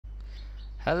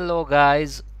Hello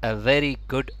guys, a very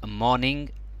good morning.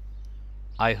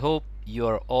 I hope you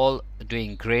are all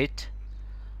doing great.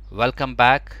 Welcome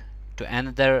back to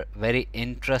another very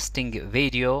interesting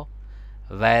video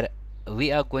where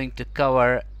we are going to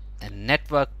cover a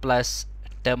Network Plus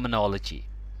terminology.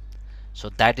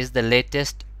 So that is the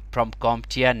latest from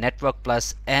CompTIA Network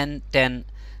Plus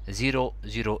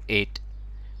N10-008.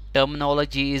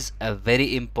 Terminology is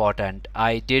very important.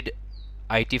 I did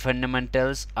IT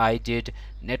fundamentals, I did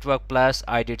network plus,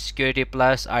 I did security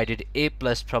plus, I did A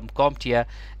plus from CompTIA,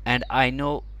 and I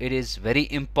know it is very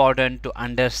important to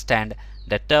understand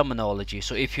the terminology.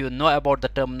 So if you know about the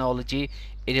terminology,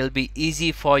 it will be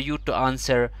easy for you to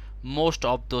answer most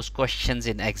of those questions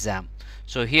in exam.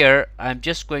 So here I'm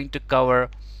just going to cover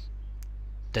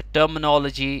the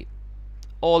terminology,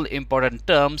 all important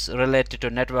terms related to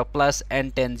Network Plus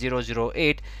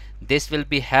N10-008. This will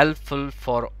be helpful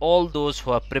for all those who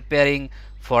are preparing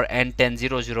for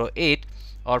N10-008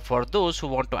 or for those who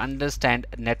want to understand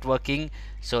networking.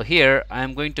 So here I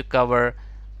am going to cover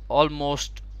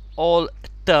almost all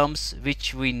terms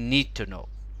which we need to know.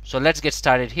 So let's get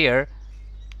started here.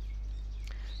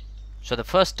 So the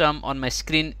first term on my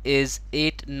screen is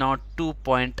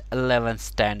 802.11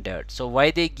 standard. So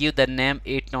why they give the name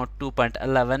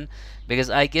 802.11? Because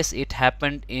I guess it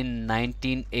happened in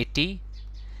 1980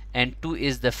 and 2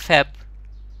 is the Feb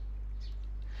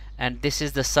and this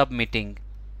is the submeeting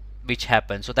which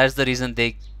happened. So that's the reason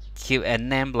they give a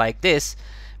name like this,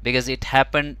 because it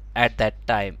happened at that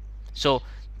time. So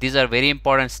these are very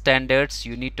important standards.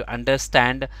 You need to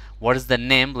understand what is the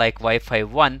name, like Wi-Fi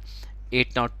 1.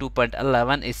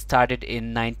 802.11 is started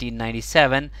in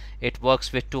 1997. It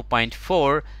works with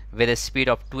 2.4 with a speed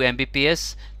of 2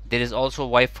 Mbps. There is also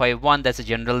Wi-Fi 1, that's a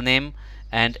general name,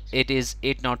 and it is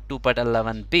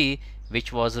 802.11b,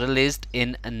 which was released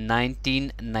in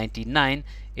 1999.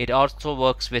 It also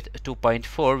works with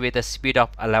 2.4 with a speed of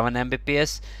 11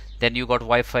 Mbps. Then you got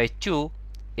Wi-Fi 2,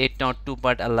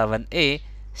 802.11a,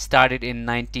 started in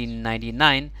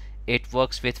 1999. It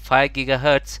works with 5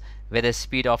 GHz with a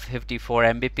speed of 54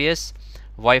 Mbps.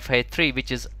 Wi-Fi 3,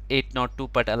 which is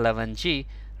 802.11g,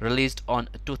 released on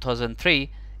 2003.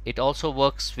 It also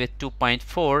works with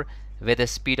 2.4 with a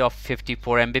speed of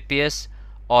 54 Mbps.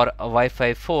 Or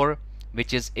Wi-Fi 4,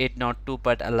 which is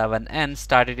 802.11n,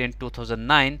 started in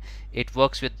 2009. It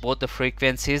works with both the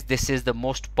frequencies. This is the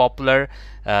most popular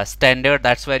standard.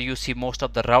 That's where you see most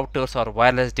of the routers or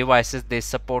wireless devices, they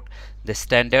support the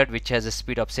standard, which has a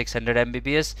speed of 600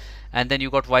 Mbps. And then you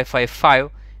got Wi-Fi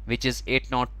 5, which is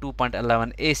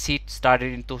 802.11 AC,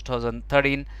 started in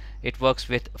 2013. It works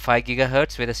with 5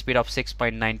 GHz with a speed of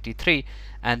 6.93.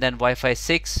 And then Wi-Fi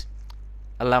 6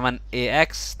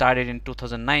 11AX, started in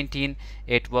 2019.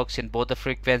 It works in both the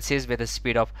frequencies with a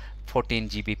speed of 14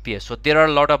 Gbps. So there are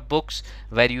a lot of books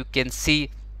where you can see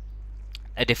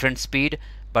a different speed,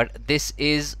 but this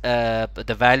is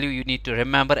the value you need to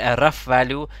remember, a rough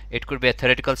value. It could be a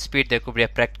theoretical speed, there could be a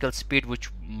practical speed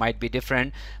which might be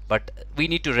different, but we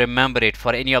need to remember it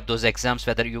for any of those exams,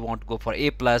 whether you want to go for A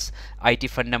plus, IT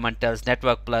fundamentals,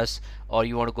 network plus, or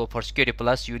you want to go for security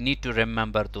plus. You need to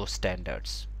remember those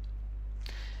standards.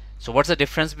 So what's the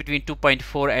difference between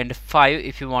 2.4 and 5?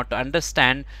 If you want to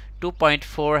understand,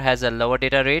 2.4 has a lower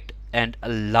data rate and a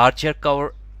larger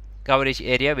coverage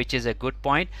area, which is a good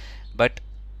point, but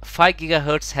 5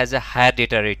 GHz has a higher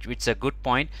data rate, which is a good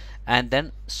point, and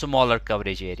then smaller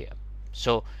coverage area.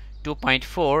 So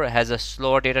 2.4 has a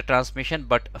slower data transmission,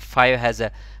 but 5 has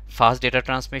a fast data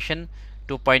transmission.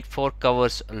 2.4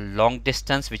 covers long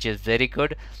distance, which is very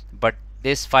good, but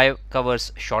this 5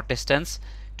 covers short distance.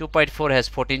 2.4 has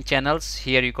 14 channels.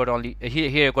 Here you got only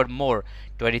here you got more,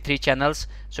 23 channels.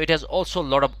 So it has also a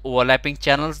lot of overlapping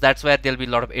channels. That's where there'll be a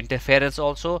lot of interference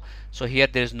also. So here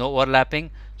there is no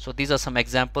overlapping. So these are some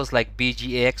examples, like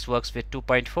BGAX works with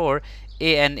 2.4,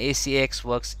 ANACX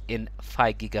works in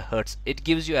 5 GHz. It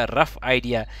gives you a rough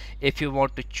idea if you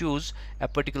want to choose a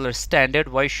particular standard.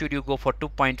 Why should you go for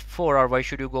 2.4 or why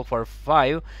should you go for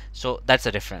 5? So that's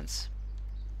the difference.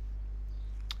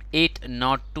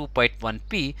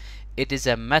 802.1p, it is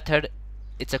a method,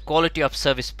 it's a quality of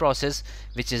service process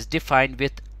which is defined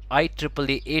with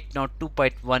IEEE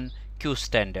 802.1q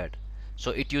standard.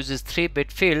 So it uses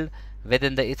 3-bit field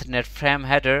within the Ethernet frame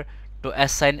header to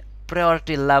assign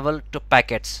priority level to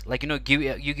packets. Like, you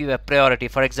give a priority.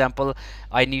 For example,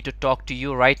 I need to talk to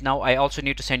you right now, I also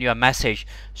need to send you a message.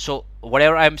 So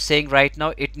whatever I'm saying right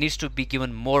now, it needs to be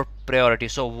given more priority.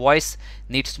 So voice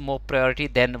needs more priority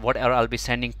than whatever I'll be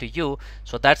sending to you.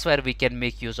 So that's where we can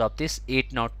make use of this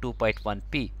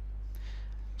 802.1p.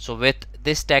 So with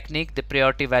this technique, the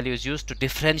priority value is used to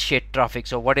differentiate traffic.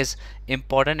 So what is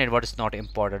important and what is not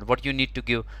important, what you need to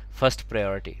give first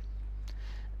priority.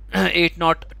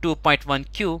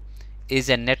 802.1q is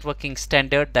a networking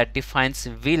standard that defines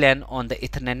VLAN on the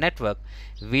Ethernet network.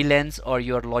 VLANs are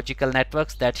your logical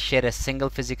networks that share a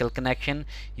single physical connection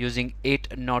using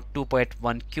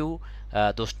 802.1q,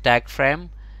 those tag frame.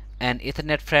 An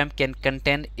Ethernet frame can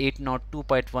contain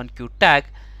 802.1q tag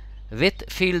with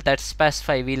field that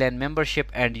specify VLAN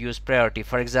membership and use priority.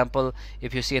 For example,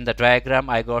 if you see in the diagram,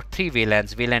 I got three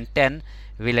VLANs, VLAN 10,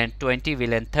 VLAN 20,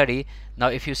 VLAN 30. Now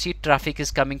if you see traffic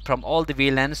is coming from all the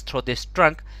VLANs through this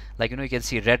trunk, like you can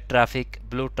see red traffic,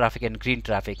 blue traffic and green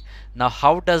traffic. Now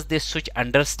how does this switch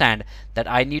understand that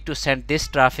I need to send this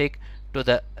traffic to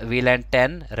the VLAN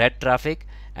 10 red traffic,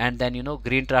 and then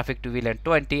green traffic to VLAN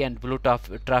 20 and blue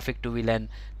traffic to VLAN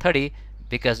 30?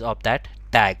 Because of that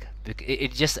tag.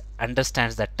 It just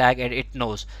understands that tag and it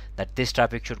knows that this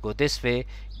traffic should go this way,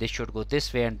 this should go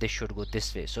this way, and this should go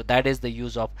this way. So that is the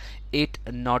use of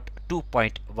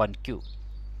 802.1q.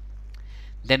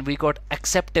 Then we got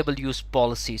acceptable use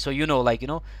policy. So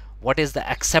what is the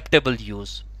acceptable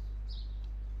use?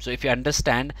 So if you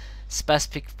understand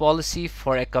specific policy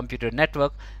for a computer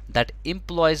network that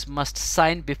employees must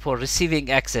sign before receiving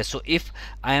access. So if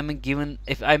I'm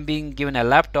being given a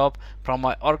laptop from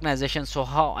my organization, so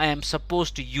how I am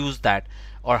supposed to use that,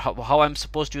 or how I'm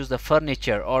supposed to use the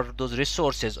furniture or those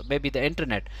resources, or maybe the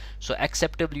internet. So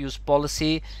acceptable use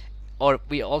policy, or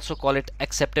we also call it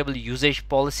acceptable usage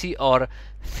policy or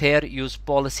fair use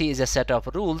policy, is a set of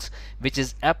rules which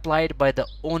is applied by the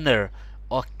owner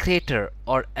or creator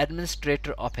or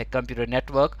administrator of a computer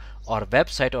network or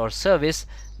website or service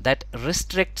that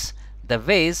restricts the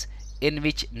ways in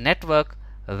which network,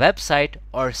 website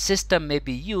or system may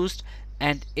be used,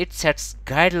 and it sets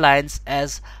guidelines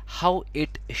as how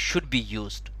it should be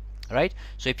used, right?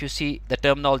 So if you see the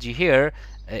terminology here,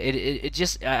 I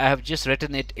have just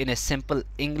written it in a simple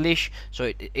English, so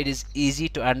it is easy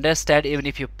to understand. Even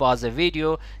if you pause the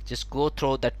video, just go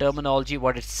through the terminology,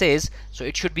 what it says, so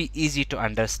it should be easy to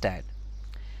understand.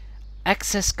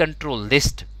 Access control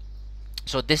list.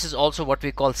 So this is also what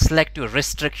we call selective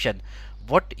restriction,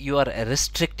 what you are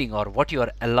restricting or what you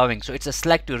are allowing. So it's a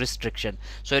selective restriction,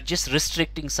 so you're just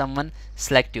restricting someone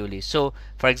selectively. So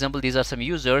for example, these are some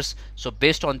users, so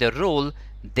based on their role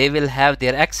they will have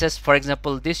their access. For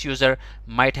example, this user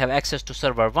might have access to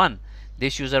server 1,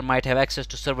 this user might have access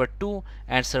to server 2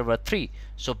 and server 3,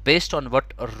 so based on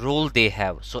what role they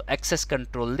have. So access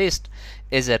control list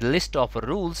is a list of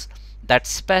rules that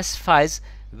specifies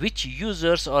which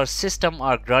users or system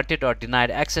are granted or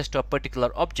denied access to a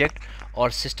particular object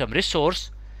or system resource.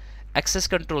 Access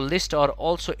control lists are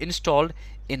also installed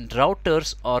in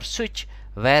routers or switch,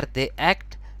 where they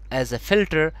act as a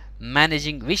filter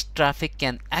managing which traffic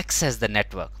can access the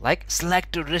network, like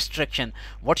selective restriction,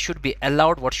 what should be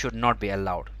allowed, what should not be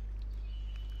allowed.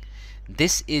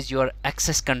 This is your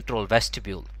access control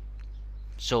vestibule.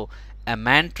 So a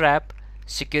man trap,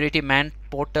 security man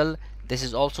portal, this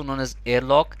is also known as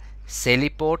airlock,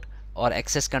 Saliport or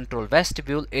access control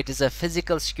vestibule. It is a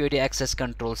physical security access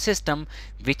control system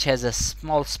which has a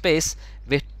small space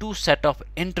with two set of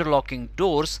interlocking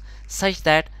doors, such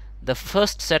that the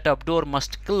first set of door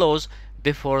must close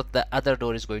before the other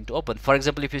door is going to open. For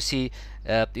example, if you see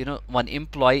one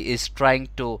employee is trying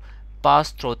to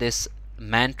pass through this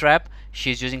man trap,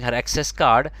 she's using her access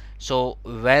card. So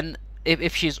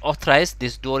if she's authorized,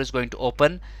 this door is going to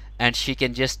open and she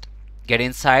can just get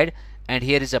inside, and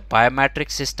here is a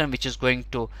biometric system which is going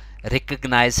to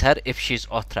recognize her if she's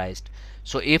authorized.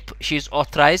 So if she's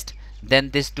authorized,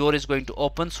 then this door is going to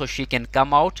open so she can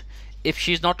come out. If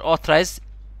she's not authorized,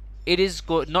 it's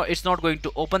not going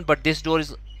to open, but this door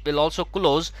will also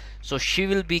close, so she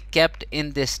will be kept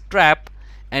in this trap,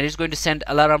 and it's going to send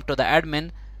alarm to the admin.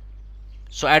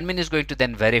 So admin is going to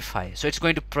then verify. So it's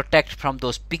going to protect from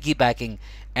those piggybacking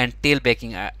and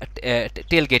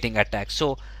tailgating attacks.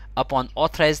 So upon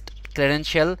authorized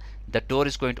credential, the door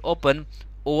is going to open.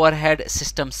 Overhead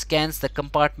system scans the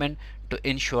compartment to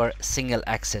ensure single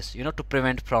access, to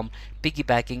prevent from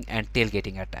piggybacking and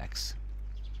tailgating attacks.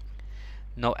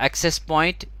 Now access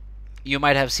point, you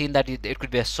might have seen that it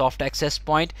could be a soft access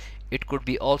point, it could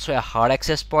be also a hard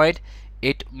access point,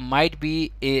 it might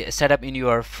be set up in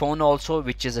your phone also,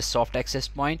 which is a soft access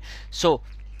point. So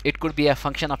it could be a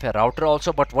function of a router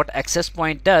also. But what access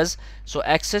point does, so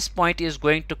access point is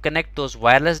going to connect those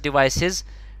wireless devices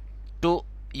to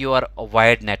your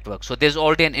wired network. So there's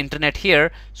already an internet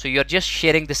here, so you're just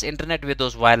sharing this internet with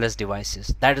those wireless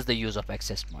devices. That is the use of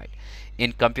access point.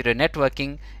 In computer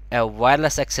networking, a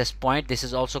wireless access point, this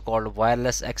is also called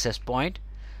wireless access point.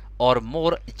 or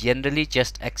more, generally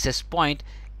just access point,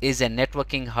 is a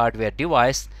networking hardware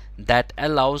device that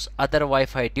allows other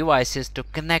Wi-Fi devices to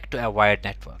connect to a wired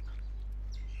network.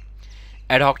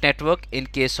 Ad hoc network, in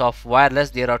case of wireless,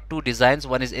 there are two designs.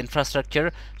 One is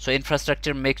infrastructure. So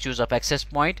infrastructure makes use of access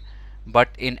point, but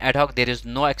in ad hoc there is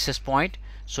no access point,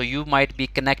 so you might be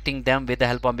connecting them with the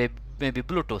help of maybe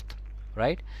Bluetooth,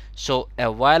 right? So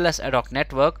a wireless ad hoc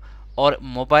network or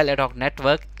mobile ad hoc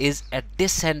network is a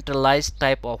decentralized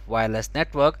type of wireless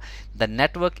network. The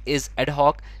network is ad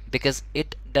hoc because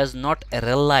it does not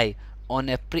rely on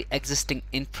a pre-existing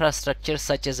infrastructure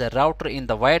such as a router in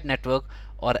the wired network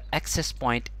or access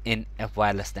point in a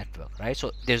wireless network, right?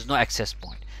 So there's no access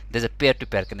point, there's a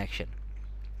peer-to-peer connection.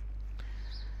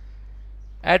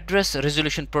 Address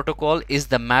resolution protocol is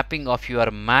the mapping of your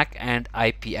MAC and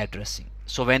IP addressing.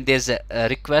 So when there's a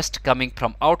request coming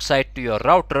from outside to your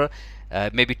router,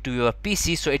 maybe to your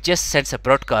PC, so it just sends a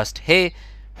broadcast, hey,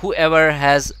 whoever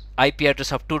has IP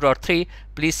address of 2.3,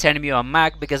 please send me your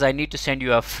MAC because I need to send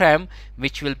you a frame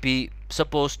which will be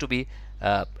supposed to be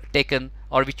taken,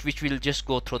 or which will just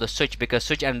go through the switch because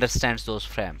switch understands those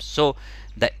frames. So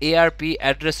the ARP,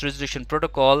 address resolution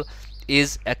protocol,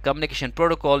 is a communication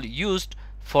protocol used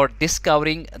for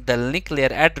discovering the link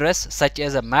layer address such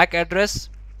as a MAC address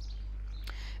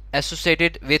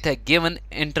associated with a given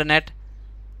internet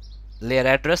layer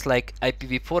address like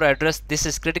IPv4 address. This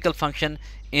is critical function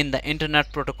in the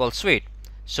internet protocol suite.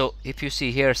 So if you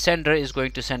see here, sender is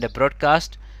going to send a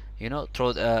broadcast, you know,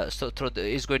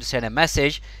 is going to send a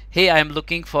message, hey, I am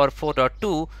looking for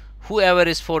 4.2, whoever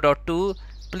is 4.2,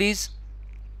 please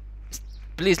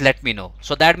let me know.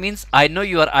 So that means I know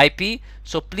your IP,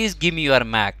 so please give me your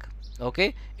MAC.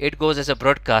 Okay, it goes as a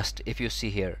broadcast if you see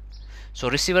here. So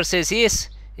receiver says, yes,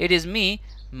 it is me,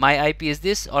 my IP is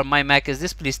this or my MAC is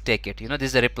this, please take it. You know,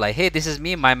 this is a reply, hey, this is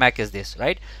me, my MAC is this,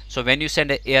 right? So when you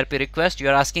send a ARP request, you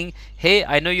are asking, hey,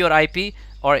 I know your IP,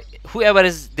 or whoever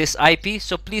is this IP,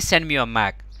 so please send me your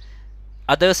MAC.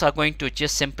 Others are going to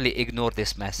just simply ignore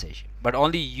this message, but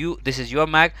only you, this is your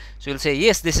MAC, so you'll say,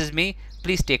 yes, this is me,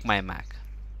 please take my MAC.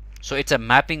 So it's a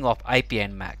mapping of IP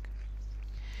and MAC.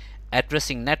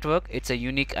 Addressing network, it's a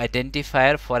unique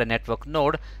identifier for a network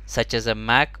node such as a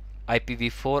MAC,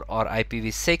 IPv4 or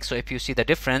IPv6. So if you see the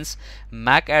difference,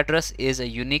 MAC address is a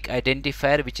unique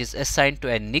identifier which is assigned to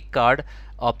a NIC card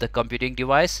of the computing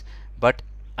device, but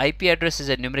IP address is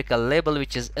a numerical label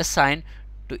which is assigned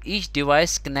to each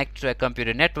device connected to a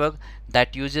computer network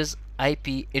that uses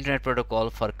IP, Internet Protocol,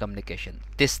 for communication.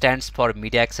 This stands for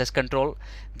media access control.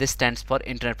 This stands for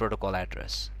Internet Protocol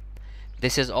address.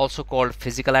 This is also called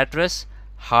physical address,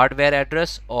 hardware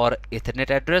address, or Ethernet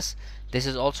address. This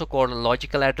is also called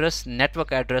logical address,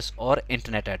 network address, or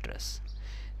internet address.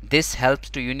 This helps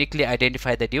to uniquely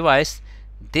identify the device.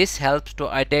 This helps to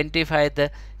identify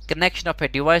the connection of a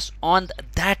device on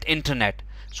that internet.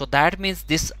 So that means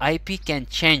this IP can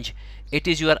change. It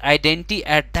is your identity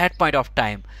at that point of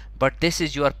time, but this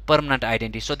is your permanent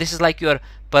identity. So this is like your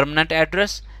permanent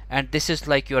address, and this is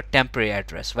like your temporary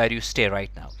address where you stay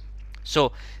right now.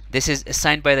 So this is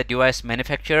assigned by the device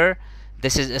manufacturer.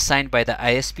 This is assigned by the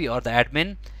ISP or the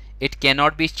admin. It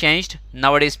cannot be changed.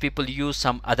 Nowadays people use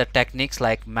some other techniques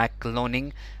like MAC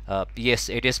cloning. Yes,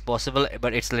 it is possible,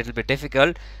 but it's a little bit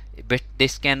difficult. But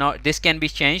this can be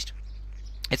changed.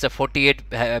 It's a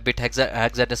 48-bit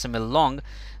hexadecimal long.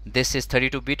 This is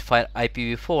 32-bit for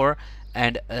IPv4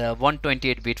 and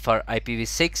 128-bit for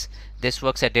IPv6. This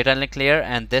works at data link layer,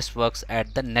 and this works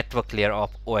at the network layer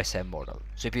of OSM model.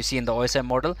 So if you see in the OSM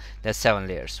model, there's 7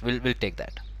 layers. We'll take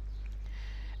that.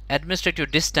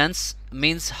 Administrative distance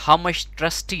means how much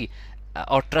trusty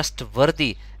or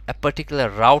trustworthy a particular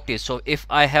route is. So if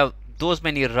I have those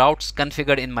many routes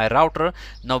configured in my router,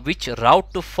 now which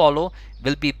route to follow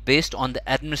will be based on the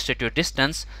administrative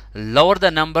distance. Lower the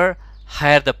number,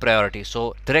 higher the priority.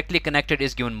 So directly connected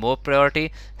is given more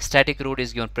priority, static route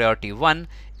is given priority 1,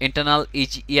 internal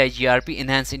EIGRP,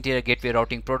 enhanced interior gateway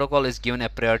routing protocol, is given a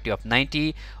priority of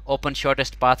 90, open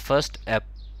shortest path first, a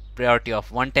priority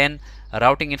of 110,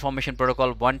 routing information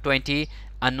protocol 120,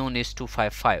 unknown is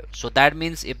 255. So that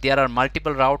means if there are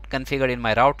multiple routes configured in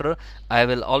my router, I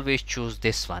will always choose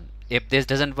this one. If this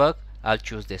doesn't work, I'll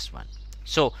choose this one.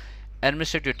 So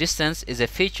administrative distance is a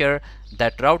feature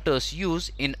that routers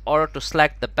use in order to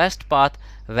select the best path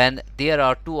when there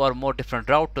are 2 or more different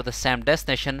routes to the same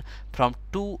destination from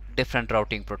 2 different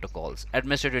routing protocols.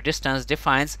 Administrative distance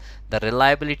defines the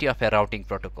reliability of a routing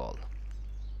protocol.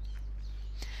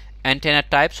 Antenna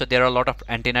types. So there are a lot of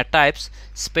antenna types,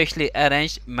 specially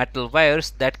arranged metal wires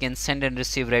that can send and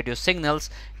receive radio signals,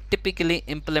 typically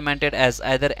implemented as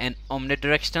either an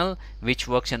omnidirectional, which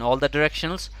works in all the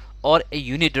directions, or a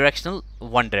unidirectional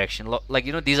one direction. Like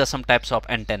these are some types of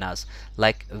antennas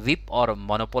like whip or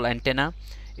monopole antenna.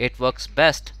 It works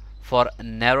best for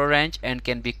narrow range and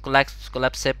can be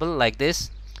collapsible like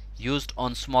this, used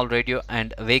on small radio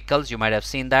and vehicles. You might have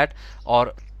seen that.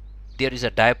 Or there is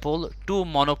a dipole, two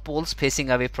monopoles facing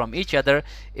away from each other.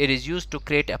 It is used to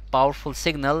create a powerful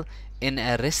signal in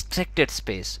a restricted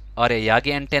space. Or a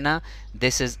Yagi antenna.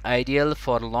 This is ideal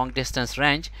for long distance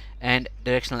range and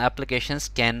directional applications,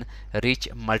 can reach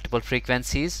multiple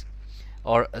frequencies.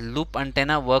 Or a loop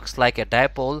antenna works like a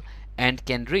dipole and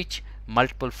can reach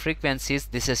multiple frequencies.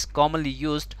 This is commonly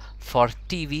used for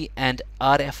TV and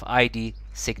RFID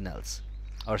signals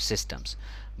or systems.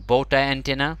 Bow tie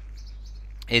antenna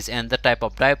is another type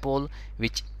of dipole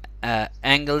which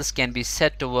angles can be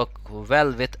set to work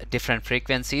well with different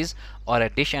frequencies. Or a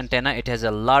dish antenna, it has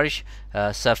a large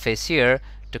surface here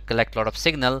to collect a lot of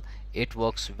signal. It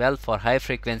works well for high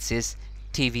frequencies,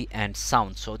 TV and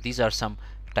sound. So these are some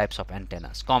types of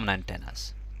antennas, common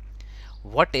antennas.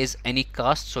 What is any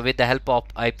cast? So with the help of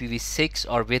IPv6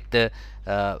 or with the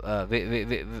when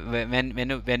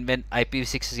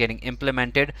IPv6 is getting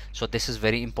implemented, so this is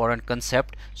very important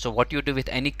concept. So what you do with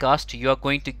any cast, you are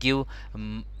going to give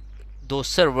those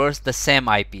servers the same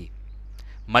IP.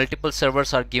 Multiple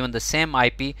servers are given the same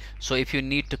IP, so if you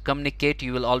need to communicate,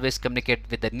 you will always communicate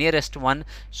with the nearest one.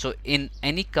 So in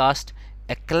any cast,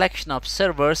 a collection of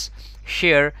servers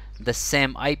share the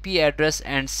same IP address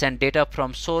and send data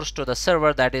from source to the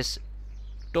server that is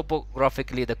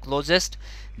topographically the closest.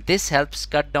 This helps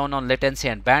cut down on latency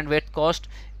and bandwidth cost,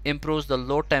 improves the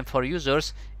load time for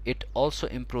users. It also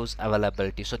improves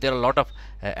availability. So there are a lot of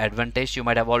advantages. You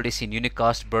might have already seen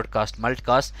unicast, broadcast,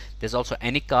 multicast. There's also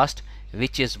anycast,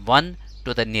 which is one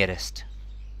to the nearest.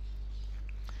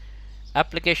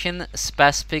 Application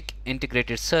specific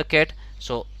integrated circuit.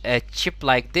 So a chip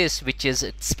like this, which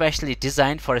is specially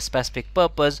designed for a specific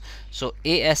purpose. So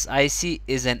ASIC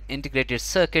is an integrated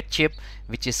circuit chip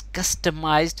which is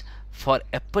customized for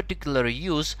a particular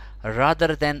use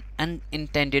rather than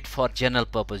unintended for general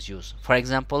purpose use. For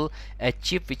example, a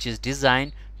chip which is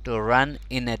designed to run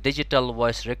in a digital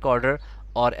voice recorder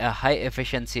or a high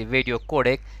efficiency video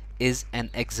codec is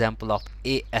an example of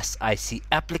ASIC,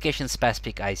 application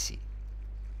specific IC.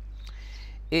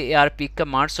 ARP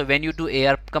command. So when you do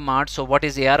ARP command, so what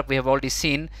is ARP? We have already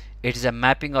seen it is a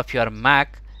mapping of your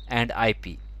MAC and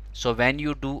IP. So when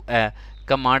you do a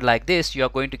command like this, you are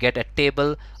going to get a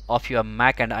table of your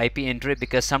MAC and IP entry,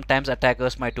 because sometimes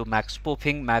attackers might do MAC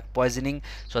spoofing, MAC poisoning.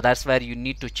 So that's where you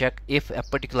need to check if a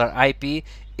particular IP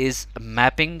is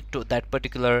mapping to that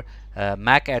particular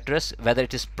MAC address, whether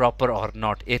it is proper or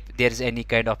not. If there is any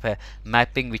kind of a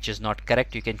mapping which is not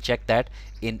correct, you can check that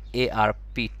in ARP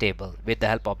table with the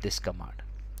help of this command.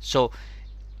 So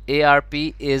ARP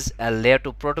is a layer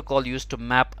 2 protocol used to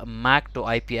map MAC to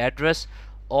IP address.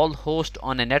 All hosts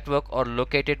on a network are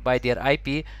located by their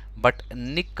IP, but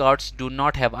NIC cards do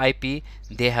not have IP,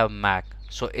 they have MAC.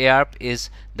 So ARP is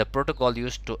the protocol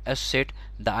used to associate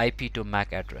the IP to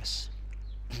MAC address.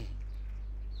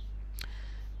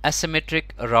 Asymmetric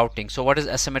routing. So what is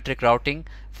asymmetric routing?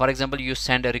 For example, you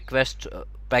send a request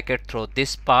packet through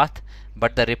this path,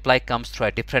 but the reply comes through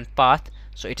a different path,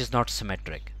 so it is not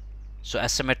symmetric. So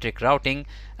asymmetric routing,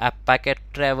 a packet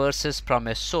traverses from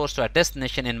a source to a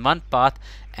destination in one path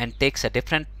and takes a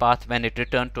different path when it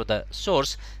returns to the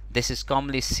source. This is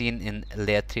commonly seen in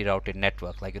layer 3 routed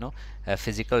network, like a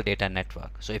physical data network.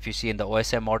 So if you see in the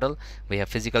OSI model, we have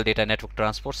physical data network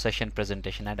transport, session,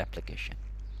 presentation and application.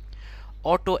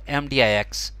 Auto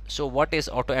MDIX. So what is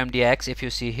auto MDIX? If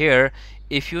you see here,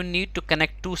 if you need to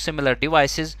connect two similar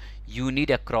devices, you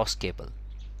need a cross cable.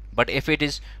 But if it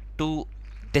is two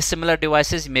dissimilar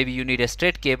devices, maybe you need a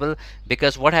straight cable.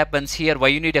 Because what happens here, why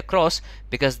you need a cross?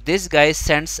 Because this guy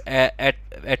sends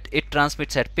it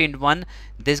transmits at pin 1,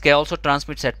 this guy also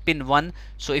transmits at pin 1.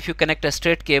 So if you connect a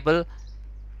straight cable,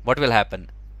 what will happen?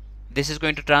 This is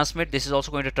going to transmit, this is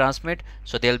also going to transmit,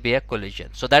 so there will be a collision.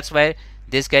 So that's why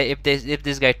this guy, if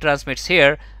this guy transmits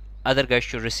here, other guy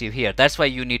should receive here. That's why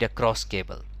you need a cross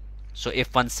cable. So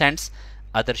if one sends,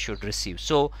 other should receive.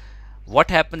 So what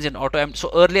happens in auto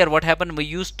so earlier what happened, we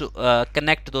used to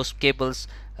connect those cables,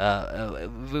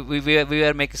 we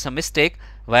were making some mistake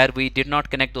where we did not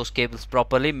connect those cables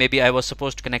properly. Maybe I was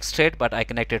supposed to connect straight, but I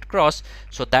connected cross.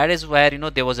 So that is where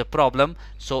there was a problem.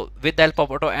 So with the help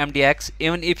of auto MDX,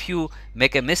 even if you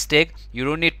make a mistake, you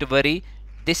don't need to worry.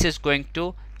 This is going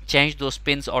to change those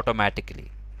pins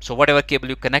automatically. So whatever cable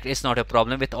you connect is not a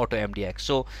problem with auto MDX.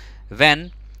 So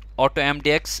when auto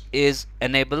MDX is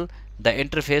enabled, the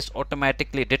interface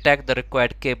automatically detects the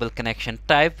required cable connection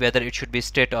type, whether it should be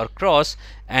straight or cross,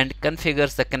 and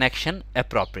configures the connection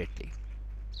appropriately.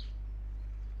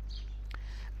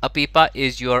 APIPA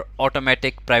is your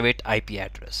automatic private IP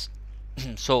address.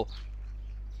 So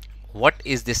what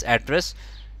is this address?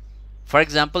 For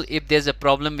example, if there's a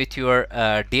problem with your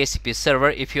DHCP server,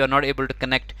 if you are not able to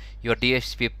connect your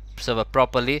DHCP server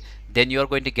properly, then you are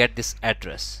going to get this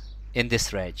address in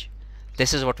this range.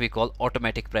 This is what we call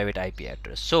automatic private IP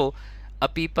address. So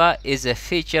APIPA is a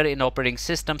feature in operating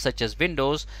systems such as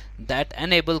Windows that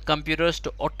enable computers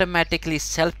to automatically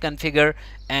self-configure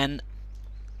an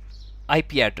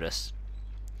IP address.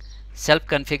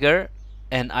 Self-configure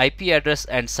an IP address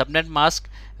and subnet mask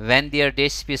when their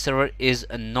DHCP server is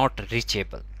not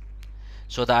reachable.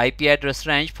 So the IP address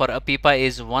range for APIPA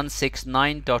is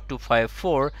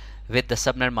 169.254 with the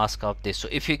subnet mask of this. So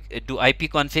if you do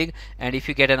ipconfig and if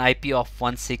you get an IP of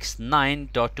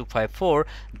 169.254,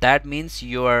 that means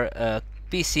your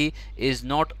PC is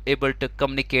not able to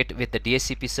communicate with the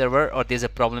DHCP server, or there's a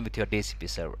problem with your DHCP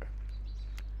server.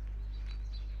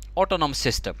 Autonomous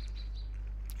system.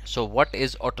 So what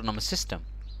is autonomous system?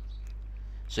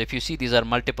 So if you see, these are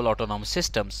multiple autonomous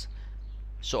systems.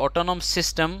 So autonomous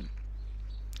system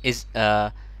is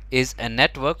a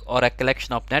network or a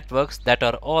collection of networks that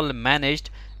are all managed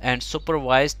and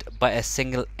supervised by a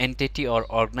single entity or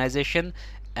organization.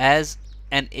 As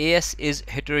an AS is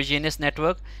heterogeneous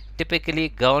network typically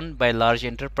governed by large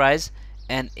enterprise,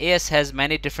 and AS has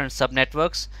many different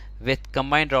subnetworks with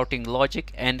combined routing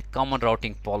logic and common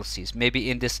routing policies. Maybe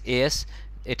in this AS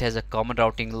it has a common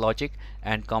routing logic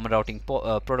and common routing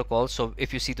protocol. So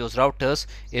if you see those routers,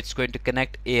 it's going to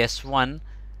connect AS1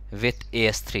 with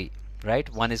AS3,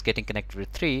 right? 1 is getting connected with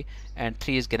 3 and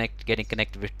 3 is getting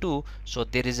connected with 2. So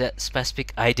there is a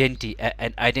specific identity,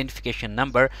 an identification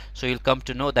number. So you'll come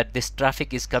to know that this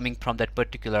traffic is coming from that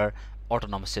particular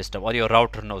autonomous system, or your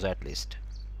router knows at least.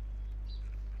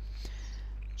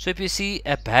 So if you see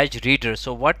a badge reader,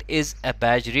 so what is a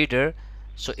badge reader?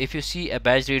 So if you see a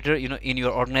badge reader, you know, in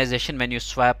your organization, when you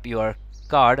swap your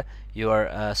card, your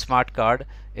smart card,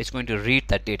 it's going to read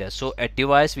that data. So a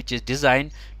device which is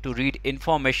designed to read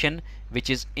information which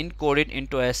is encoded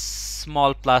into a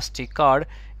small plastic card,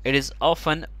 it is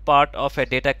often part of a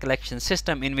data collection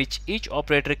system in which each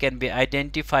operator can be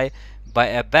identified by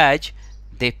a badge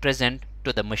they present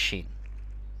to the machine.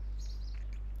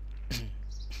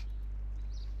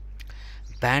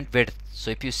 Bandwidth. So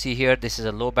if you see here, this is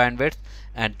a low bandwidth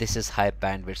and this is high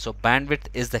bandwidth. So bandwidth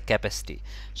is the capacity.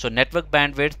 So network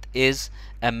bandwidth is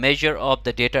a measure of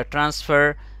the data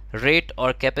transfer rate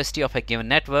or capacity of a given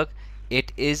network.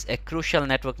 It is a crucial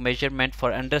network measurement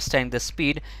for understanding the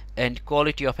speed and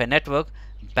quality of a network.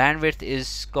 Bandwidth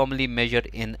is commonly measured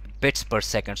in bits per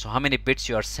second. So how many bits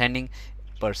you are sending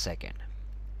per second.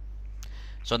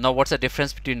 So now what's the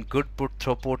difference between goodput,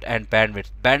 throughput and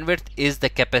bandwidth? Bandwidth is the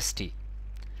capacity,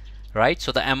 right?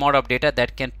 So the amount of data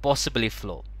that can possibly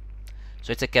flow.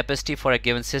 So it's a capacity for a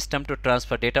given system to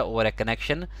transfer data over a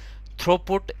connection.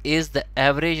 Throughput is the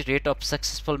average rate of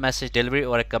successful message delivery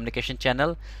over a communication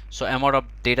channel. So amount of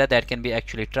data that can be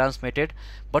actually transmitted.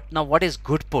 But now what is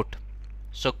goodput?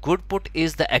 So goodput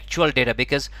is the actual data,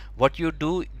 because what you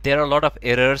do, there are a lot of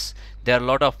errors, there are a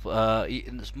lot of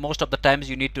most of the times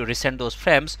you need to resend those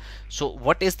frames. So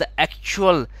what is the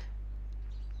actual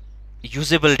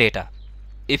usable data?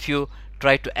 If you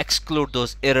try to exclude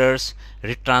those errors,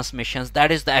 retransmissions, that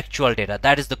is the actual data.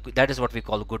 That is what we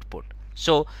call goodput.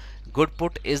 So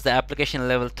goodput is the application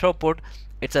level throughput.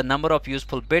 It's a number of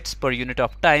useful bits per unit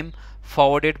of time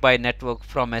forwarded by network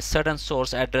from a certain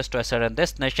source address to a certain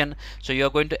destination. So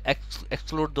you're going to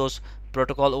exclude those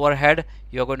protocol overhead,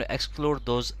 you're going to exclude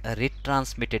those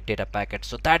retransmitted data packets.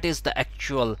 So that is the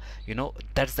actual, you know,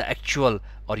 that's the actual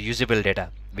or usable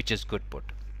data, which is goodput.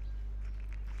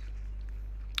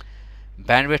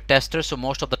 Bandwidth tester. So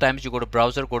most of the times you go to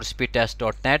browser, go to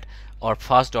speedtest.net or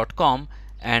fast.com,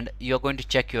 and you're going to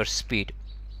check your speed,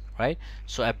 right?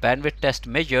 So a bandwidth test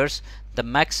measures the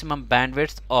maximum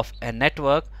bandwidth of a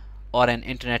network or an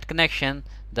internet connection.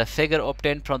 The figure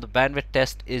obtained from the bandwidth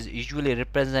test is usually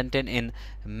represented in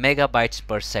megabytes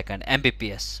per second,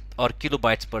 Mbps, or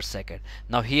kilobytes per second.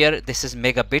 Now here this is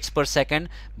megabits per second,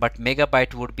 but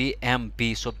megabyte would be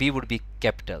MB, so B would be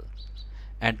capital.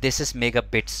 And this is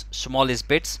megabits, small is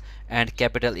bits and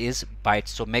capital is bytes.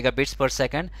 So megabits per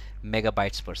second,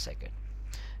 megabytes per second.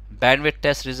 Bandwidth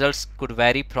test results could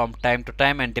vary from time to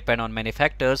time and depend on many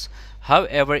factors.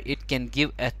 However, it can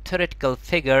give a theoretical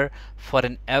figure for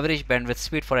an average bandwidth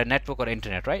speed for a network or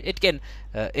internet, right? It can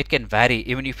vary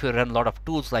even if you run a lot of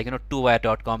tools like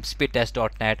 2wire.com,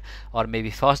 speedtest.net, or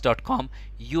maybe fast.com.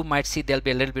 You might see there'll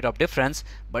be a little bit of difference,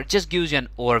 but it just gives you an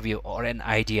overview or an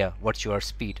idea what's your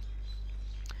speed.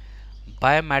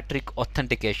 Biometric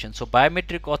authentication. So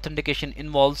biometric authentication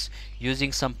involves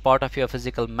using some part of your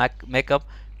physical makeup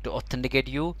to authenticate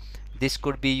you. This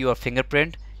could be your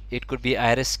fingerprint, it could be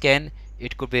iris scan,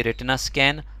 it could be retina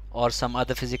scan, or some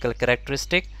other physical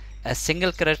characteristic. A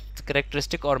single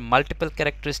characteristic or multiple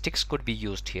characteristics could be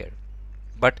used here,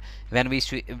 but when we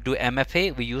do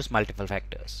MFA, we use multiple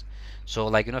factors. So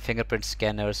like fingerprint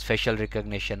scanners, facial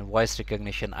recognition, voice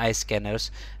recognition, eye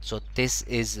scanners. So this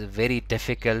is very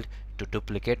difficult to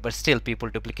duplicate, but still people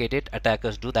duplicate it.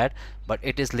 Attackers do that, but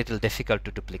it is little difficult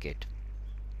to duplicate.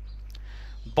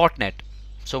 Botnet.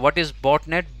 So what is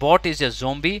botnet? Bot is a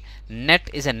zombie, net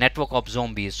is a network of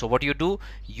zombies. So what you do,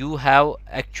 you have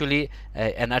actually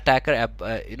an attacker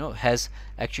has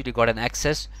actually got an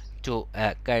access to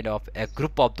a kind of a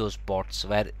group of those bots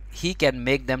where he can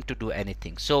make them to do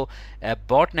anything. So a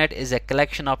botnet is a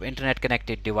collection of internet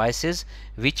connected devices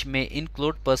which may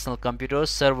include personal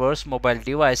computers, servers, mobile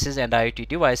devices, and IoT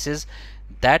devices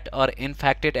that are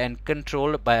infected and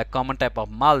controlled by a common type of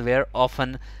malware,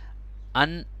 often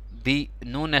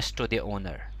unbeknownst to the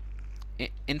owner.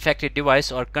 Infected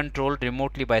devices are controlled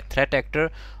remotely by threat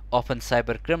actor, often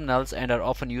cyber criminals, and are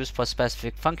often used for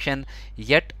specific function,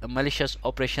 yet malicious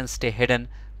operations stay hidden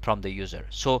from the user.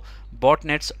 So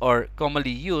botnets are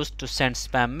commonly used to send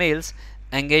spam mails,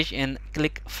 engage in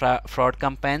click fraud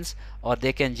campaigns, or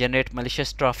they can generate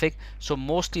malicious traffic. So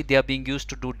mostly they are being used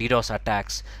to do DDoS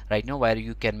attacks right now, where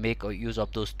you can make use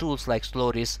of those tools like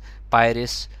Sloris,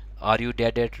 Pyrus, Are You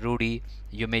Dead Yet, Rudy.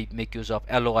 You may make use of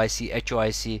LOIC,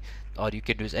 HOIC, or you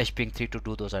can use HPing3 to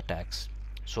do those attacks.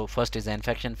 So first is the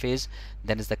infection phase,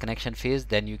 then is the connection phase,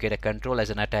 then you get a control as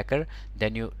an attacker,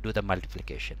 then you do the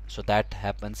multiplication. So that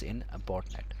happens in a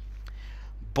botnet.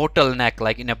 Bottleneck,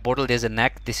 like in a bottle there's a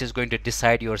neck, this is going to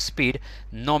decide your speed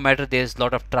no matter there's a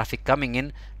lot of traffic coming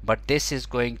in, but this is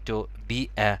going to be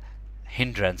a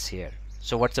hindrance here.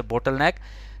 So what's a bottleneck?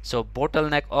 So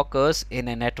bottleneck occurs in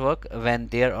a network when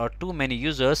there are too many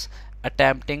users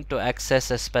attempting to access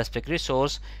a specific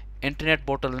resource. Internet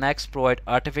bottlenecks provide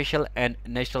artificial and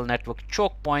natural network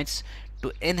choke points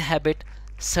to inhibit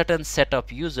certain set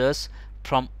of users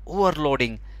from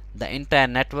overloading the entire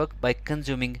network by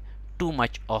consuming too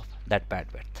much of that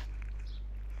bandwidth.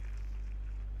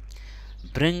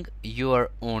 Bring your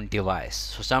own device.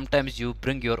 So sometimes you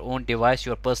bring your own device,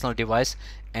 your personal device,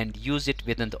 and use it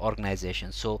within the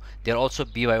organization. So there are also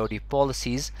BYOD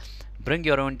policies. Bring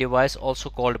your own device, also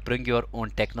called bring your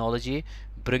own technology,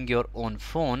 bring your own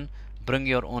phone, bring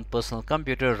your own personal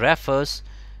computer, refers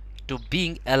to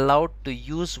being allowed to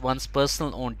use one's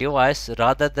personal own device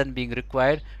rather than being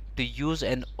required to use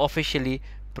an officially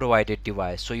provided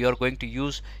device. So you're going to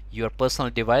use your personal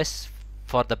device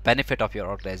for the benefit of your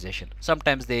organization.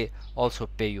 Sometimes they also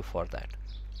pay you for that.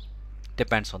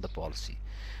 Depends on the policy.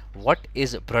 What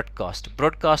is broadcast?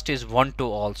 Broadcast is one to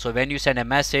all. So when you send a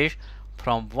message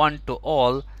from one to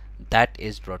all, that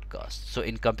is broadcast. So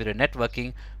in computer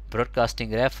networking,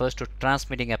 broadcasting refers to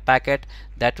transmitting a packet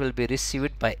that will be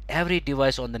received by every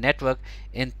device on the network.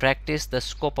 In practice, the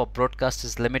scope of broadcast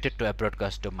is limited to a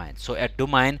broadcast domain. So a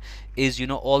domain is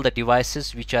all the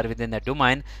devices which are within a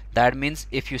domain. That means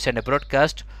if you send a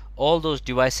broadcast, all those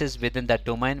devices within that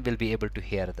domain will be able to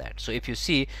hear that. So if you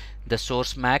see the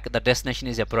source MAC, the destination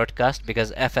is a broadcast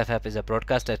because FFF is a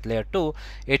broadcast at layer 2.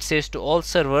 It says to all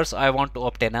servers, I want to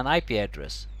obtain an IP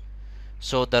address.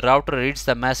 So the router reads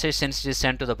the message since it is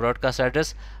sent to the broadcast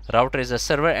address. Router is a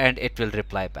server and it will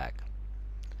reply back.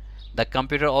 The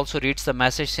computer also reads the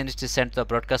message since it is sent to the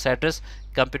broadcast address.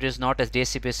 Computer is not a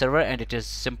DHCP server and it is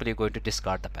simply going to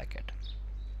discard the packet.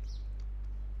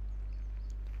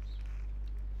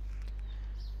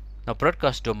 Now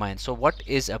broadcast domain. So what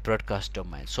is a broadcast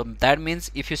domain? So that means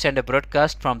if you send a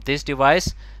broadcast from this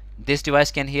device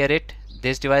can hear it,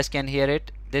 this device can hear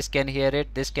it, this can hear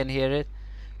it, this can hear it.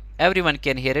 Everyone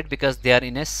can hear it because they are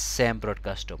in a same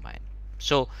broadcast domain.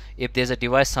 So if there's a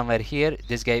device somewhere here,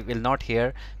 this guy will not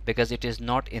hear because it is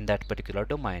not in that particular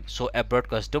domain. So a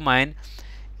broadcast domain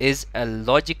is a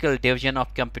logical division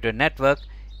of computer network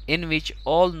in which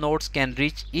all nodes can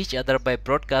reach each other by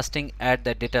broadcasting at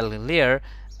the data layer.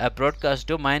 A broadcast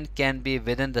domain can be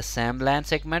within the same LAN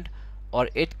segment or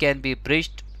it can be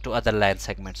bridged to other LAN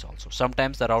segments also.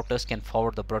 Sometimes the routers can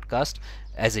forward the broadcast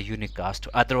as a unicast.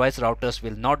 Otherwise, routers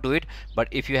will not do it. But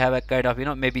if you have a kind of,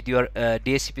 maybe your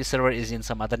DHCP server is in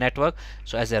some other network,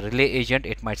 so as a relay agent,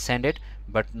 it might send it.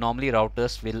 But normally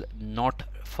routers will not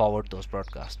forward those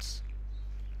broadcasts.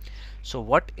 So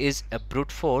what is a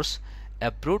brute force?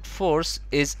 A brute force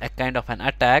is a kind of an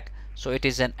attack. So it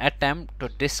is an attempt to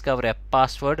discover a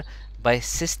password by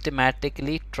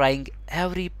systematically trying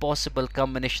every possible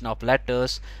combination of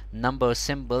letters, numbers,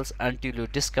 symbols until you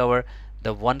discover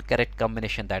the one correct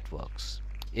combination that works.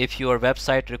 If your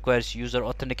website requires user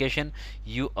authentication,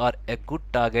 you are a good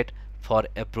target for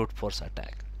a brute force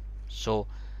attack. So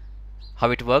how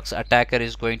it works: attacker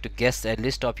is going to guess a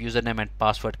list of username and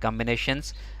password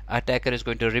combinations. Attacker is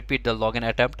going to repeat the login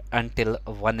attempt until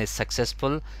one is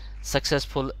successful.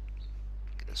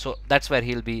 So that's where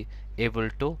he'll be able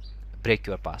to break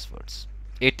your passwords.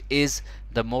 It is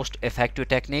the most effective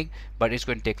technique, but it's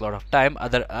going to take a lot of time.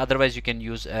 Otherwise you can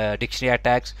use dictionary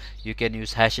attacks, you can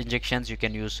use hash injections, you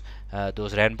can use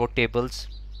those rainbow tables.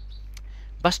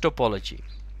 Bus topology.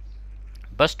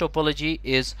 Bus topology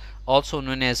is also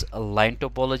known as line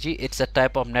topology. It's a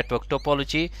type of network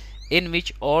topology in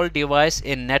which all devices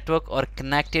in network are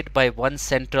connected by one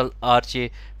central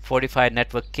RJ45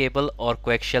 network cable or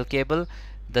coaxial cable.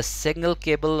 The single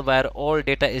cable where all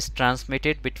data is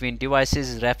transmitted between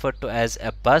devices is referred to as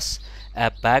a bus, a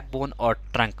backbone, or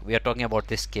trunk. We are talking about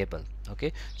this cable.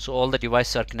 Okay, so all the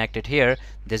devices are connected here.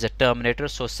 There's a terminator,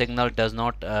 so signal does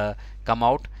not come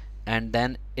out, and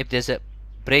then if there's a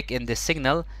break in this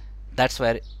signal, that's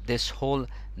where this whole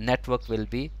network will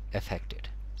be affected.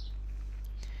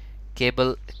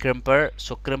 Cable crimper.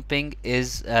 So crimping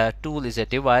is a tool, is a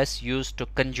device used to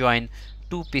conjoin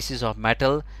two pieces of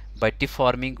metal by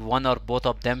deforming one or both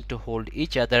of them to hold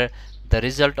each other. The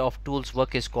result of tool's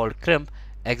work is called crimp.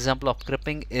 Example of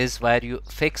crimping is where you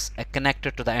fix a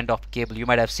connector to the end of cable. You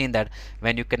might have seen that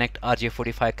when you connect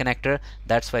RJ45 connector,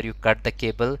 that's where you cut the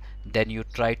cable, then you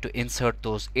try to insert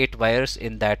those 8 wires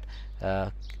in that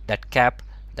that cap,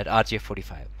 that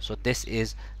RJ45. So this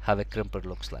is how a crimper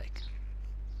looks like.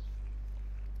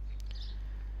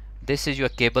 This is your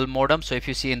cable modem. So if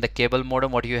you see in the cable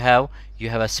modem, what you have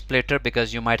a splitter,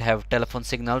 because you might have telephone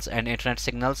signals and internet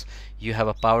signals. You have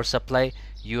a power supply,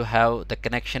 you have the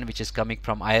connection which is coming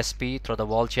from ISP through the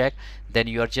wall jack. Then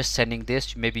you are just sending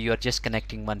this, maybe you are just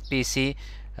connecting one PC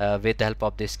with the help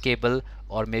of this cable,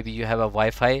 or maybe you have a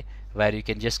Wi-Fi where you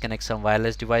can just connect some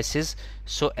wireless devices.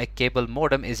 So a cable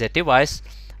modem is a device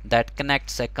that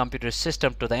connects a computer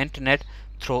system to the internet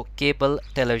through cable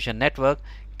television network.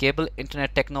 Cable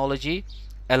internet technology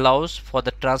allows for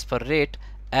the transfer rate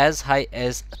as high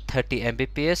as 30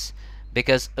 Mbps,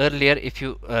 because earlier, if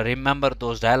you remember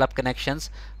those dial-up connections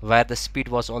where the speed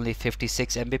was only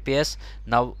 56 Mbps,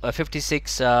 now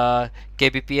 56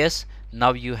 kbps,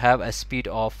 now you have a speed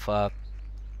of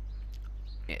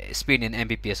speed in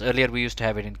Mbps. Earlier we used to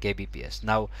have it in kbps.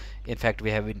 Now in fact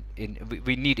we have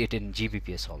we need it in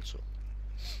gbps also.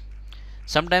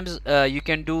 Sometimes you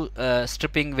can do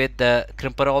stripping with the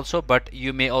crimper also, but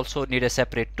you may also need a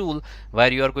separate tool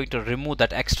where you are going to remove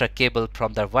that extra cable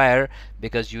from the wire,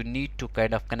 because you need to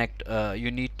kind of connect,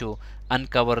 you need to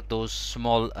uncover those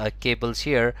small cables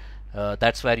here.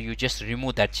 That's where you just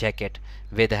remove that jacket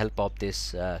with the help of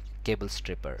this cable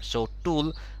stripper. So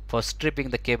tool for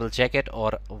stripping the cable jacket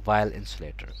or wire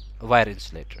insulator.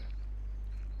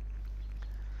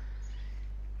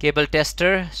 Cable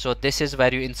tester. So this is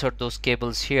where you insert those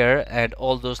cables here, and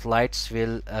all those lights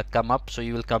will come up, so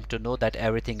you will come to know that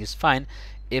everything is fine.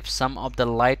 If some of the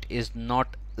light is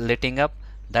not lighting up,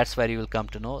 that's where you will come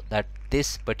to know that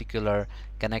this particular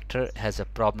connector has a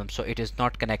problem, so it is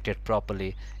not connected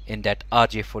properly in that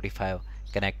RJ45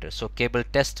 connector. So cable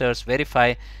testers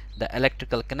verify the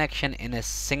electrical connection in a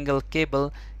single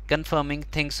cable, confirming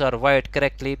things are wired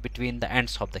correctly between the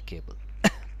ends of the cable.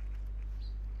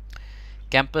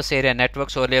 Campus area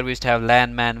networks. So earlier we used to have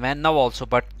LAN, MAN, WAN, now also,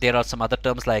 but there are some other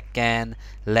terms like CAN,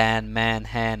 LAN, MAN,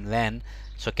 HAN, WAN.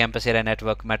 So campus area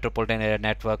network, metropolitan area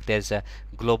network, there's a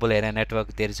global area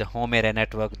network, there is a home area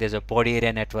network, there's a body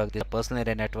area network, there's a personal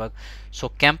area network. So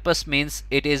campus means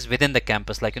it is within the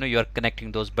campus, like you are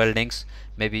connecting those buildings,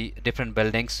 maybe different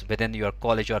buildings within your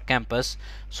college or campus.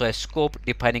 So a scope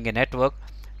defining a network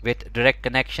with direct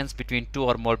connections between two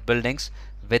or more buildings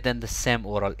within the same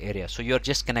overall area. So you're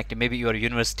just connecting, maybe your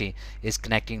university is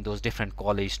connecting those different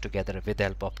colleges together with the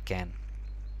help of CAN.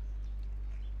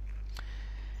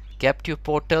 Captive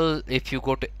portal, if you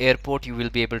go to airport, you will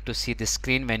be able to see the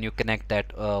screen when you connect that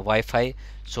Wi-Fi.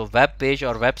 So web page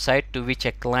or website to which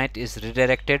a client is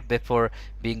redirected before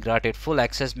being granted full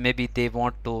access. Maybe they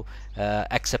want to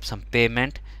accept some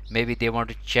payment, maybe they want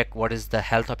to check what is the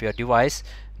health of your device,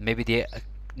 maybe they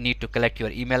need to collect your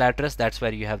email address. That's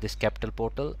where you have this captive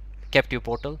portal.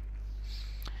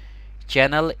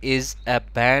 Channel is a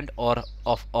band or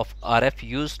of RF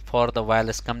used for the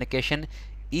wireless communication.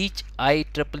 Each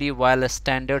IEEE wireless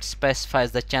standard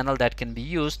specifies the channel that can be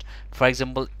used. For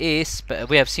example, we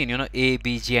have seen, A,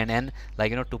 B, G, and N,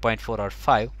 like 2.4 or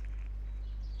 5.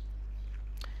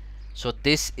 So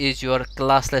this is your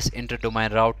classless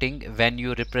interdomain routing when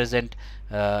you represent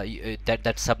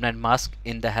that subnet mask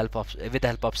with the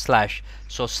help of slash.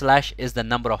 So slash is the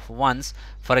number of ones.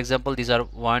 For example, these are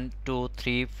 1 2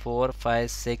 3 4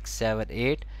 5 6 7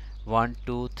 8, 1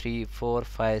 2 3 4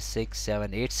 5 6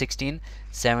 7 8, 16,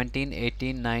 17,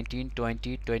 18, 19,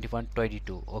 20, 21,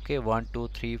 22. Okay, 1 2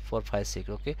 3 4 5 6.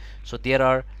 Okay, so there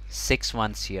are 6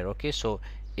 ones here. Okay, so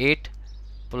 8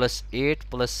 plus 8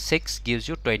 plus 6 gives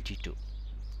you 22.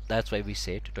 That's why we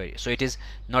say 20. So it is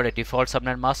not a default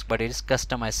subnet mask, but it is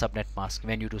customized subnet mask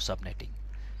when you do subnetting.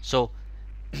 So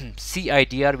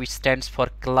CIDR, which stands for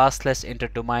classless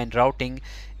interdomain routing,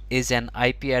 is an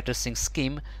IP addressing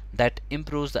scheme that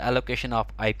improves the allocation of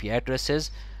IP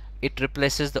addresses. It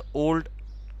replaces the old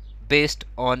based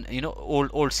on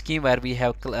old scheme where we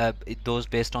have those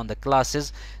based on the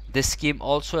classes. This scheme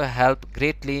also help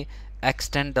greatly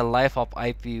extend the life of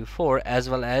IPv4 as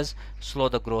well as slow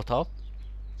the growth of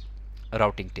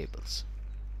routing tables.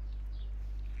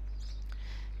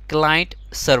 Client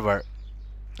server.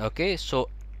 Okay, so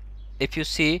if you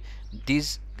see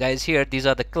these guys here, these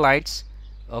are the clients.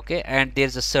 Okay, and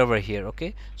there's a server here.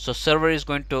 Okay, so server is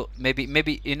going to maybe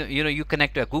you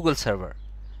connect to a Google server,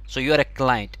 so you are a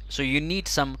client, so you need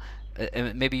some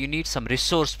maybe you need some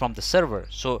resource from the server.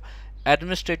 So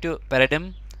administrative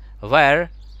paradigm, where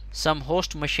some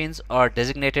host machines are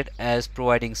designated as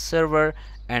providing server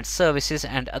and services,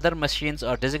 and other machines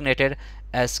are designated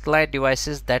as client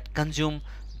devices that consume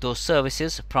those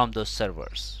services from those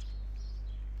servers.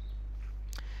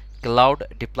 Cloud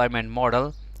deployment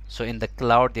model. So in the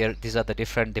cloud, these are the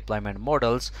different deployment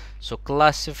models. So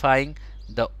classifying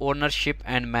the ownership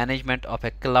and management of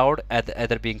a cloud,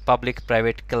 either being public,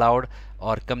 private cloud,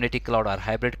 or community cloud, or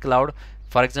hybrid cloud.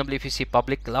 For example, if you see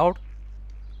public cloud,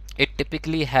 it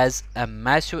typically has a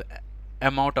massive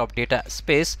amount of data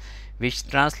space, which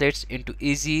translates into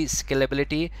easy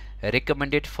scalability,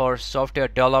 recommended for software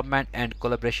development and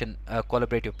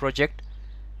collaborative project.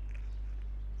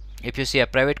 If you see a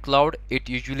private cloud, it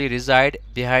usually resides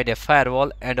behind a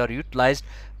firewall and are utilized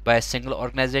by a single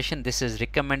organization. This is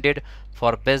recommended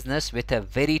for business with a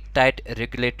very tight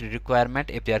regulatory requirement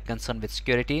if they are concerned with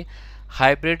security.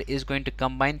 Hybrid is going to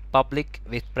combine public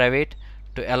with private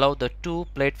to allow the two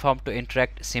platforms to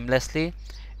interact seamlessly.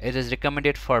 It is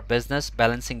recommended for business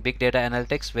balancing big data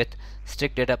analytics with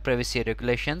strict data privacy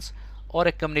regulations. Or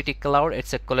a community cloud,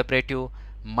 it's a collaborative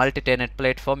multi-tenant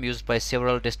platform used by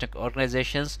several distinct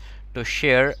organizations to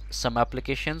share some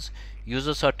applications.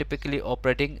 Users are typically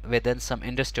operating within some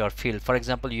industry or field. For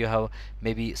example, you have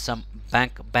maybe some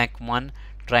bank 1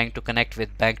 trying to connect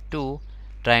with bank 2,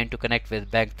 trying to connect with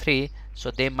bank 3,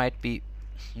 so they might be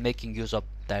making use of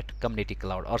that community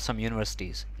cloud, or some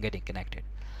universities getting connected.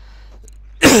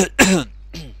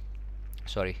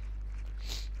 Sorry.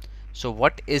 So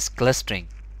what is clustering?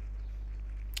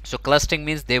 So clustering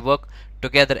means they work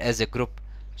together as a group.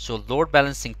 So load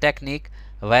balancing technique,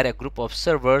 where a group of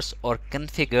servers are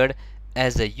configured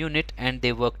as a unit and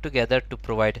they work together to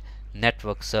provide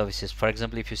network services. For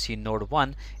example, if you see node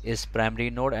 1 is primary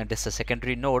node and this is a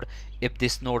secondary node, if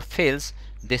this node fails,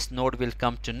 this node will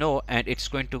come to know and it's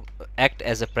going to act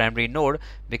as a primary node,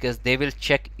 because they will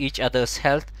check each other's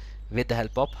health with the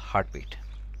help of heartbeat.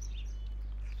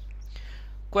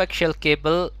 Coaxial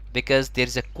cable, because there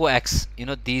is a coax,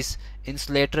 these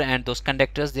insulator and those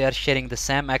conductors, they are sharing the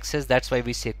same axis, that's why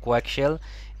we say coaxial.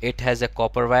 It has a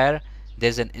copper wire,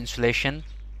 there's an insulation,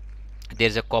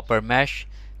 there's a copper mesh,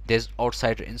 there's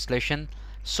outside insulation.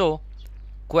 So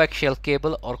coaxial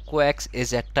cable or coax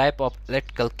is a type of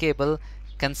electrical cable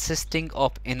consisting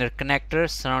of inner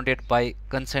connectors surrounded by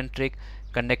concentric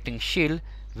conducting shield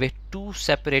with two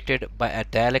separated by a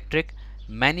dielectric.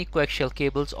 Many coaxial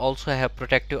cables also have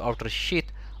protective outer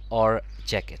sheath or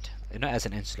jacket, as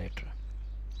an insulator.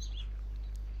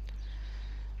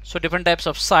 So different types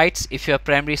of sites. If your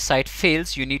primary site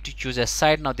fails, you need to choose a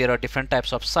site. Now there are different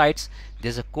types of sites.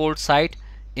 There's a cold site.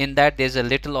 In that there's a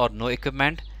little or no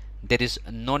equipment. There is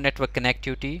no network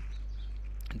connectivity.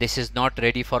 This is not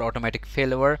ready for automatic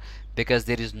failover because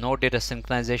there is no data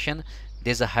synchronization.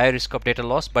 There's a high risk of data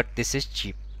loss, but this is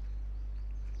cheap.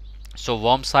 So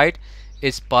warm side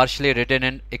is partially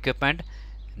redundant equipment.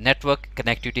 Network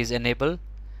connectivity is enabled.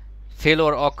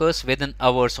 Failover occurs within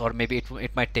hours, or maybe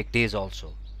it might take days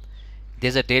also.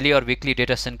 There's a daily or weekly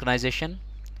data synchronization.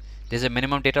 There's a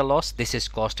minimum data loss. This is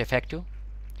cost effective.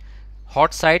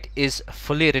 Hot side is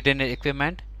fully redundant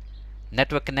equipment.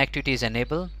 Network connectivity is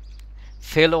enabled.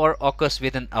 Failover occurs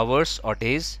within hours or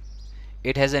days.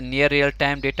 It has a near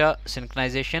real-time data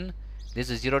synchronization. This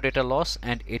is zero data loss,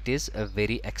 and it is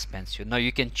very expensive. Now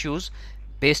you can choose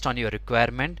based on your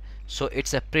requirement. So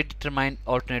it's a predetermined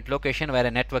alternate location where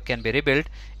a network can be rebuilt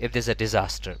if there's a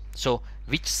disaster. So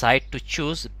which site to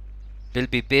choose will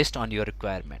be based on your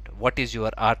requirement. What is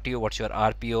your RTO, what's your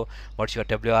RPO, what's your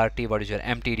WRT, what is your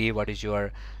MTD, what is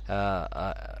your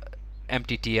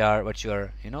MTTR, what's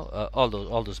your all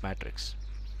those metrics.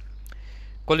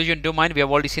 Collision domain, we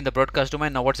have already seen the broadcast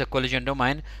domain. Now what's a collision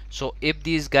domain? So if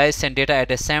these guys send data at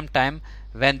the same time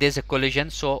when there's a collision,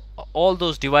 so all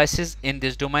those devices in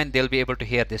this domain, they'll be able to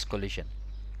hear this collision.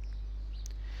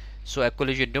 So a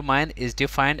collision domain is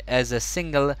defined as a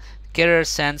single carrier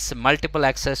sense multiple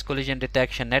access collision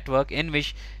detection network in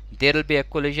which there will be a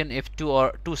collision if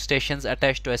two stations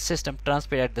attached to a system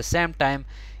transmit at the same time.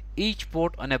 Each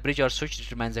port on a bridge or switch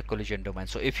determines a collision domain.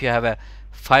 So if you have a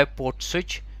 5-port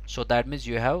switch, so that means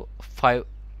you have 5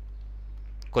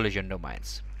 collision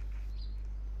domains.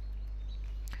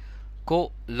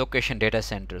 Co-location data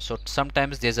center. So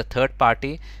sometimes there's a third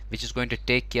party which is going to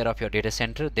take care of your data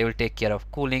center. They will take care of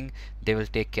cooling, they will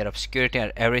take care of security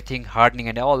and everything, hardening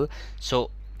and all.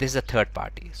 So this is a third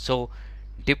party. So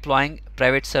deploying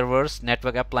private servers,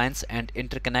 network appliance, and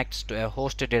interconnects to a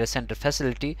hosted data center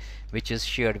facility which is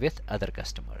shared with other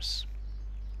customers.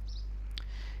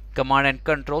 Command and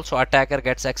control. So attacker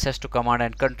gets access to command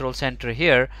and control center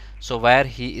here. So where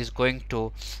he is going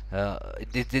to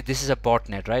this is a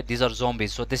botnet, right? These are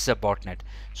zombies, so this is a botnet.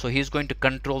 So he's going to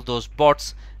control those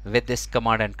bots with this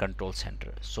command and control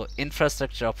center. So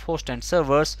infrastructure of host and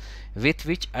servers with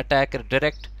which attacker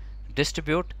direct,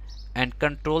 distribute and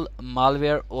control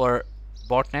malware or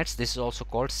botnets. This is also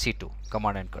called C2,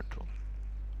 command and control.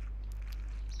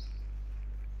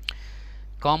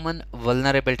 Common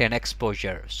vulnerability and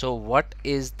exposure. So what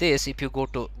is this? If you go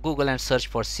to Google and search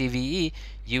for CVE,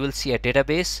 you will see a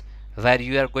database where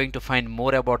you are going to find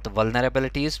more about the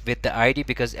vulnerabilities with the ID,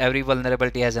 because every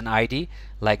vulnerability has an ID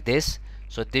like this.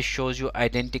 So this shows you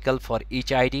identical for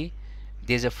each ID.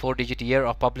 There is a 4-digit year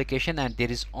of publication and there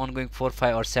is ongoing 4,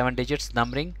 5 or 7 digits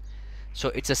numbering. So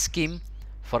it's a scheme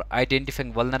for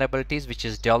identifying vulnerabilities which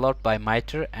is developed by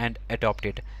MITRE and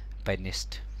adopted by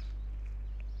NIST.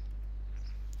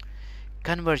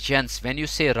 Convergence. When you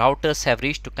say routers have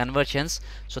reached to convergence,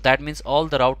 so that means all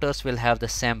the routers will have the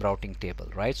same routing table,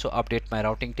 right? So update my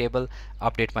routing table,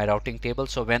 update my routing table.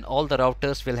 So when all the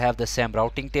routers will have the same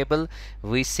routing table,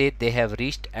 we say they have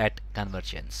reached at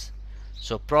convergence.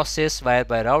 So process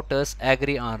whereby routers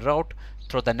agree on route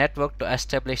through the network to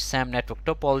establish same network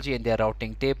topology in their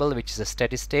routing table, which is a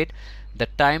steady state. The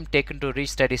time taken to reach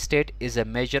steady state is a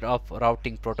measure of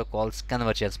routing protocol's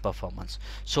convergence performance.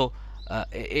 So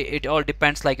it all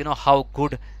depends, like how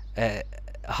good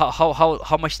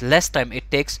how much less time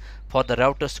it takes for the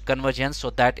routers to convergence. So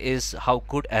that is how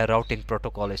good a routing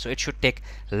protocol is. So it should take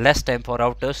less time for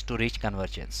routers to reach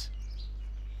convergence.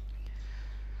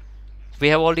 We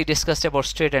have already discussed about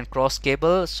straight and cross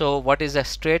cable. So what is a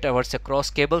straight or what's a cross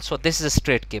cable? So this is a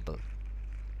straight cable.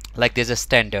 Like there's a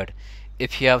standard.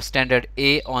 If you have standard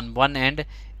A on one end,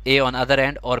 A on other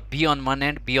end, or B on one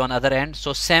end, B on other end,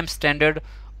 so same standard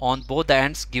on both the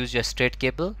ends gives you a straight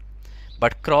cable.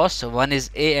 But cross, one is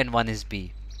A and one is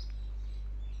B.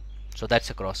 So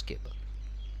that's a cross cable.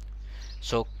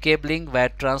 So cabling where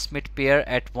transmit pair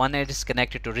at one end is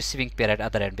connected to receiving pair at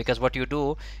other end, because what you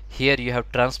do here, you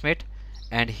have transmit,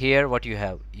 and here what you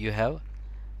have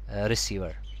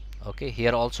receiver. Okay,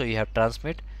 here also you have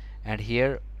transmit and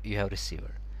here you have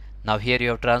receiver. Now here you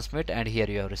have transmit and here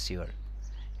you have receiver.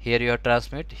 Here you have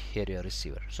transmit, here you have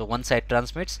receiver. So one side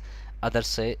transmits, other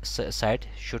side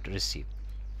should receive.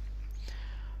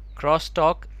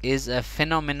 Crosstalk is a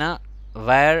phenomena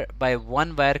whereby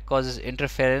one wire causes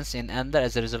interference in another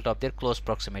as a result of their close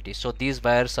proximity. So these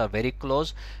wires are very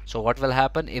close. So what will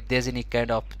happen if there's any kind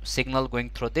of signal going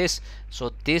through this?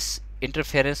 So this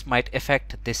interference might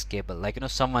affect this cable. Like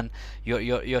someone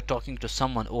you're talking to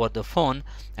someone over the phone,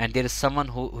 and there is someone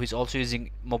who is also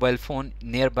using mobile phone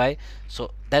nearby.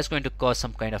 So that's going to cause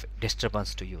some kind of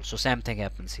disturbance to you. So same thing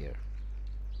happens here.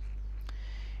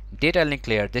 Data link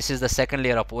layer. This is the second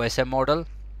layer of OSM model.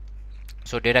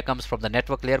 So data comes from the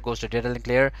network layer, goes to data link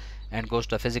layer, and goes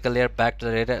to a physical layer, back to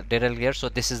the data link layer. So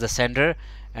this is the sender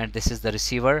and this is the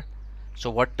receiver. So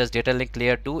what does data link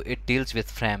layer do? It deals with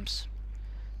frames.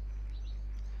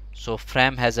 So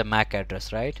frame has a MAC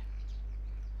address, right?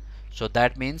 So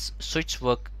that means switch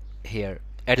work here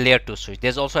at layer 2 switch.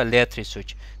 There's also a layer 3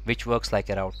 switch which works like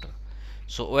a router.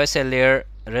 So OSI layer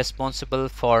responsible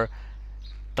for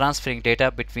transferring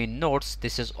data between nodes.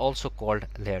 This is also called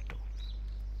layer 2.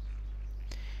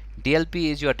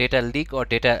 DLP is your data leak or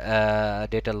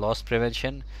data loss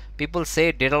prevention. People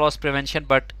say data loss prevention,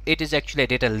 but it is actually a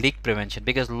data leak prevention,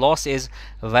 because loss is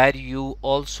where you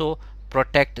also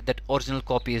protect that original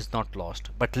copy is not lost,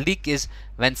 but leak is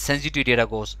when sensitive data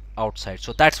goes outside.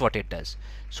 So that's what it does.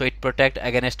 So it protects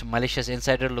against malicious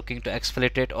insider looking to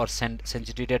exfiltrate or send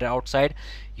sensitive data outside.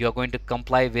 You are going to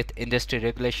comply with industry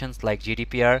regulations like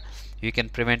GDPR. You can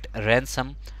prevent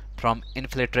ransom from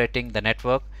infiltrating the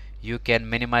network. You can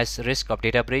minimize risk of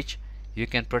data breach. You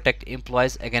can protect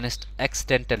employees against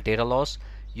accidental data loss.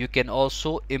 You can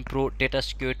also improve data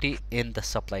security in the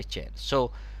supply chain.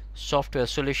 So software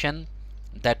solution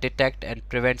that detect and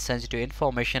prevent sensitive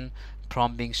information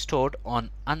from being stored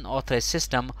on unauthorized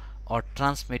system or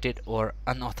transmitted over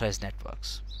unauthorized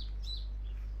networks.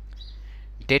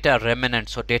 Data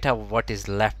remnants, so data what is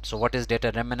left. So what is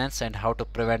data remnants and how to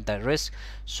prevent that risk?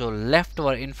 So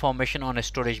leftover information on a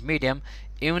storage medium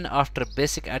even after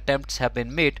basic attempts have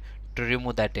been made to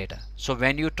remove that data. So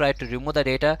when you try to remove the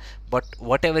data, but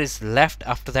whatever is left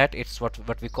after that, it's what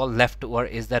we call leftover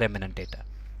is the remnant data.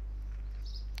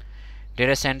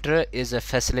 Data center is a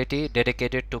facility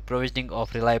dedicated to provisioning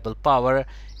of reliable power.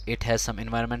 It has some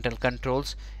environmental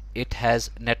controls. It has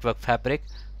network fabric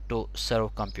to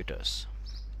serve computers.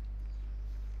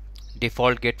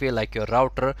 Default gateway like your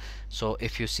router. So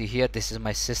if you see here, this is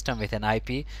my system with an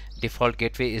IP. Default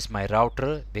gateway is my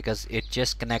router because it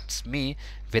just connects me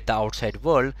with the outside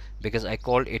world, because I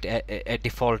called it a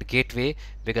default gateway,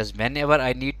 because whenever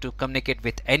I need to communicate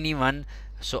with anyone,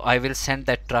 so I will send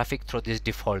that traffic through this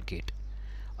default gate.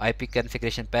 IP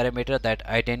configuration parameter that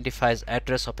identifies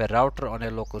address of a router on a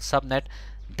local subnet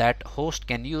that host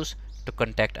can use to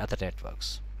contact other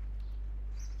networks.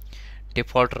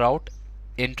 Default route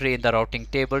entry in the routing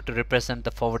table to represent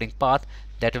the forwarding path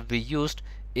that will be used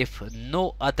if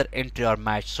no other entry are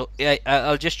matched. So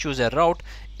I'll just choose a route.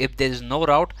 If there is no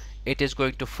route, it is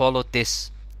going to follow this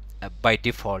by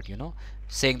default,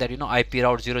 saying that IP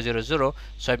route 000.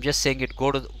 So I'm just saying it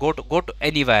go to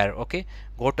anywhere. Okay,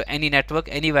 go to any network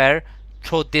anywhere,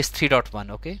 throw this 3.1.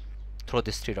 okay, throw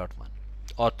this 3.1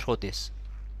 or throw this.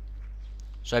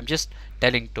 So I'm just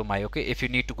telling to my, okay, if you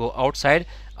need to go outside,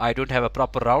 I don't have a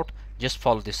proper route, just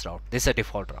follow this route. This is a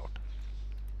default route.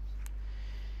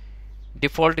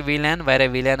 Default VLAN, where a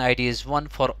VLAN ID is 1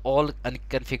 for all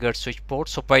unconfigured switch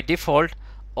ports. So by default,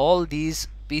 all these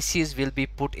PCs will be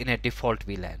put in a default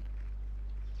VLAN.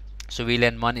 So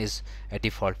VLAN 1 is a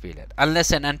default VLAN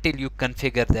unless and until you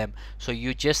configure them. So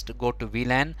you just go to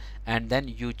VLAN and then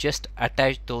you just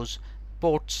attach those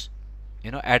ports,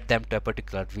 add them to a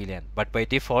particular VLAN. But by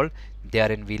default, they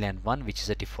are in VLAN 1, which is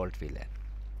a default VLAN.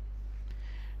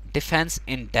 Defense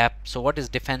in depth. So what is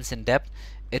defense in depth?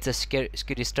 It's a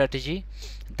security strategy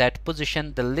that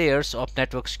positions the layers of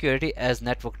network security as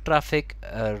network traffic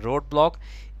roadblock.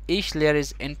 Each layer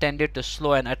is intended to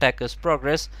slow an attacker's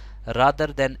progress rather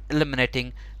than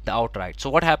eliminating the outright. So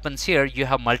what happens here? You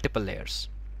have multiple layers.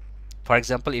 For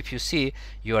example, if you see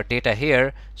your data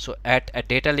here, so at a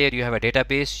data layer you have a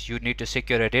database. You need to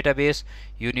secure a database.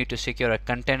 You need to secure a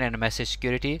content and message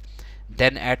security.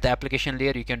 Then at the application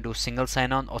layer, you can do single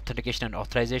sign-on, authentication and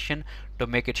authorization to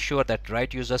make it sure that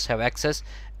right users have access.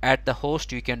 At the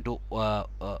host, you can do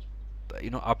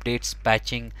updates,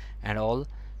 patching and all.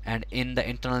 And in the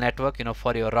internal network,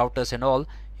 for your routers and all,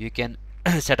 you can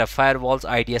set up firewalls,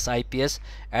 IDS, IPS.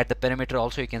 At the perimeter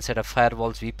also, you can set up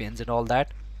firewalls, VPNs and all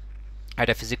that. At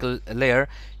a physical layer,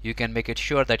 you can make it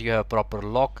sure that you have a proper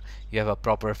lock, you have a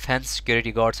proper fence,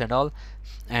 security guards and all.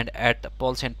 And at the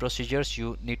policy and procedures,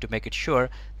 you need to make it sure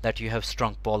that you have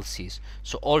strong policies.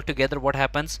 So altogether what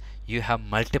happens? You have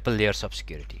multiple layers of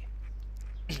security.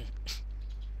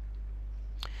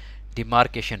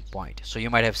 Demarcation point. So you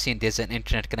might have seen there's an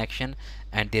internet connection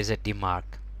and there's a demarc,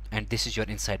 and this is your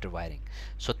insider wiring.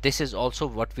 So this is also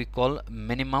what we call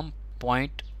minimum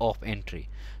point of entry.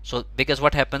 So because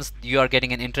what happens, you are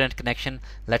getting an internet connection,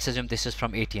 let's assume this is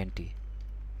from AT&T.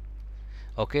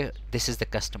 Okay, this is the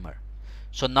customer.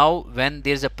 So now when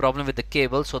there's a problem with the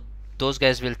cable, so those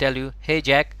guys will tell you, hey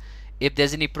Jack, if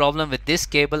there's any problem with this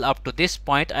cable up to this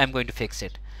point, I'm going to fix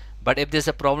it. But if there's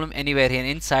a problem anywhere here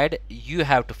inside, you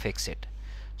have to fix it.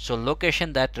 So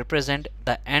location that represent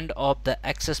the end of the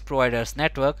access provider's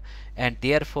network and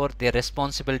therefore their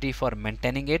responsibility for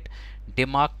maintaining it.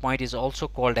 Demarc point is also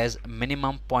called as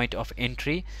minimum point of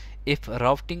entry. If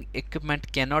routing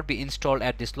equipment cannot be installed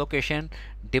at this location,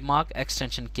 demarc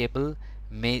extension cable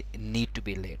may need to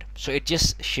be laid. So it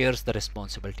just shares the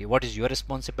responsibility. What is your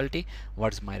responsibility?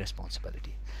 What is my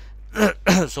responsibility?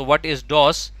 So what is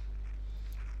DOS?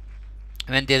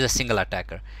 When there's a single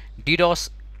attacker.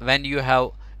 DDoS, when you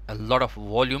have a lot of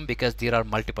volume, because there are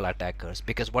multiple attackers,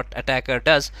 because what attacker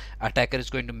does, attacker is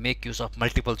going to make use of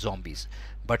multiple zombies.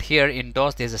 But here in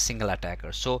DOS there's a single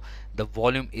attacker, so the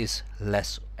volume is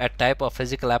less. A type of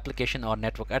physical application or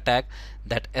network attack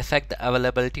that affect the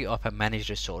availability of a managed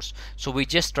resource. So we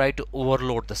just try to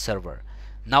overload the server.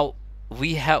 Now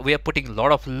we are putting a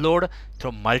lot of load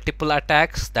through multiple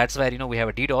attacks. That's why we have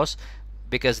a DDoS,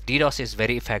 because DDoS is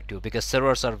very effective, because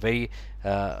servers are very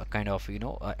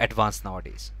advanced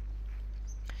nowadays.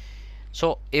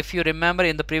 So if you remember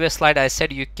in the previous slide, I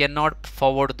said you cannot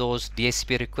forward those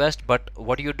DHCP requests, but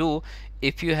what you do,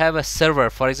 if you have a server,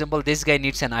 for example this guy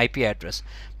needs an IP address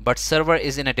but server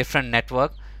is in a different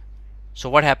network, so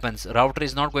what happens, router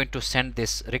is not going to send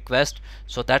this request.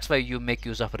 So that's why you make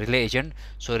use of relay agent.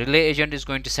 So relay agent is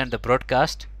going to send the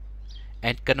broadcast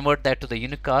and convert that to the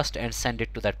unicast and send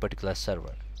it to that particular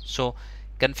server. So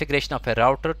configuration of a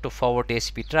router to forward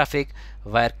DHCP traffic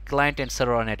where client and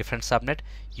server on a different subnet.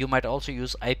 You might also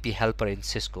use IP helper in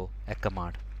Cisco, a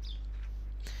command.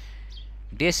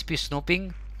 DHCP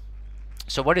snooping.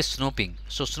 So what is snooping?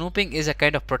 So snooping is a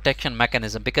kind of protection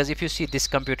mechanism, because if you see this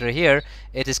computer here,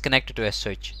 it is connected to a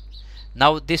switch.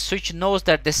 Now this switch knows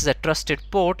that this is a trusted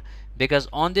port, because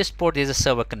on this port there is a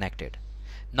server connected.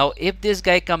 Now if this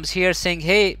guy comes here saying,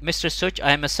 hey Mr. Switch,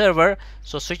 I am a server,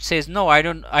 so switch says, no, I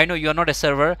know you are not a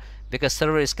server, because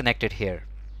server is connected here,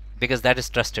 because that is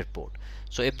trusted port.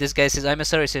 So if this guy says I'm a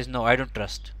server, it says, no, I don't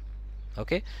trust.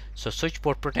 Okay, so switch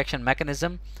port protection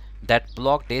mechanism that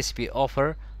block DHCP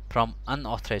offer from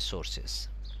unauthorized sources.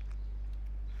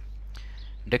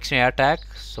 Dictionary attack.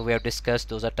 So we have discussed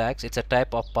those attacks. It's a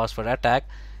type of password attack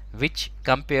which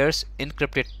compares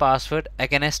encrypted password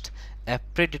against a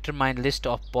predetermined list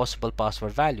of possible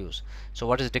password values. So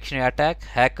what is dictionary attack?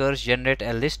 Hackers generate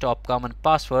a list of common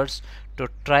passwords to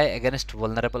try against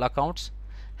vulnerable accounts.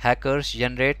 Hackers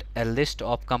generate a list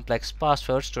of complex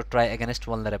passwords to try against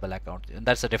vulnerable accounts. And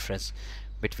that's the difference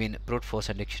between brute force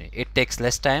and dictionary. It takes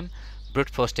less time,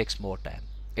 brute force takes more time.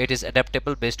 It is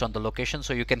adaptable based on the location,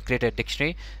 so you can create a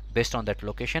dictionary based on that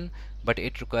location, but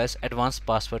it requires advanced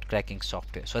password cracking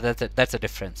software. So that's a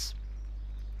difference.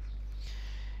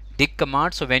 Dig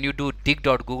command. So when you do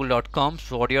dig.google.com,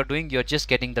 so what you're doing, you're just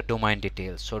getting the domain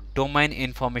details. So domain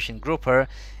information grouper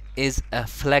is a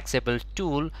flexible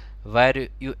tool where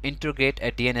you integrate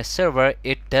a DNS server.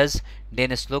 It does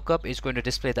DNS lookup, is going to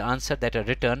display the answer that are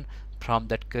written from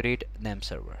that queried name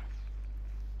server.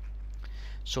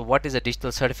 So what is a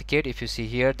digital certificate? If you see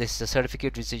here, this is a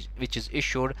certificate which is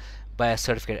issued by a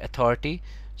certificate authority.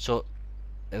 So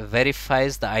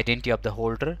verifies the identity of the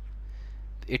holder.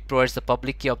 It provides the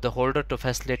public key of the holder to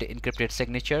facilitate encrypted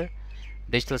signature.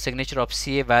 Digital signature of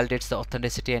CA validates the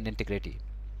authenticity and integrity.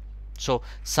 So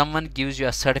someone gives you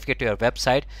a certificate to your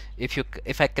website.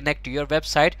 If I connect to your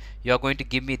website, you are going to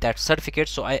give me that certificate,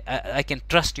 so I can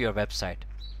trust your website,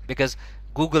 because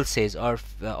Google says, or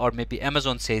maybe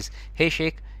Amazon says, hey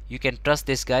Sheikh, you can trust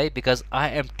this guy because I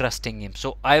am trusting him.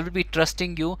 So I will be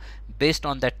trusting you based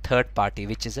on that third party,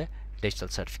 which is a digital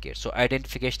certificate. So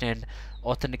identification and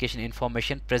authentication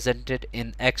information presented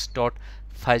in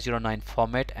X.509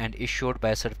 format and issued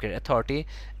by a certificate authority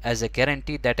as a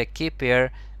guarantee that a key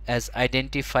pair as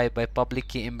identified by public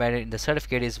key embedded in the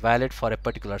certificate is valid for a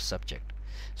particular subject.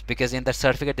 So because in the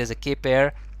certificate there's a key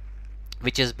pair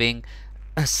which is being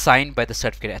signed by the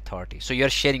certificate authority. So you're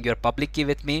sharing your public key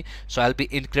with me, so I'll be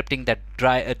encrypting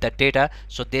that data.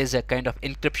 So there's a kind of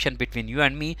encryption between you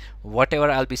and me. Whatever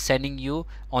I'll be sending you,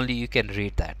 only you can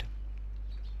read that.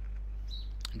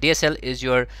 DSL is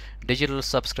your digital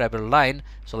subscriber line,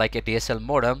 so like a DSL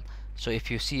modem. So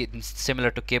if you see it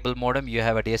similar to cable modem, you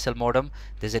have a DSL modem.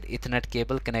 There's an Ethernet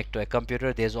cable connect to a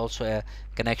computer. There's also a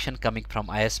connection coming from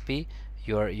ISP,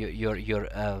 your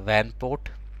WAN port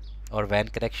or WAN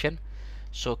connection.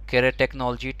 So carrier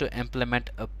technology to implement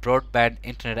a broadband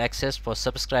internet access for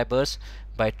subscribers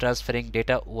by transferring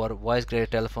data over voice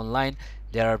graded telephone line.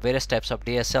 There are various types of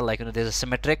DSL, like there's a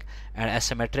symmetric and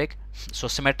asymmetric. So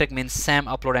symmetric means SAM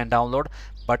upload and download,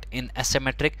 but in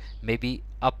asymmetric maybe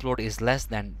upload is less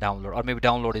than download, or maybe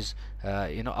download is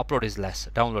upload is less,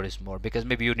 download is more, because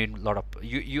maybe you need a lot of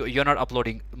you're not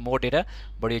uploading more data,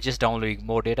 but you're just downloading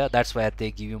more data. That's why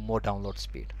they give you more download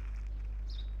speed.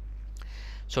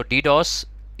 So DDoS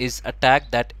is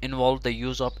attack that involve the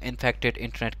use of infected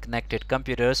internet connected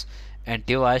computers and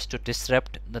device to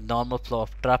disrupt the normal flow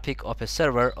of traffic of a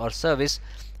server or service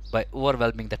by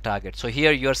overwhelming the target. So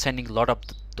here you are sending a lot of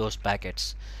those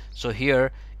packets. So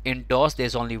here in DOS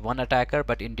there's only one attacker,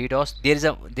 but in DDoS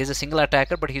there's a single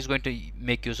attacker, but he's going to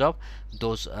make use of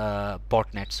those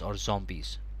botnets or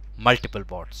zombies, multiple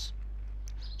bots.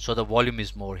 So the volume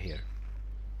is more here.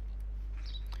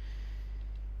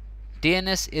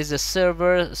 DNS is a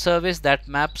server service that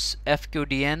maps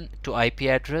FQDN to IP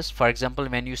address. For example,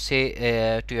 when you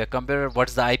say to your computer,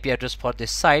 what's the IP address for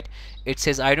this site, it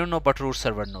says I don't know, but root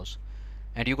server knows.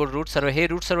 And you go to root server, hey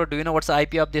root server, do you know what's the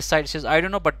IP of this site? It says I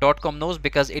don't know, but .com knows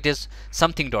because it is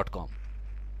something.com,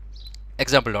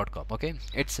 example.com. okay,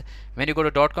 it's when you go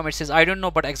to .com, it says I don't know,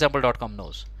 but example.com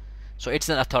knows. So it's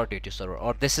an authoritative server,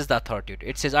 or this is the authoritative.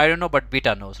 It says I don't know, but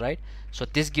beta knows, right? So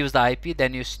this gives the IP,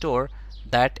 then you store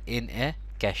that in a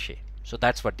cache. So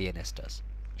that's what DNS does.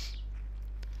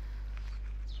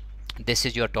 This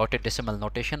is your dotted decimal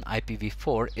notation.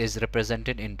 IPv4 is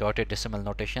represented in dotted decimal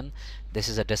notation. This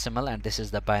is a decimal and this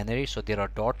is the binary, so there are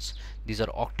dots. These are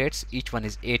octets, each one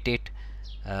is 88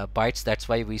 bytes. That's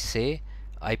why we say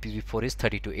IPv4 is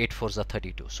 32. 8 4s are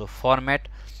 32. So format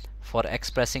for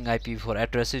expressing IPv4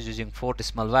 addresses using 4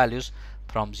 decimal values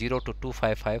from 0 to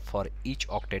 255 for each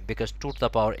octet, because 2 to the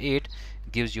power 8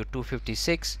 gives you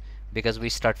 256. Because we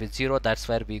start with 0, that's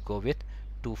where we go with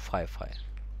 255.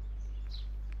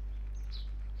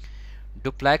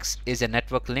 Duplex is a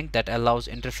network link that allows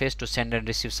interface to send and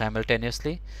receive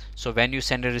simultaneously. So when you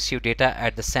send and receive data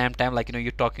at the same time, like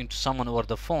you're talking to someone over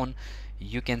the phone,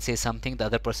 you can say something, the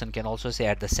other person can also say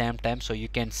at the same time, so you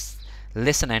can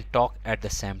listen and talk at the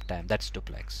same time. That's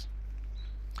duplex.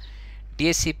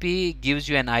 DHCP gives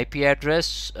you an IP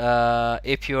address.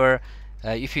 If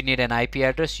you need an IP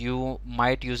address, you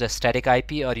might use a static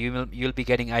IP, or you'll be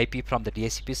getting IP from the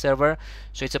DHCP server.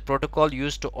 So it's a protocol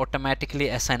used to automatically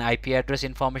assign IP address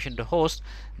information to hosts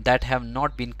that have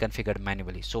not been configured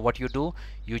manually. So what you do,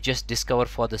 you just discover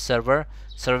for the server.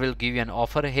 Server will give you an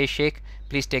offer, hey Sheikh,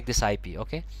 please take this IP,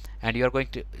 okay? And you are going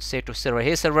to say to server,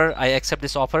 hey server, I accept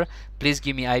this offer, please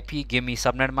give me IP, give me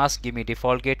subnet mask, give me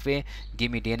default gateway,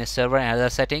 give me DNS server and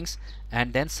other settings,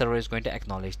 and then server is going to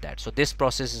acknowledge that. So this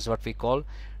process is what we call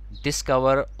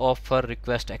discover offer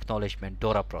request acknowledgement,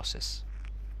 DORA process.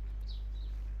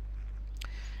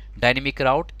 Dynamic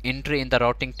route, entry in the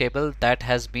routing table that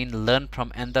has been learned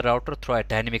from another router through a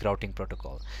dynamic routing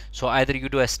protocol. So either you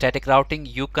do a static routing,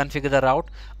 you configure the route,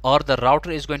 or the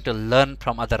router is going to learn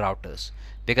from other routers.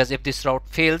 Because if this route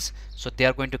fails, so they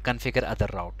are going to configure other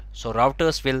route. So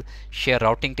routers will share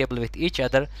routing table with each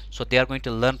other, so they are going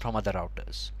to learn from other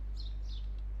routers.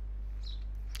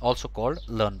 Also called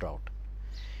learn route.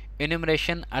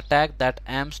 Enumeration, attack that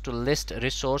aims to list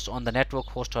resource on the network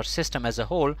host or system as a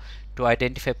whole to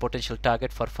identify potential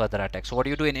target for further attack. So what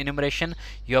do you do in enumeration?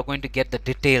 You are going to get the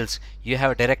details. You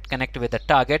have a direct connect with the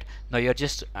target. Now you're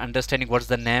just understanding what's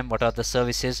the name, what are the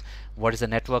services, what is the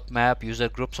network map, user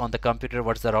groups on the computer,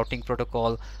 what's the routing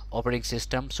protocol, operating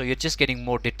system. So you're just getting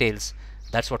more details.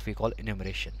 That's what we call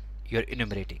enumeration. You're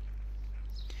enumerating.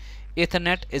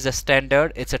 Ethernet is a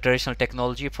standard. It's a traditional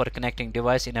technology for connecting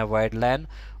device in a wide LAN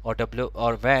or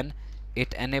WAN.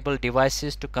 It enables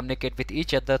devices to communicate with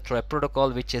each other through a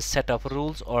protocol which is set of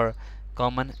rules or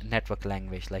common network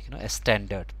language, like a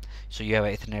standard. So you have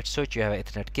an Ethernet switch, you have an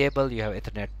Ethernet cable, you have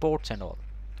Ethernet ports and all.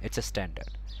 It's a standard.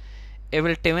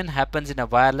 Evil twin happens in a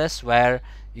wireless where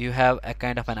you have a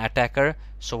kind of an attacker.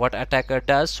 So what attacker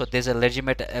does, so there's a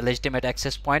legitimate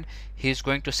access point. He's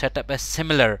going to set up a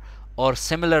similar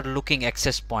looking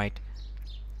access point.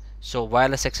 So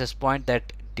wireless access point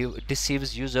that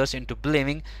deceives users into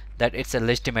believing that it's a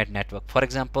legitimate network. For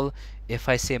example, if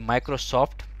I say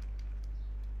Microsoft,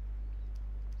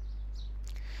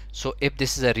 so if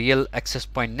this is a real access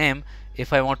point name,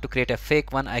 if I want to create a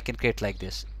fake one, I can create like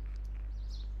this.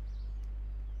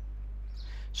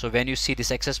 So when you see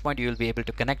this access point, you will be able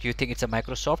to connect. You think it's a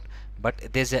Microsoft, but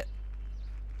there's a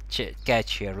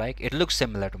catch here, like it looks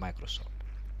similar to Microsoft.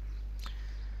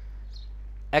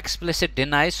 Explicit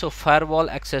deny, so firewall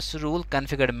access rule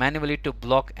configured manually to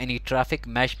block any traffic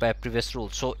matched by a previous rule.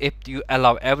 So if you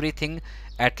allow everything,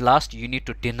 at last you need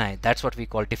to deny. That's what we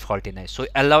call default deny. So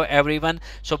allow everyone.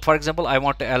 So for example, I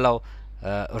want to allow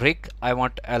Rick, I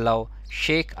want to allow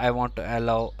Sheikh, I want to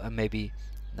allow maybe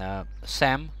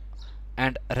Sam,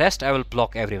 and rest I will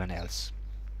block everyone else.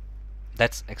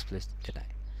 That's explicit deny.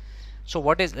 So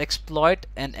what is exploit?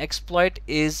 An exploit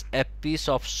is a piece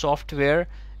of software,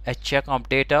 a chunk of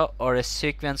data, or a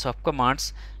sequence of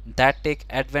commands that take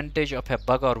advantage of a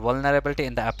bug or vulnerability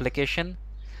in the application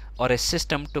or a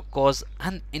system to cause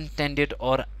unintended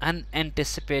or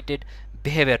unanticipated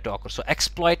behavior to occur. So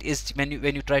exploit is when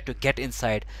you try to get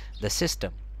inside the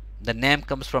system. The name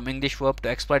comes from English verb to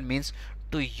exploit, means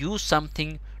to use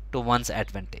something to one's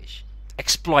advantage.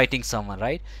 Exploiting someone,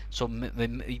 right? So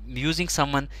using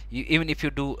someone, even if you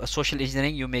do social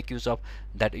engineering, you make use of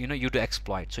that, you do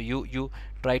exploit. So you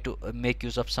try to make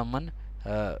use of someone,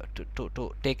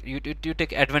 to take you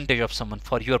take advantage of someone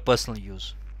for your personal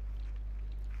use.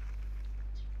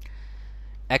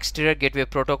 Exterior gateway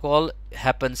protocol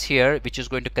happens here, which is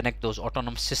going to connect those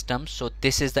autonomous systems. So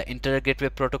this is the interior gateway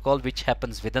protocol, which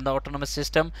happens within the autonomous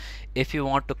system. If you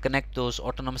want to connect those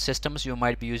autonomous systems, you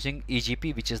might be using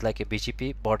EGP, which is like a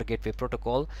BGP, border gateway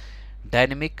protocol.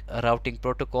 Dynamic routing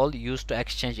protocol, used to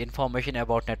exchange information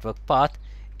about network path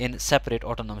in separate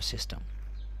autonomous system.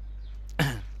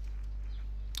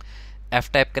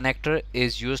 F-type connector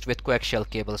is used with coaxial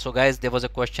cable. So guys, there was a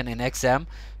question in exam,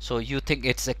 so you think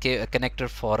it's a connector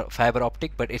for fiber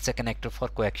optic, but it's a connector for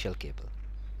coaxial cable.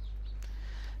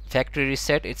 Factory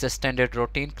reset, it's a standard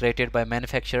routine created by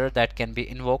manufacturer that can be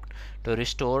invoked to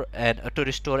restore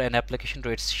an application to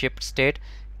its shipped state,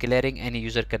 clearing any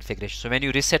user configuration. So when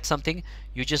you reset something,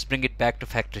 you just bring it back to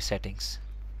factory settings.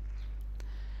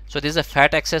 So this is a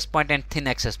fat access point and thin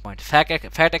access point. Fat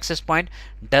access point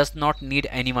does not need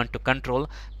anyone to control,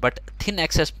 but thin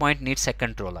access point needs a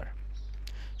controller.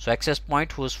 So access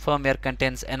point whose firmware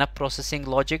contains enough processing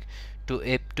logic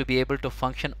to be able to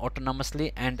function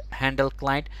autonomously and handle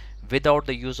client without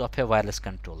the use of a wireless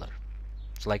controller.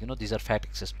 So like these are fat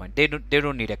access point. They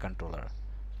don't need a controller.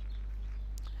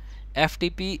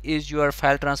 FTP is your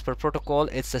file transfer protocol.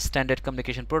 It's a standard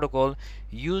communication protocol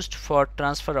used for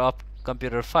transfer of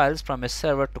computer files from a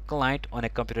server to client on a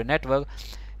computer network.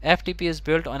 FTP is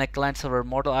built on a client-server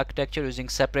model architecture using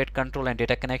separate control and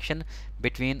data connection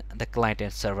between the client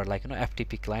and server, like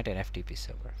FTP client and FTP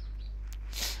server.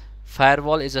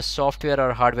 Firewall is a software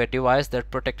or hardware device that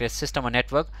protects a system or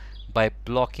network by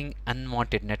blocking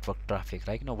unwanted network traffic.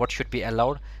 Like what should be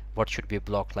allowed, what should be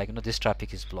blocked. Like this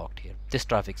traffic is blocked here, this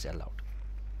traffic is allowed.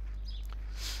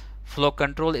 Flow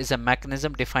control is a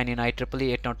mechanism defined in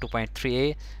IEEE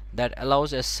 802.3a that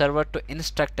allows a server to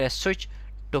instruct a switch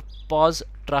to pause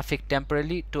traffic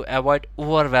temporarily to avoid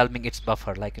overwhelming its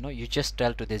buffer. Like you just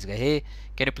tell to this guy, hey,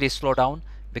 can you please slow down,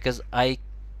 because I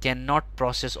cannot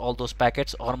process all those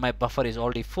packets, or my buffer is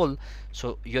already full.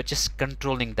 So you're just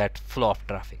controlling that flow of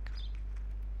traffic.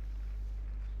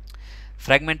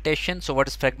 Fragmentation. So what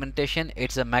is fragmentation?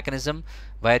 It's a mechanism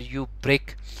where you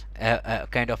break a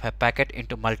kind of a packet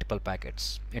into multiple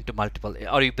packets,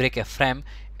 or you break a frame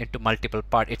into multiple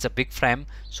parts. It's a big frame,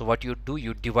 so what you do,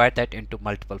 you divide that into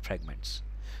multiple fragments.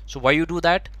 So why you do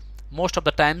that? Most of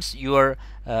the times your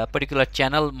particular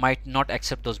channel might not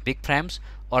accept those big frames,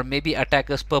 or maybe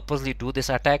attackers purposely do this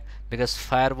attack because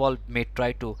firewall may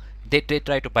try to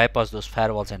try to bypass those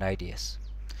firewalls and IDS.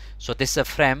 So this is a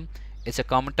frame. It's a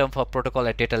common term for protocol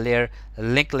at data layer.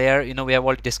 Link layer, we have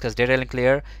already discussed data link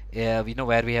layer, where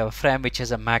we have a frame which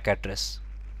has a MAC address,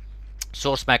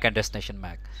 source MAC and destination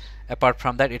MAC. Apart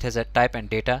from that, it has a type and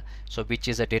data, so which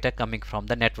is a data coming from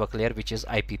the network layer, which is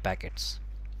IP packets,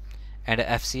 and a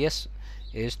FCS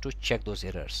is to check those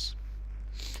errors.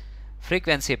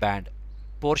 Frequency band,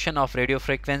 portion of radio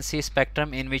frequency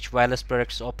spectrum in which wireless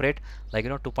products operate, like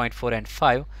 2.4 and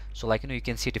 5. So like you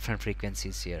can see different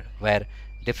frequencies here where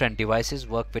different devices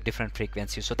work with different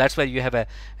frequencies. So that's why you have a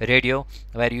radio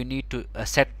where you need to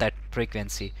set that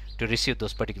frequency to receive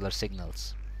those particular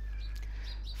signals.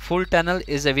 Full tunnel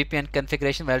is a VPN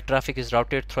configuration where traffic is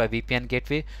routed through a VPN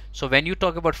gateway. So when you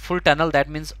talk about full tunnel, that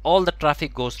means all the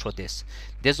traffic goes through this.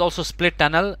 There's also split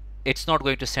tunnel. It's not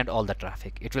going to send all the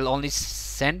traffic. It will only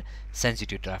send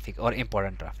sensitive traffic or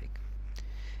important traffic.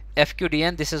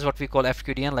 FQDN, this is what we call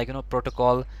FQDN, like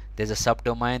protocol. There's a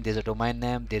subdomain, there's a domain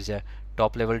name, there's a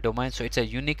top level domain. So it's a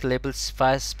unique label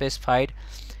specified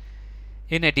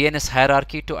in a DNS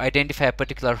hierarchy to identify a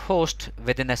particular host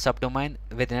within a subdomain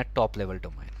within a top level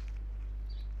domain.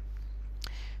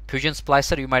 Fusion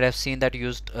splicer, you might have seen that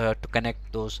used to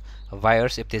connect those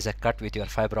wires if there's a cut with your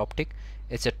fiber optic.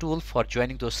 It's a tool for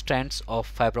joining those strands of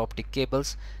fiber optic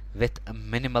cables with a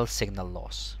minimal signal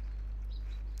loss.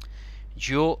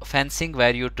 Geofencing,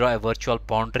 where you draw a virtual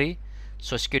boundary.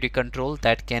 So security control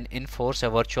that can enforce a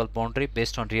virtual boundary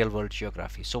based on real world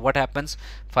geography. So what happens,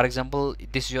 for example,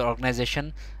 this is your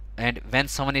organization, and when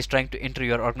someone is trying to enter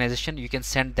your organization, you can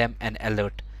send them an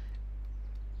alert.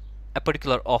 a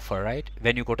particular offer, right?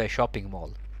 When you go to a shopping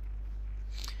mall.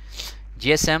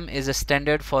 GSM is a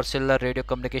standard for cellular radio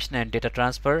communication and data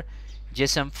transfer.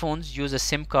 GSM phones use a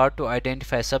SIM card to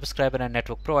identify a subscriber and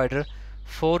network provider.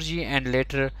 4G and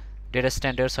later data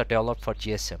standards are developed for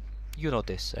GSM. You know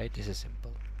this, right? This is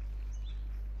simple.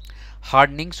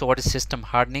 Hardening. So what is system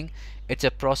hardening? It's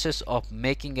a process of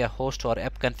making a host or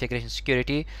app configuration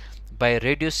security by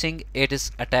reducing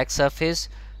its attack surface,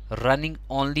 running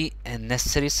only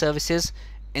necessary services,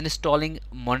 installing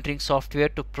monitoring software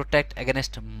to protect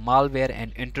against malware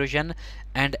and intrusion,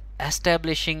 and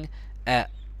establishing a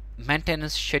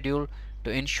maintenance schedule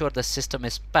to ensure the system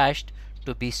is patched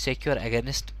to be secure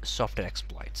against software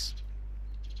exploits.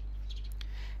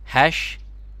 Hash.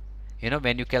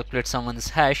 When you calculate someone's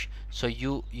hash, so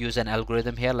you use an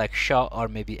algorithm here like SHA or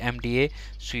maybe MDA,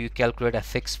 so you calculate a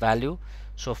fixed value.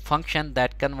 So function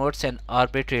that converts an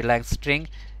arbitrary length string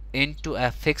into a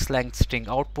fixed length string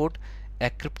output. A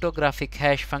cryptographic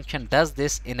hash function does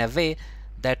this in a way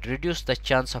that reduces the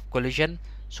chance of collision.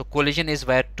 So collision is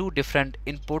where two different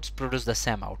inputs produce the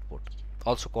same output,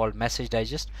 also called message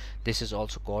digest. This is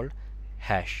also called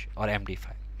hash or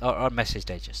MD5 or message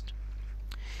digest.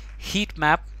 Heat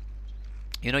map.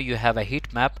 You have a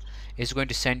heat map is going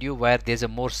to send you where there's a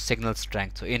more signal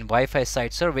strength. So in Wi-Fi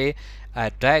site survey,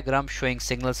 a diagram showing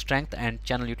signal strength and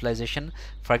channel utilization.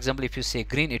 For example, if you say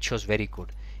green, it shows very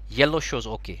good. Yellow shows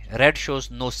okay. Red shows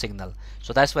no signal.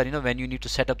 So that's why when you need to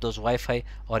set up those Wi-Fi,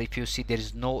 or if you see there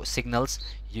is no signals,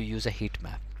 you use a heat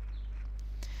map.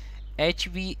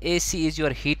 HVAC is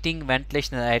your heating,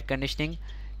 ventilation and air conditioning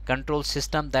control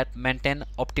system that maintain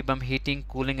optimum heating,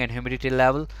 cooling and humidity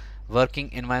level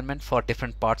working environment for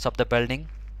different parts of the building.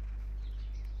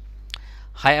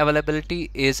 High availability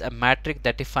is a metric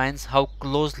that defines how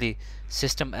closely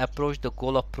system approach the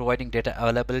goal of providing data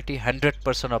availability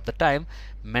 100% of the time,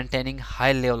 maintaining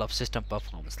high level of system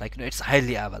performance. It's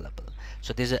highly available,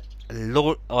 so there's a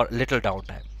low or little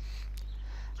downtime.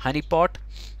 Honeypot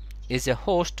is a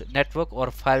host, network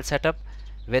or file setup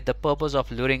with the purpose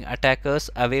of luring attackers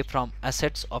away from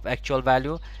assets of actual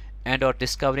value and or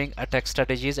discovering attack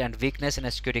strategies and weakness in a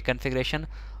security configuration,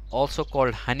 also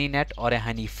called honeynet or a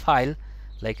honey file.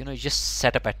 You just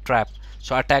set up a trap,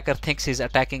 so attacker thinks he's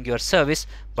attacking your service,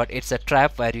 but it's a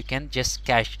trap where you can just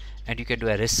cache and you can do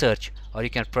a research or you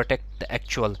can protect the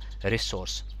actual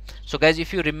resource. So guys,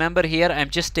 if you remember here, I'm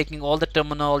just taking all the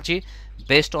terminology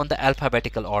based on the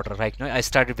alphabetical order. Right now I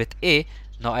started with A,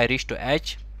 now I reached to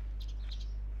H,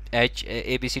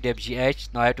 A B C D F G H.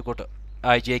 Now I have to go to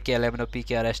I, J, K, L, M, N, O, P,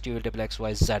 Q, R, S, T, U, V, W, X,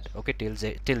 Y, Z. Okay,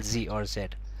 till Z or Z.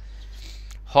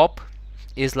 Hop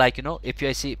is if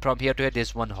you see from here to here,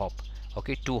 there's one hop.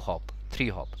 Okay, two hop, three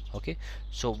hop. Okay,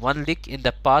 so one link in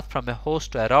the path from a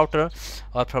host to a router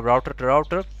or from router to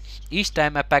router. Each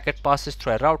time a packet passes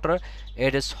through a router,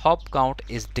 its hop count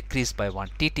is decreased by 1.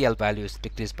 TTL value is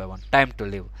decreased by 1. Time to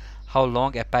live, how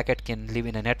long a packet can live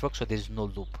in a network, so there is no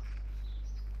loop.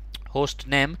 Host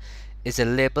name is a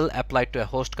label applied to a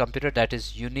host computer that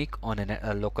is unique on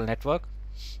a local network.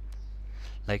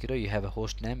 You have a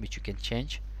host name which you can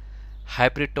change.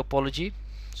 Hybrid topology,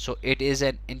 so it is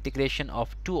an integration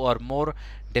of two or more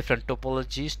different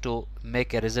topologies to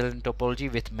make a resilient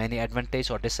topology with many advantages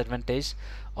or disadvantages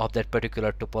of that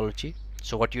particular topology.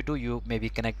 So what you do, you maybe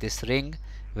connect this ring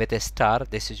with a star.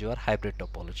 This is your hybrid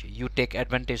topology. You take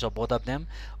advantage of both of them.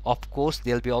 Of course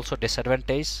there will be also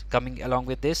disadvantages coming along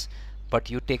with this, but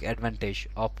you take advantage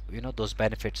of those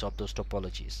benefits of those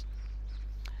topologies.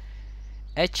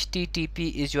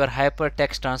 HTTP is your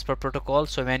hypertext transfer protocol.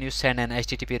 So when you send an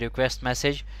HTTP request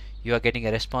message, you are getting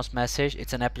a response message.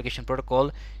 It's an application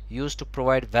protocol used to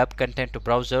provide web content to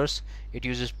browsers. It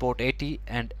uses port 80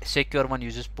 and secure one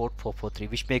uses port 443,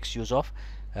 which makes use of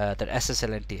the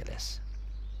SSL and TLS.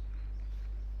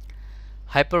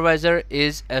 Hypervisor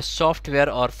is a software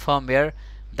or firmware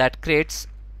that creates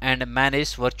and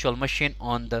manage virtual machine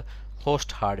on the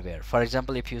host hardware. For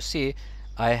example, if you see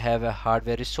I have a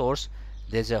hardware resource,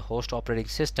 there's a host operating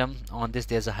system. On this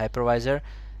there's a hypervisor,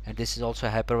 and this is also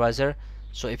a hypervisor.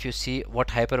 So if you see what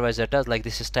hypervisor does, like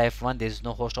this is type 1, there is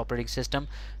no host operating system.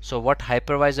 So what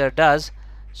hypervisor does,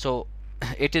 so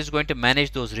it is going to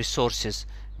manage those resources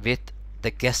with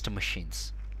the guest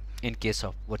machines in case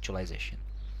of virtualization.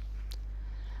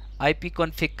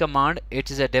 ipconfig command,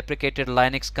 it is a deprecated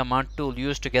Linux command tool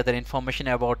used to gather information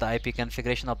about the IP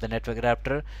configuration of the network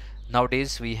adapter.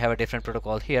 Nowadays we have a different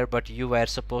protocol here, but you were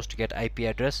supposed to get IP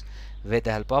address with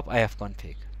the help of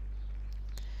ifconfig.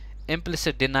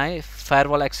 Implicit deny,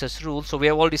 firewall access rule. So we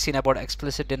have already seen about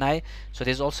explicit deny, so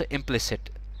there is also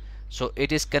implicit. So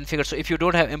it is configured. So if you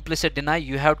don't have implicit deny,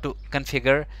 you have to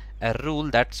configure a rule,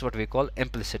 that's what we call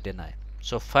implicit deny.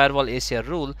 So firewall ACR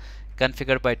rule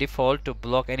configured by default to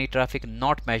block any traffic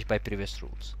not matched by previous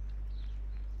rules.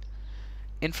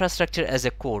 Infrastructure as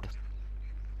a code.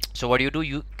 So what you do,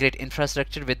 you create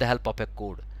infrastructure with the help of a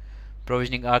code.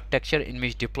 Provisioning architecture in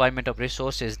which deployment of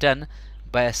resources is done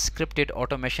by a scripted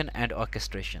automation and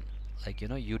orchestration. Like,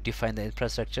 you define the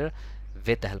infrastructure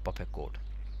with the help of a code.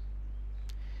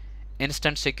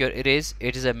 Instant secure erase.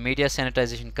 It is a media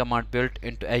sanitization command built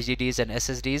into HDDs and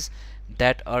SSDs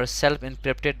that are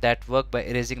self-encrypted, that work by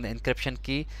erasing the encryption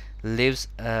key, leaves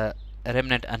a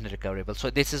remnant unrecoverable. So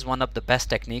this is one of the best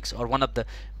techniques, or one of the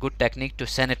good technique to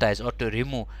sanitize or to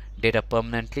remove data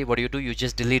permanently. What do? You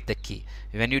just delete the key.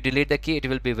 When you delete the key, it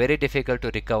will be very difficult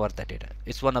to recover the data.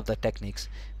 It's one of the techniques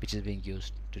which is being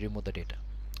used to remove the data.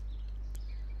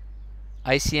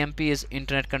 ICMP is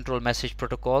Internet Control Message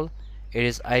Protocol. It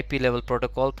is IP level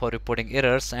protocol for reporting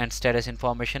errors and status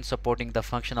information, supporting the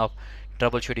function of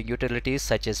troubleshooting utilities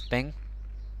such as ping.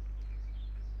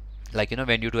 Like,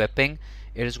 when you do a ping,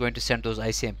 it is going to send those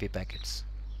ICMP packets.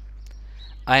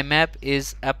 IMAP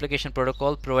is application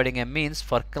protocol, providing a means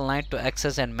for client to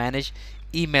access and manage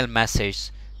email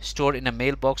messages stored in a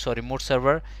mailbox or remote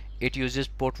server. It uses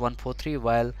port 143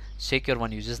 while secure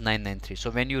one uses 993. So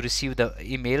when you receive the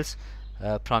emails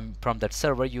from that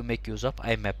server, you make use of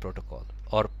IMAP protocol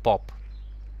or POP.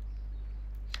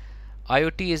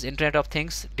 IoT is Internet of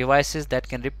Things, devices that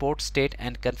can report state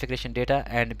and configuration data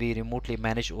and be remotely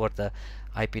managed over the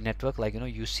IP network. Like,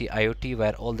 you see IoT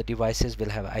where all the devices will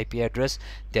have IP address.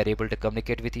 They are able to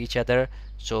communicate with each other,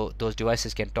 so those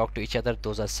devices can talk to each other.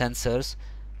 Those are sensors.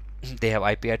 They have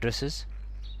IP addresses.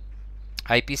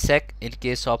 IPsec, in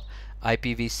case of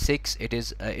IPv6,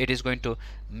 it is going to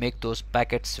make those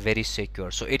packets very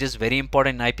secure. So it is very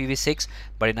important in IPv6,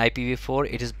 but in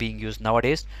IPv4 it is being used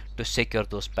nowadays to secure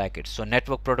those packets. So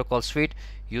network protocol suite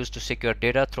used to secure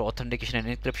data through authentication and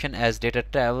encryption as data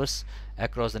travels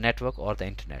across the network or the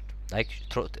internet. Like,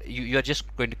 you are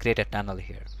just going to create a tunnel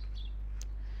here.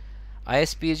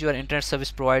 ISP is your internet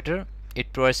service provider.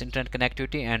 It provides internet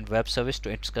connectivity and web service to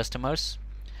its customers.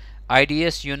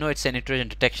 IDS, it's an intrusion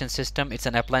detection system. It's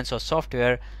an appliance or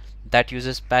software that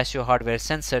uses passive hardware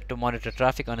sensor to monitor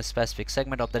traffic on a specific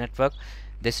segment of the network.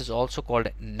 This is also called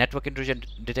network intrusion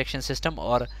detection system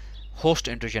or host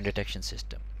intrusion detection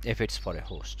system if it's for a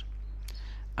host.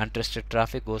 Untrusted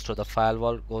traffic goes through the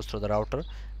firewall, goes through the router.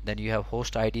 Then you have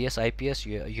host IDS IPS.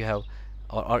 You have,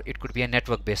 or it could be a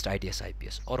network based IDS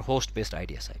IPS or host based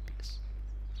IDS IPS.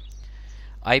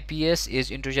 IPS is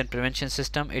intrusion prevention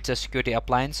system. It's a security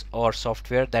appliance or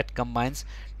software that combines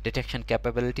detection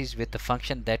capabilities with the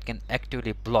function that can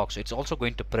actively block. So it's also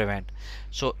going to prevent.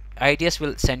 So IDS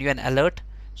will send you an alert.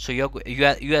 So you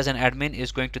as an admin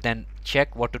is going to then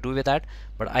check what to do with that.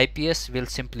 But IPS will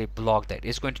simply block that.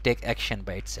 It's going to take action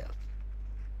by itself.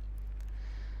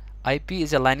 IP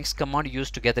is a Linux command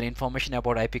used to gather information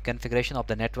about IP configuration of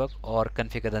the network or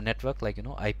configure the network, like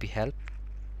IP help.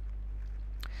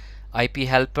 IP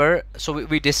helper, so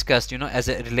we discussed as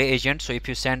a relay agent. So if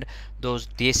you send those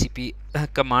DHCP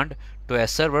command to a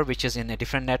server which is in a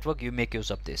different network, you make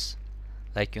use of this,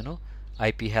 like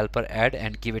IP helper add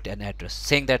and give it an address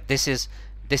saying that this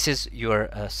is your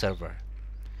server.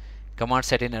 Command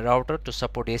set in a router to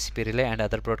support DHCP relay and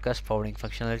other broadcast forwarding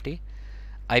functionality.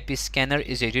 IP scanner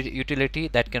is a utility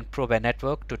that can probe a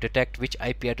network to detect which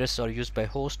IP addresses are used by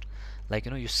host. Like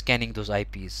you scanning those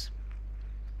IPs,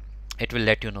 it will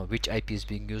let you know which IP is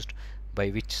being used by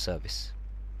which service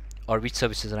or which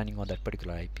service is running on that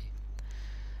particular IP.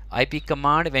 IP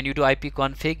command, when you do IP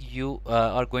config, you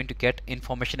are going to get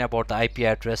information about the IP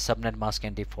address, subnet mask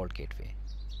and default gateway.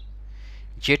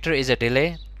 Jitter is a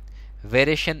delay,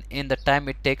 variation in the time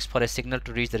it takes for a signal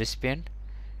to reach the recipient.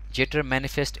 Jitter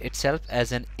manifests itself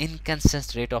as an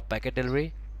inconsistent rate of packet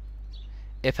delivery.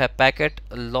 If a packet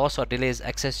loss or delay is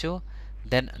excessive,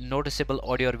 then noticeable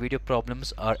audio or video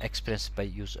problems are experienced by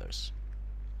users.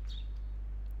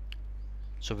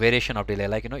 So variation of delay,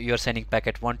 like you are sending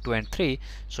packet 1, 2 and 3.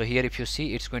 So here if you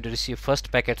see, it's going to receive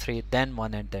first packet 3, then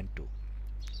 1 and then 2.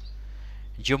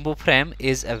 Jumbo frame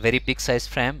is a very big size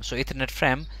frame, so Ethernet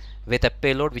frame with a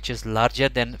payload which is larger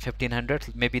than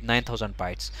 1500, maybe 9000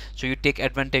 bytes. So you take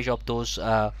advantage of those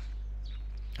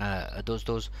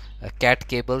CAT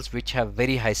cables which have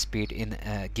very high speed in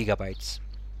gigabytes.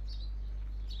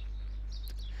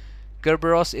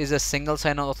 Kerberos is a single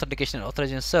sign-on authentication and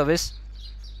authorization service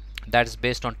that is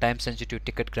based on time-sensitive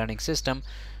ticket granting system.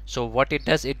 So what it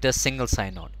does single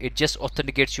sign-on. It just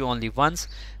authenticates you only once.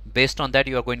 Based on that,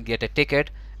 you are going to get a ticket,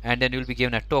 and then you will be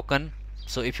given a token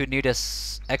So if you need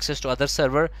access to other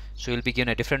server, so you'll be given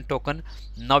a different token.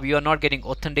 Now you are not getting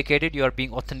authenticated, you are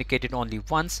being authenticated only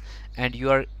once, and you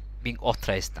are being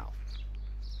authorized now.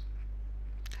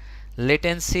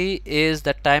 Latency is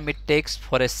the time it takes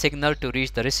for a signal to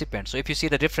reach the recipient. So if you see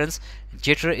the difference,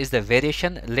 jitter is the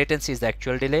variation, latency is the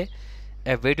actual delay.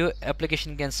 A video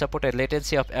application can support a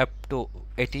latency of up to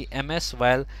 80 ms,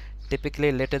 while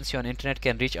typically latency on internet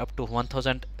can reach up to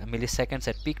 1000 milliseconds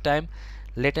at peak time.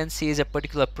 Latency is a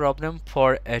particular problem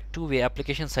for a two-way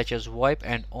application such as VoIP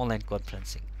and online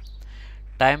conferencing.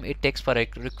 Time it takes for a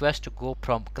request to go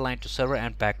from client to server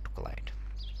and back to client.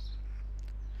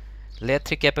 Layer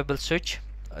 3 capable switch,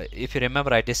 if you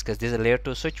remember, I discussed this is a layer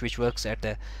 2 switch which works at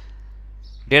the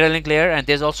data link layer, and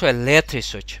there's also a layer 3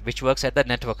 switch which works at the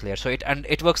network layer. So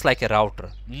it works like a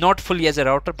router, not fully as a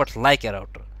router but like a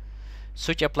router.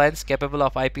 Switch appliance capable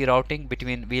of IP routing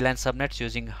between VLAN subnets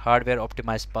using hardware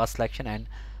optimized path selection and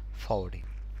forwarding.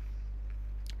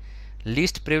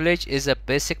 Least privilege is a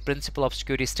basic principle of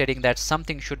security stating that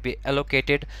something should be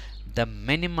allocated the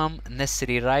minimum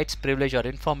necessary rights, privilege or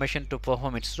information to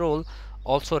perform its role,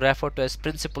 also referred to as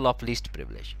principle of least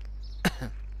privilege.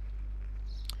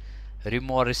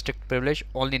 Remove or restrict privilege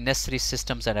only necessary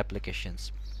systems and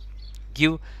applications.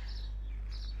 Give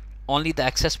only the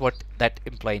access what that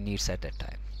employee needs at that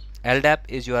time. LDAP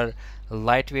is your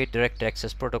lightweight direct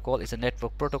access protocol. It's a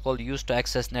network protocol used to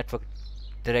access network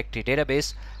directory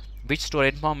database which store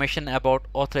information about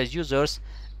authorized users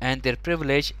and their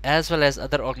privilege as well as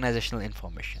other organizational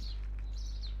information.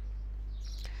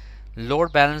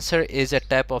 Load balancer is a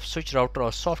type of switch router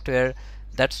or software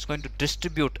that's going to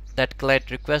distribute that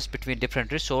client request between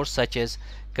different resources such as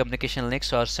communication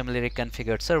links or similarly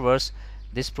configured servers.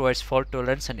 This provides fault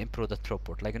tolerance and improve the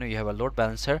throughput. Like you have a load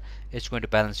balancer, it's going to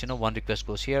balance, one request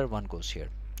goes here, one goes here.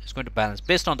 It's going to balance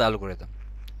based on the algorithm.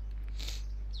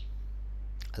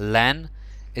 LAN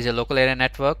is a local area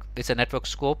network. It's a network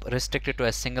scope restricted to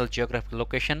a single geographic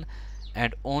location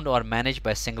and owned or managed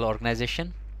by a single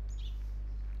organization.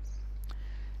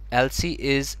 LC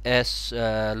is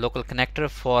a local connector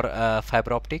for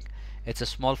fiber optic. It's a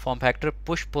small form factor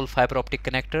push-pull fiber optic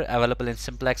connector available in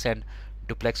simplex and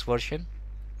duplex version.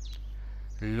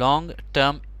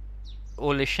 Long-term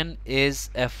evolution is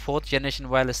a 4th generation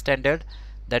wireless standard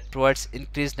that provides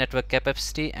increased network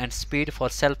capacity and speed for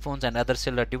cell phones and other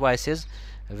cellular devices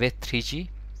with 3G.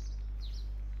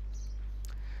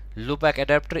 Loopback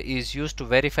adapter is used to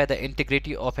verify the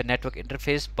integrity of a network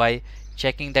interface by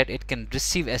checking that it can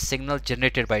receive a signal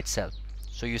generated by itself.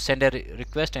 So you send a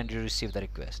request and you receive the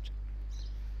request.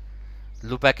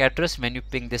 Loopback address, when you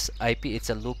ping this IP, it's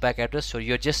a loopback address, so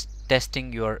you're just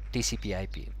testing your TCP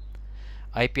IP.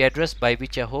 IP address by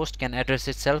which a host can address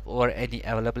itself over any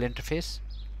available interface.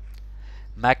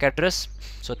 MAC address,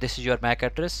 so this is your MAC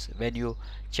address. When you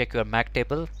check your MAC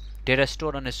table, data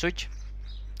stored on a switch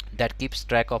that keeps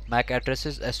track of MAC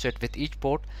addresses associated with each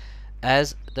port.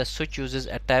 As the switch uses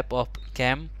a type of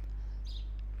CAM,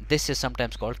 this is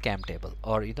sometimes called CAM table,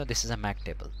 or this is a MAC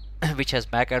table which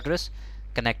has MAC address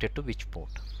connected to which port.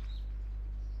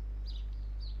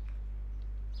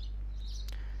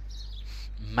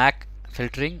 MAC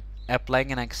filtering,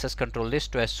 applying an access control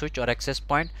list to a switch or access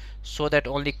point so that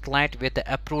only client with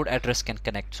the approved address can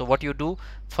connect. So what you do,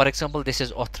 for example, this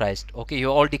is authorized. Okay,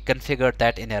 you already configured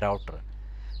that in a router.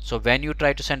 So when you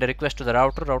try to send a request to the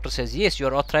router says yes, you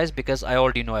are authorized because I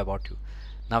already know about you.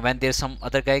 Now when there's some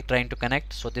other guy trying to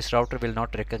connect, so this router will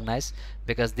not recognize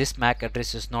because this MAC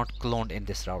address is not cloned in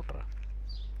this router.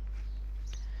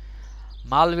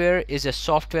 Malware is a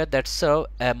software that serves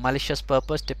a malicious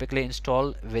purpose, typically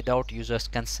installed without user's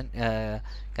consent.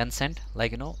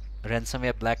 Like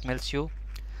ransomware blackmails you,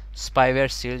 spyware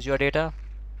steals your data,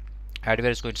 adware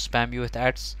is going to spam you with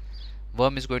ads,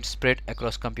 worm is going to spread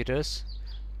across computers,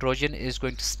 Trojan is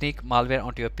going to sneak malware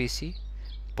onto your PC,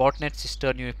 botnets is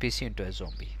turn your PC into a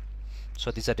zombie. So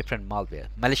these are different malware,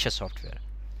 malicious software.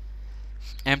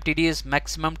 MTD is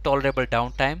maximum tolerable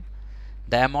downtime.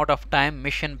 The amount of time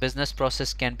mission business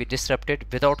process can be disrupted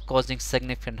without causing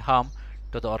significant harm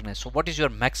to the organization. So what is your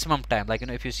maximum time? Like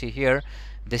if you see here,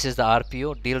 this is the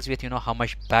RPO, deals with how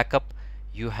much backup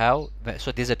you have.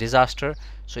 So this is a disaster.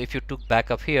 So if you took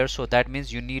backup here, so that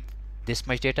means you need this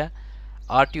much data.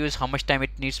 RTO is how much time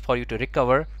it needs for you to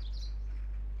recover.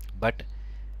 But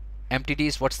MTD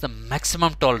is what's the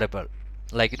maximum tolerable.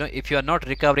 Like if you are not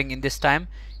recovering in this time,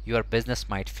 your business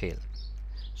might fail.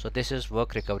 So this is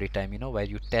work recovery time, where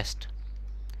you test.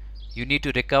 You need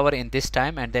to recover in this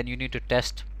time and then you need to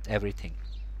test everything.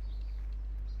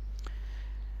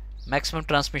 Maximum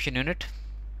transmission unit.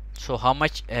 So how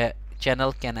much a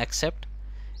channel can accept.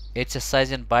 It's a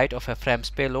size in byte of a frame's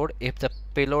payload. If the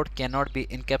payload cannot be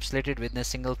encapsulated within a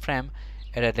single frame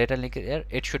at a data link layer,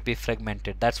 it should be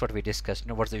fragmented. That's what we discussed.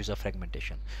 What's the use of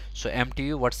fragmentation? So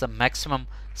MTU, what's the maximum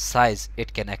size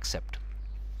it can accept?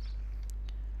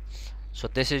 So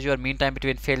this is your mean time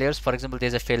between failures. For example,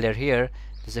 there's a failure here,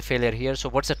 there's a failure here. So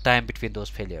what's the time between those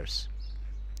failures?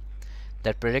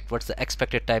 That predict what's the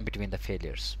expected time between the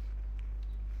failures.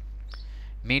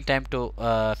 Mean time to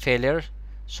failure.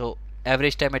 So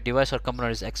average time a device or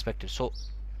component is expected. So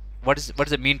what is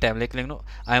the mean time? Like,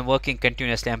 I am working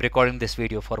continuously, I'm recording this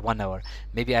video for 1 hour,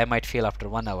 maybe I might fail after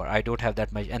 1 hour, I don't have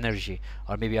that much energy,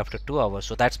 or maybe after 2 hours.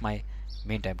 So that's my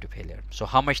mean time to failure. So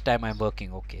how much time I'm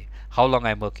working, okay, how long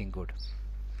I'm working, good.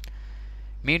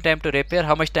 Mean time to repair,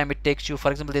 how much time it takes you. For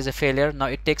example, there's a failure, now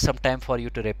it takes some time for you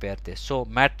to repair this. So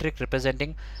metric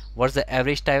representing what's the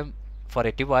average time for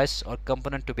a device or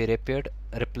component to be repaired,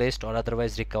 replaced, or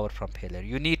otherwise recover from failure.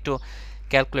 You need to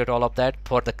calculate all of that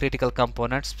for the critical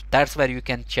components. That's where you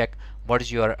can check what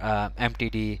is your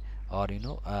MTD, or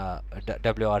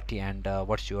WRT, and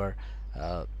what's your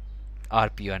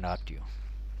RPU and RTU.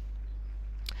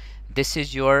 This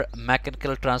is your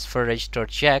mechanical transfer register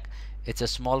jack. It's a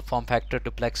small form factor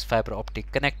duplex fiber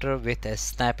optic connector with a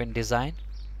snap-in design.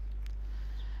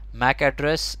 MAC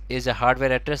address is a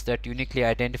hardware address that uniquely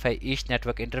identifies each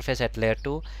network interface at layer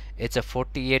 2. It's a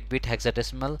 48-bit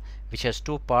hexadecimal which has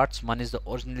two parts. One is the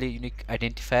originally unique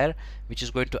identifier, which is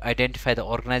going to identify the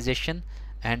organization,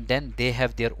 and then they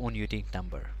have their own unique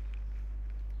number.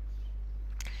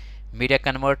 Media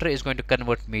converter is going to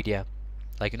convert media.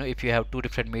 Like, if you have two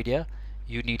different media,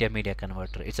 you need a media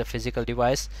converter. It's a physical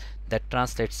device that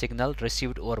translates signal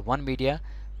received over one media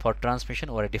for transmission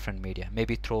over a different media,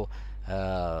 maybe through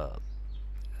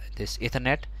this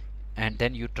Ethernet, and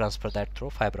then you transfer that through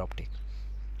fiber optic.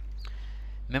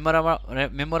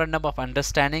 Memorandum of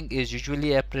understanding is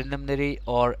usually a preliminary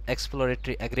or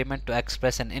exploratory agreement to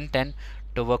express an intent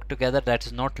to work together that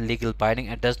is not legal binding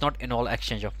and does not involve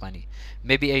exchange of money.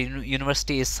 Maybe a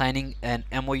university is signing an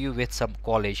MOU with some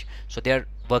college, so they are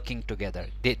working together.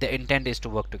 The intent is to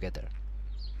work together.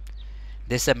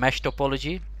 This is a mesh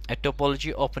topology, a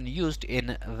topology often used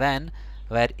in WAN,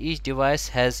 where each device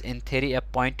has in theory a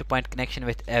point-to-point connection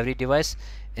with every device.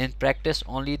 In practice,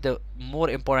 only the more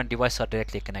important devices are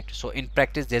directly connected. So in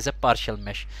practice, there's a partial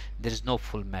mesh, there is no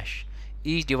full mesh.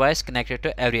 Each device connected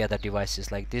to every other devices,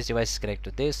 like this device is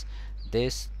connected to this,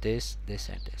 this,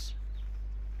 and this.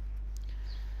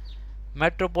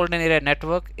 Metropolitan area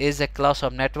network is a class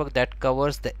of network that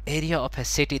covers the area of a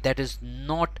city that is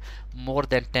not more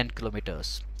than 10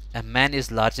 kilometers. A MAN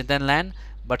is larger than LAN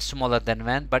but smaller than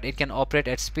WAN, but it can operate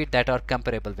at speed that are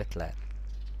comparable with LAN.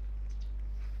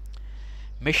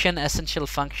 Mission essential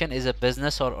function is a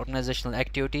business or organizational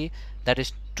activity that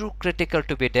is too critical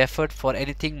to be deferred for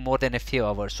anything more than a few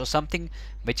hours. So something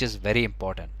which is very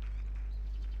important,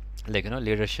 like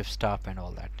leadership, staff, and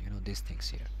all that, these things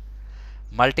here.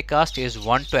 Multicast is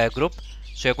one to a group,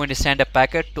 so you're going to send a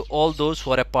packet to all those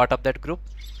who are a part of that group.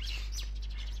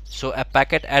 So a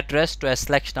packet addressed to a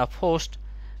selection of hosts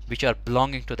which are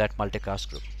belonging to that multicast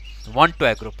group, one to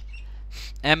a group.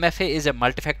 MFA is a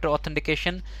multi-factor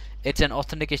authentication. It's an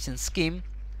authentication scheme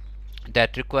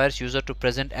that requires user to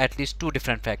present at least two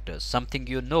different factors. Something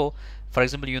for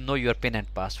example, your PIN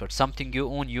and password. Something you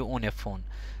own a phone.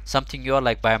 Something you are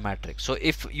like biometric. So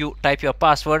if you type your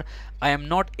password, I am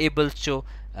not able to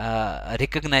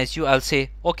recognize you. I'll say,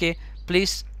 okay,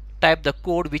 please type the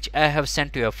code which I have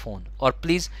sent to your phone, or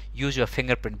please use your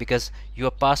fingerprint, because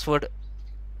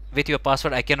with your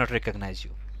password I cannot recognize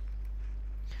you.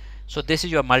 So this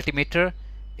is your multimeter.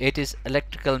 It is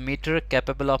electrical meter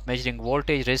capable of measuring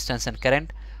voltage, resistance, and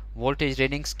current. Voltage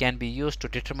readings can be used to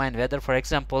determine whether, for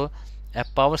example, a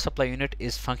power supply unit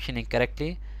is functioning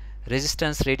correctly.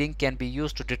 Resistance reading can be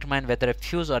used to determine whether a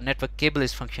fuse or network cable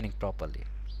is functioning properly.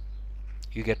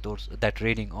 You get that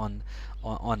reading on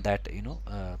that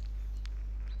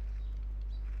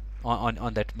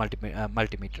on that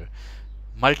multimeter.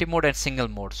 Multimode and single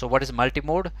mode. So what is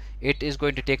multimode? It is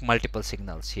going to take multiple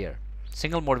signals here.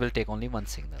 Single mode will take only one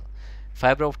signal.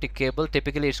 Fiber optic cable,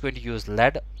 typically it's going to use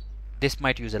LED. This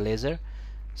might use a laser.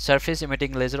 Surface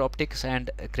emitting laser optics and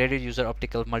graded user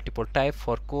optical multipole type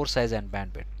for core size and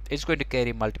bandwidth. It's going to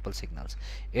carry multiple signals.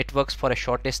 It works for a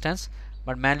short distance,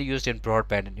 but mainly used in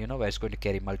broadband, where it's going to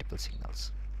carry multiple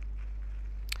signals.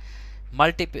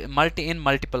 Multi in,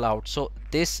 multiple out. So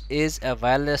this is a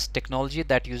wireless technology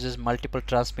that uses multiple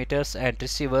transmitters and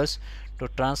receivers to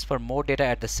transfer more data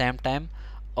at the same time,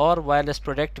 or wireless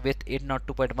product with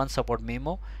 802.1 support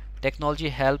MIMO. Technology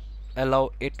help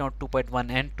allow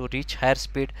 802.1n to reach higher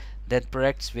speed than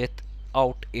products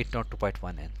without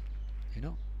 802.1n. you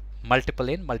know, multiple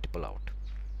in, multiple out.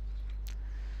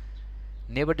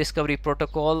 Neighbor discovery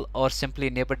protocol, or simply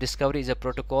neighbor discovery, is a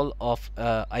protocol of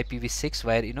IPv6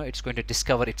 where it's going to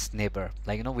discover its neighbor.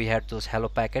 Like we had those hello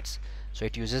packets, so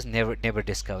it uses neighbor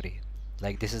discovery.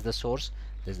 Like this is the source,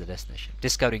 this is the destination,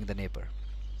 discovering the neighbor.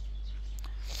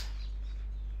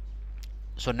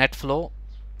 So NetFlow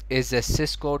is a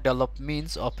Cisco developed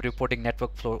means of reporting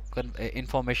network flow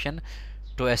information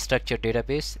to a structured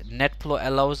database. NetFlow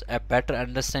allows a better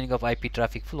understanding of IP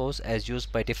traffic flows as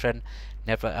used by different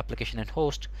network application and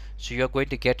host. So you're going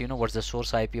to get what's the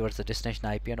source IP, what's the destination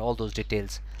IP, and all those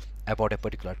details about a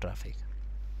particular traffic.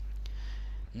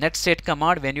 Netstate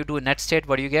command, when you do netstate,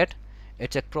 what do you get?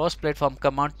 It's a cross-platform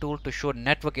command tool to show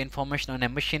network information on a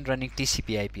machine running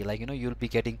TCP IP. Like you'll be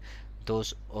getting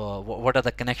those what are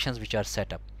the connections which are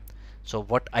set up, so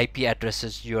what IP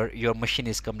addresses your machine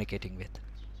is communicating with.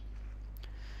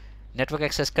 Network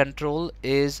access control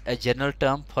is a general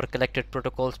term for collected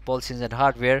protocols, policies, and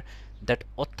hardware that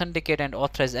authenticate and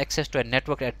authorize access to a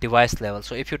network at device level.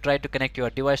 So if you try to connect your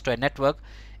device to a network,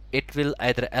 it will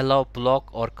either allow, block,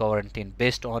 or quarantine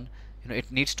based on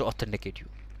it needs to authenticate you.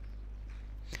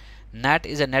 NAT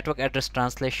is a network address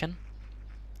translation.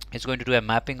 It's going to do a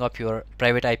mapping of your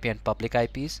private IP and public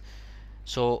IPs.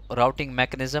 So routing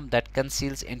mechanism that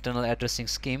conceals internal addressing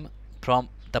scheme from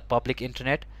the public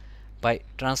internet by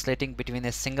translating between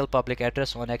a single public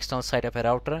address on external side of a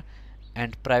router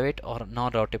and private or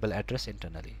non-routable address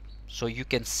internally. So you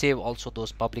can save also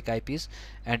those public IPs,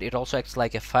 and it also acts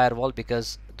like a firewall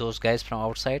because those guys from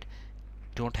outside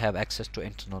don't have access to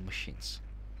internal machines.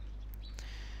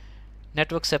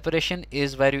 Network separation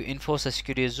is where you enforce a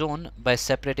security zone by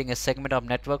separating a segment of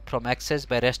network from access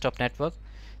by rest of network.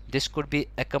 This could be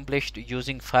accomplished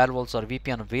using firewalls or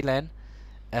VPN or VLAN.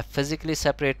 A physically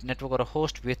separate network or a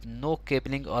host with no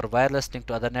cabling or wireless link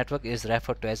to other network is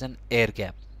referred to as an air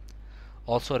gap,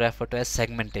 also referred to as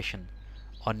segmentation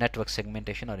or network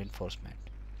segmentation or enforcement.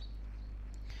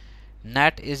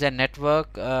 NAT is a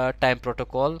network time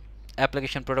protocol,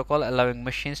 application protocol allowing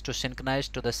machines to synchronize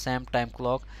to the same time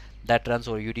clock that runs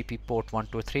over UDP port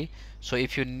 123. So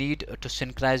if you need to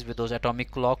synchronize with those atomic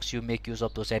clocks, you make use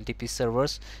of those NTP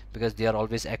servers because they are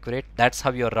always accurate. That's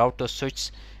how your router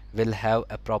switch will have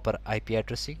a proper IP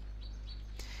addressing.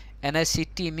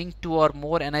 NIC teaming, two or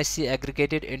more NIC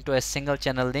aggregated into a single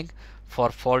channel link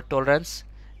for fault tolerance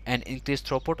and increased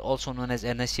throughput, also known as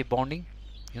NIC bonding.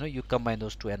 You combine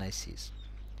those two NICs.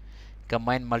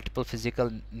 Combine multiple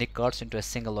physical NIC cards into a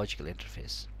single logical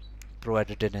interface. Provide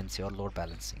redundancy or load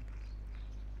balancing.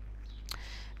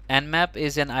 Nmap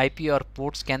is an IP or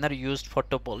port scanner used for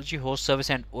topology, host service,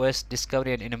 and OS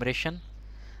discovery and enumeration.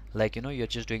 Like you're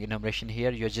just doing enumeration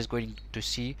here, you're just going to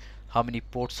see how many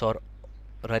ports are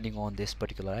running on this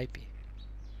particular IP.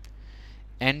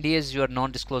 NDA is your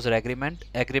non-disclosure agreement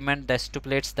that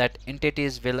stipulates that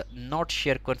entities will not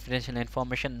share confidential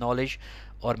information, knowledge,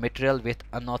 or material with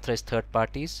unauthorized third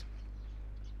parties.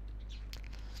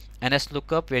 NS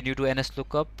lookup, when you do NS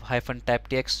lookup -type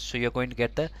tx, so you're going to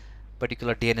get the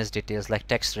particular DNS details like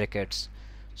text records.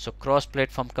 So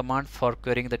cross-platform command for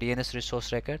querying the DNS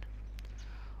resource record.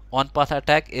 On-path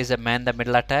attack is a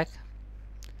man-the-middle attack.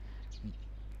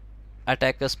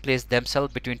 Attackers place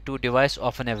themselves between two devices,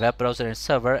 often a web browser and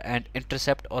server, and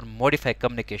intercept or modify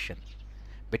communication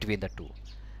between the two.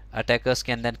 Attackers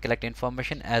can then collect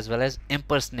information as well as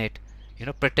impersonate,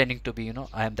 pretending to be,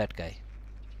 I am that guy.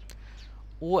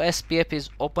 OSPF is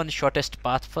open shortest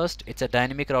path first. It's a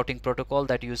dynamic routing protocol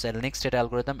that uses a link state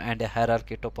algorithm and a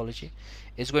hierarchy topology.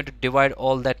 It's going to divide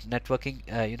all that networking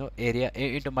area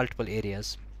into multiple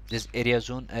areas. This area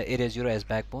 0 as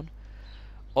backbone.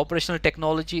 Operational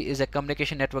technology is a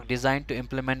communication network designed to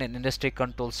implement an industry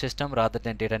control system rather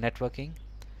than data networking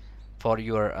for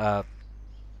your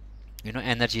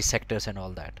energy sectors and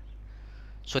all that.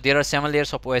 So there are 7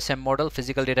 layers of OSM model: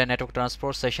 physical data network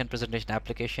transport, session, presentation,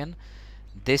 application.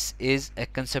 This is a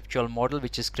conceptual model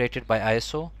which is created by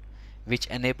ISO, which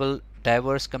enable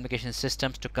diverse communication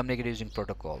systems to communicate using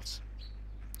protocols.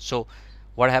 So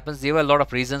what happens, there were a lot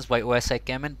of reasons why OSI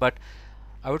came in, but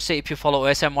I would say if you follow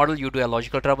OSI model, you do a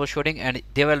logical troubleshooting, and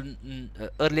there were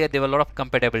earlier there were a lot of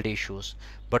compatibility issues,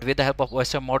 but with the help of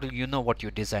OSI model, you know what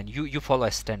you design, you follow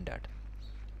a standard.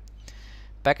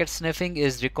 Packet sniffing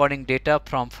is recording data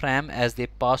from frame as they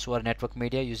pass over network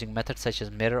media using methods such as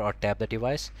mirror or tap the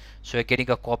device, so you're getting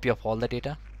a copy of all the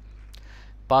data.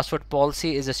 Password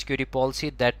policy is a security policy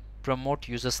that promotes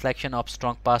user selection of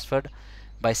strong password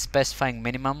by specifying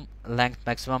minimum length,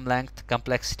 maximum length,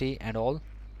 complexity, and all.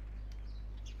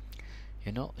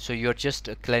 So you're just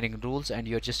clearing rules and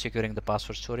you're just securing the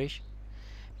password storage.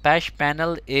 Patch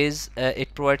panel is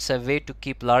it provides a way to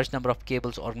keep large number of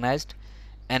cables organized,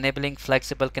 enabling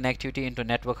flexible connectivity into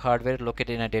network hardware located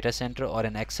in a data center or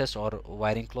an access or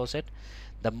wiring closet.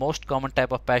 The most common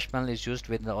type of patch panel is used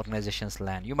within the organization's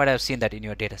LAN. You might have seen that in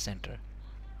your data center.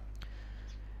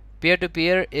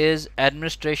 Peer-to-peer is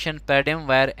administration paradigm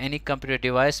where any computer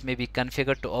device may be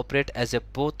configured to operate as a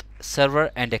both server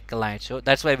and a client. So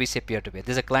that's why we say peer-to-peer.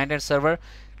 There's a client and server.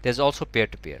 There's also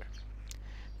peer-to-peer.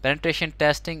 Penetration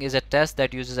testing is a test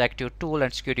that uses active tool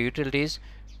and security utilities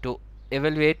to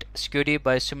evaluate security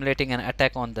by simulating an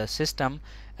attack on the system.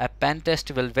 A pen test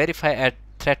will verify a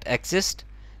threat exists,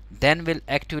 then will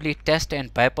actively test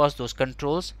and bypass those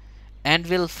controls, and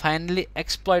will finally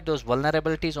exploit those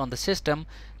vulnerabilities on the system.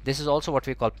 This is also what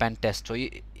we call pen test. So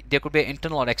there could be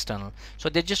internal or external. So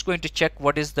they're just going to check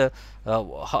what is the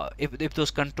if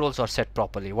those controls are set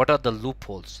properly, what are the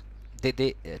loopholes.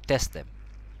 They test them.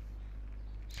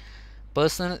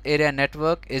 Personal area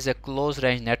network is a close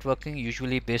range networking,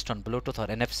 usually based on Bluetooth or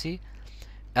NFC,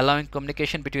 allowing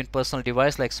communication between personal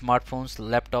devices like smartphones,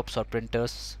 laptops, or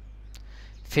printers.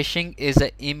 Phishing is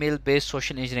an email-based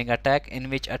social engineering attack in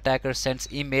which attacker sends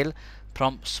email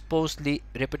from supposedly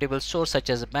reputable source such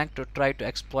as a bank to try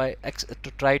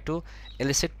to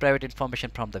elicit private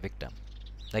information from the victim.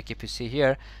 Like if you see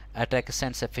here, attacker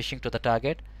sends a phishing to the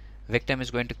target. Victim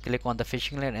is going to click on the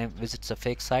phishing link and visits a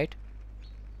fake site.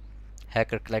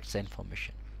 Hacker collects the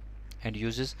information and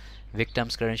uses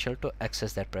victim's credential to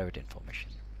access that private information.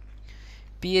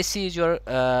 PAC is your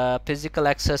physical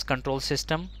access control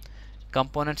system,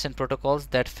 components and protocols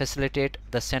that facilitate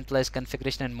the centralized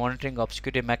configuration and monitoring of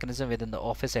security mechanism within the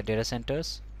office and data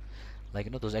centers,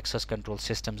 like those access control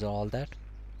systems and all that.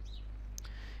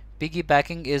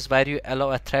 Piggybacking is where you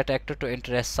allow a threat actor to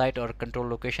enter a site or control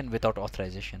location without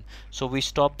authorization. So we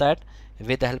stop that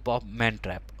with the help of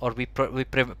mantrap, or we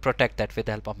protect that with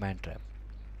the help of mantrap.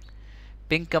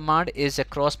 Ping command is a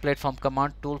cross-platform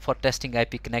command tool for testing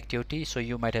IP connectivity. So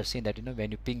you might have seen that when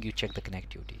you ping, you check the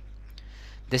connectivity.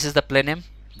 This is the plenum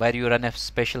where you run a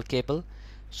special cable.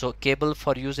 So cable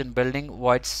for use in building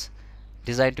voids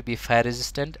designed to be fire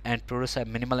resistant and produce a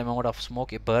minimal amount of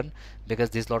smoke burn, because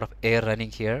there's a lot of air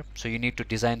running here. So you need to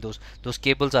design those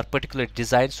cables are particularly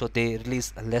designed so they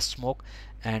release less smoke,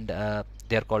 and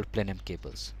they are called plenum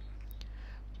cables.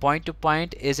 Point to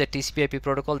point is a TCP/IP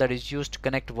protocol that is used to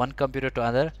connect one computer to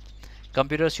another.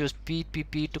 Computers use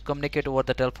PPP to communicate over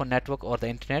the telephone network or the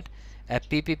internet. A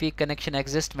PPP connection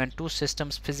exists when two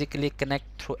systems physically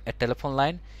connect through a telephone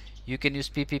line. You can use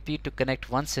PPP to connect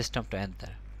one system to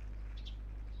another.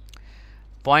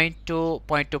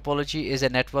 Point-to-point topology is a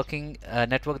network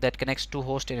that connects two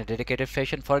hosts in a dedicated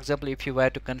fashion. For example, if you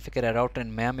were to configure a router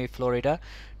in Miami, Florida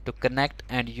to connect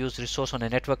and use resource on a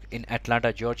network in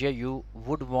Atlanta, Georgia, you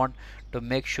would want to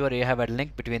make sure you have a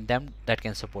link between them that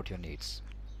can support your needs.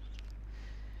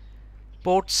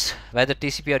 Ports, whether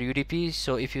TCP or UDP.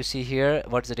 So if you see here,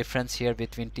 what's the difference here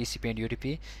between TCP and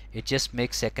UDP? It just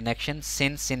makes a connection.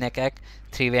 Since in a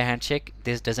three-way handshake,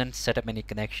 this doesn't set up any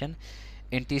connection.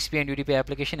 In TCP and UDP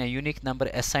application, a unique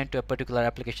number assigned to a particular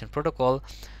application protocol.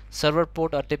 Server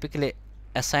port are typically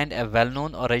assigned a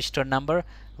well-known or registered number,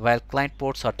 while client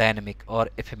ports are dynamic or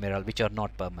ephemeral, which are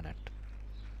not permanent.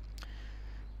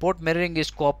 Port mirroring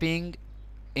is copying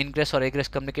ingress or egress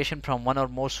communication from one or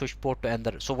more switch port to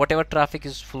another. So whatever traffic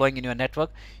is flowing in your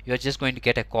network, you are just going to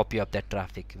get a copy of that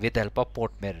traffic with the help of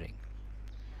port mirroring.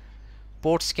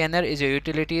 Port scanner is a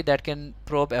utility that can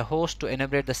probe a host to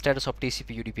enumerate the status of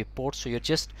TCP UDP ports. So you're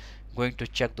just going to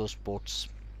check those ports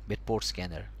with port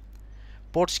scanner.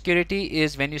 Port security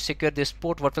is when you secure this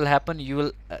port, what will happen? You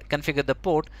will configure the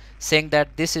port saying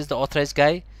that this is the authorized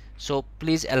guy, so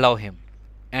please allow him,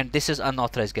 and this is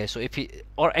unauthorized guy. So if he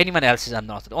or anyone else is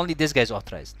unauthorized, only this guy is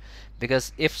authorized,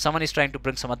 because if someone is trying to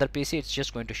bring some other PC, it's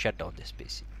just going to shut down this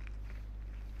PC.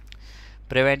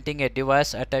 Preventing a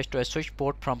device attached to a switch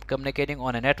port from communicating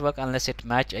on a network unless it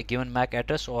matches a given MAC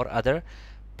address or other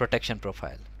protection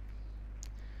profile.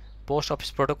 Post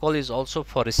office protocol is also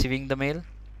for receiving the mail.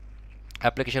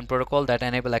 Application protocol that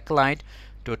enable a client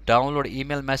to download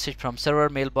email message from server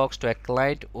mailbox to a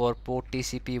client or port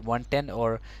TCP 110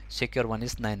 or secure one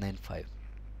is 995.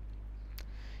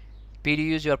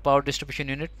 PDU is your power distribution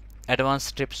unit, advanced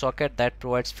strip socket that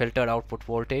provides filtered output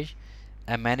voltage.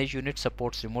 A managed unit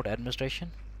supports remote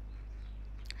administration.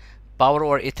 Power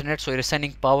over Ethernet, so you're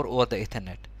sending power over the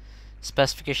Ethernet.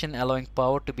 Specification allowing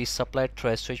power to be supplied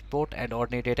through a switch port and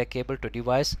ordinary data cable to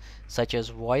device such as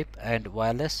VoIP and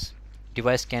wireless.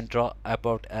 Device can draw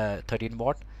about 13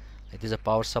 watt. It is a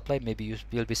power supply. Maybe you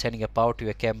will be sending a power to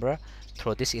your camera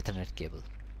through this Ethernet cable.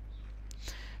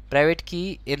 Private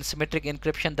key in symmetric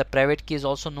encryption, the private key is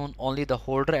also known only the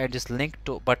holder and is linked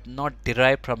to but not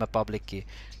derived from a public key,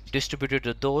 distributed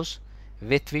to those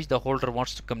with which the holder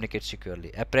wants to communicate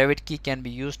securely. A private key can be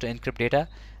used to encrypt data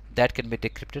that can be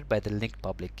decrypted by the linked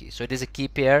public key. So it is a key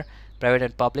pair, private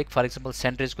and public. For example,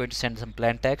 sender is going to send some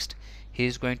plain text. He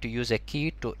is going to use a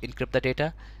key to encrypt the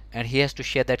data, and he has to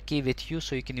share that key with you,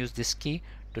 so you can use this key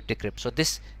to decrypt. So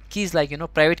this key is like,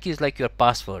 private key is like your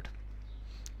password,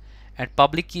 and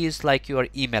public key is like your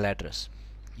email address.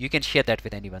 You can share that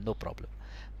with anyone, no problem,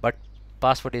 but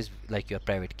password is like your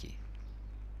private key.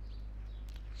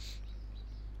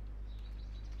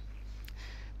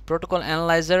 Protocol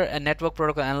analyzer. A network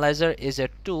protocol analyzer is a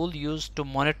tool used to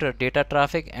monitor data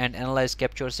traffic and analyze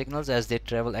captured signals as they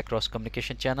travel across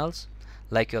communication channels,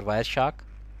 like your Wireshark.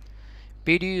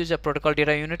 PDU is a protocol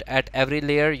data unit. At every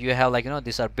layer you have, like,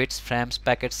 these are bits, frames,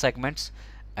 packets, segments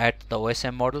at the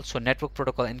OSM model. So network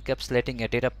protocol encapsulating a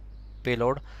data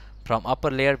payload from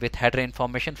upper layer with header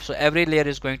information. So every layer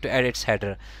is going to add its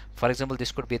header. For example,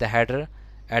 this could be the header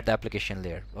at the application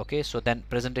layer. Okay, so then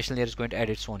presentation layer is going to add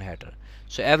its own header.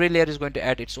 So every layer is going to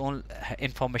add its own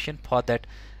information for that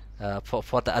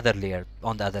for the other layer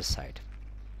on the other side.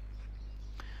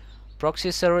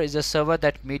 Proxy server is a server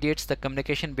that mediates the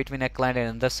communication between a client and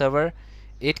another server.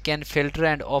 It can filter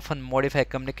and often modify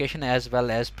communication as well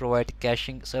as provide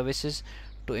caching services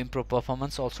to improve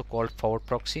performance, also called forward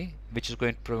proxy, which is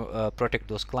going to protect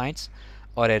those clients,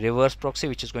 or a reverse proxy,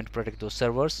 which is going to protect those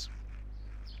servers.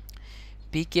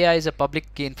 PKI is a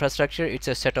public key infrastructure. It's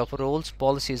a set of rules,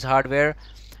 policies, hardware,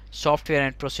 software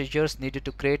and procedures needed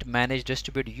to create, manage,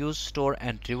 distribute, use, store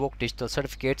and revoke digital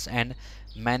certificates and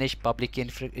manage public key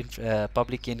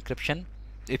encryption.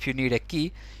 If you need a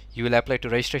key, you will apply to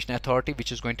registration authority,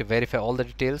 which is going to verify all the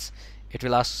details. It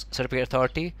will ask certificate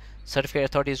authority. Certificate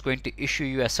authority is going to issue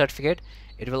you a certificate.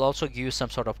 It will also give you some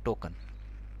sort of token.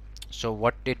 So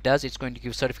what it does, it's going to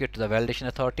give certificate to the validation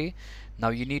authority. Now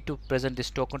you need to present this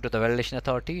token to the validation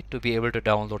authority to be able to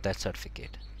download that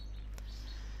certificate.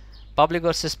 Public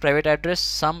versus private address.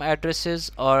 Some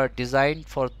addresses are designed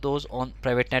for those on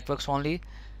private networks only.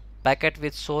 Packet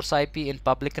with source IP in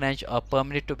public range are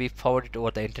permitted to be forwarded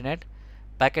over the internet.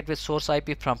 Packet with source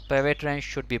IP from private range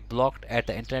should be blocked at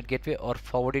the internet gateway or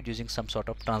forwarded using some sort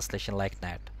of translation like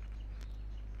NAT.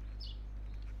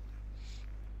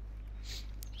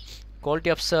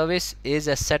 Quality of service is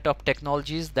a set of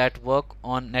technologies that work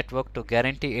on network to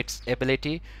guarantee its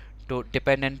ability to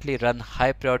dependently run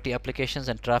high priority applications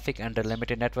and traffic under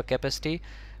limited network capacity.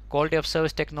 Quality of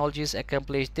service technologies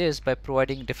accomplish this by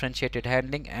providing differentiated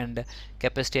handling and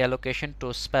capacity allocation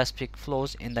to specific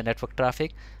flows in the network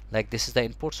traffic. Like this is the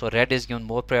input, so red is given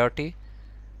more priority,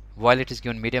 violet is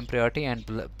given medium priority,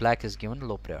 and black is given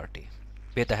low priority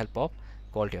with the help of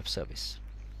quality of service.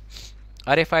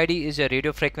 RFID is a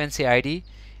radio frequency ID.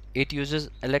 It uses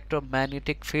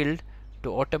electromagnetic field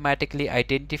to automatically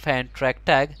identify and track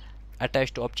tag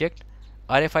attached to object.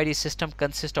 RFID system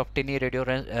consists of tiny radio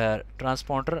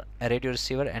transponder, a radio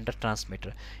receiver and a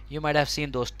transmitter. You might have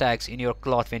seen those tags in your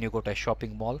cloth when you go to a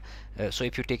shopping mall. So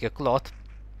if you take a cloth,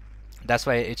 that's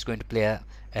why it's going to play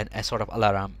a sort of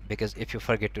alarm, because if you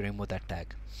forget to remove that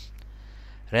tag.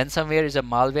 Ransomware is a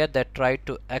malware that tried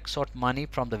to extort money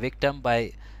from the victim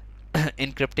by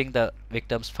encrypting the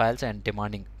victim's files and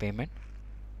demanding payment.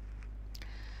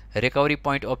 Recovery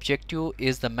point objective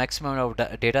is the maximum of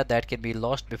data that can be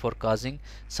lost before causing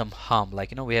some harm.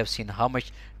 Like, we have seen how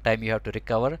much time you have to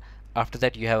recover. After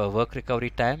that you have a work recovery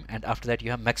time, and after that you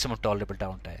have maximum tolerable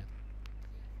downtime.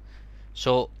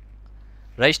 So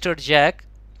registered jack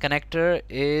connector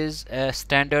is a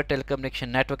standard telecommunication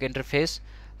network interface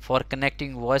for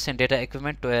connecting voice and data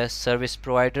equipment to a service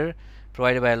provider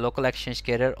provided by a local exchange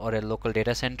carrier or a local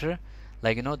data center.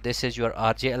 Like, this is your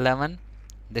RJ11,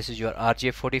 this is your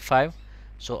RJ45.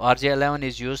 So RJ11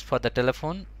 is used for the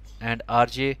telephone and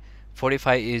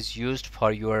RJ45 is used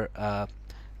for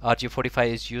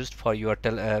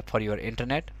your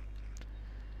internet.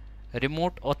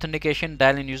 Remote authentication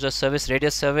dial-in user service.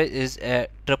 Radius service is a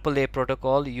AAA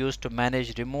protocol used to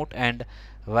manage remote and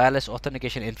wireless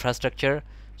authentication infrastructure.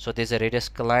 So there's a Radius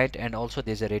client and also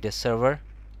there's a Radius server.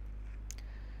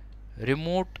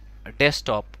 Remote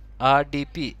desktop,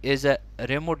 RDP, is a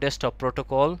remote desktop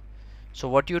protocol. So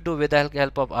what you do with the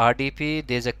help of RDP,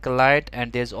 there's a client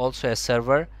and there's also a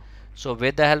server. So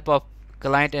with the help of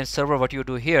client and server, what you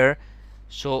do here,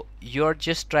 so you're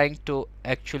just trying to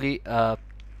actually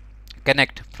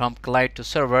connect from client to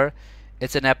server.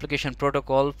 It's an application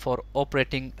protocol for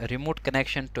operating a remote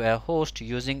connection to a host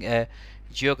using a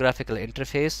geographical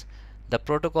interface. The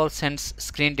protocol sends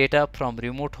screen data from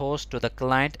remote host to the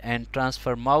client and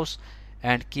transfer mouse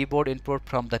and keyboard input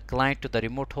from the client to the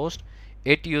remote host,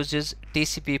 it uses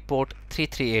TCP port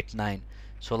 3389.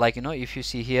 So like if you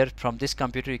see here, from this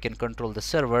computer you can control the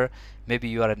server, maybe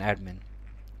you are an admin.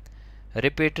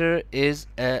 Repeater is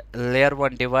a layer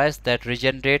 1 device that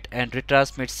regenerate and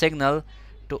retransmit signal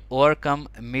to overcome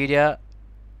media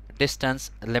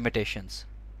distance limitations.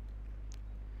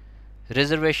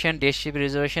 Reservation, DHCP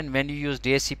reservation. When you use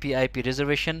DHCP IP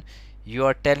reservation, you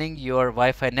are telling your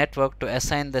Wi-Fi network to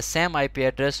assign the same IP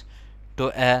address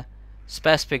to a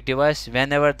specific device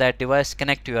whenever that device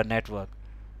connect to your network.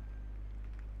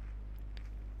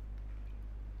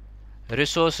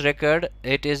 Resource record,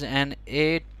 it is an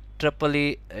Chord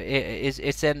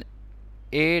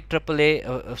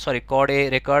A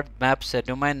record maps a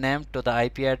domain name to the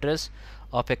IP address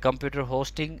of a computer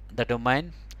hosting the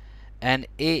domain. An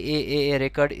AAA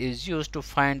record is used to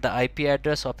find the IP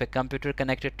address of a computer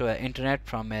connected to the internet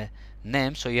from a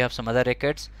name. So you have some other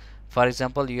records. For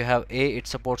example, you have A, it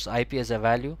supports IP as a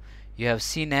value. You have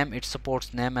CNAME, it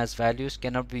supports name as values,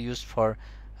 cannot be used for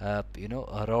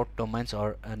route domains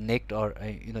or NICT or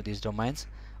these domains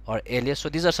or alias. So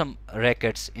these are some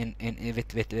records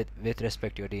with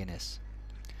respect to your DNS.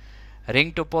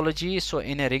 Ring topology. So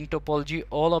in a ring topology,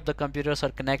 all of the computers are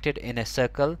connected in a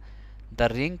circle. The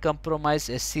ring comprises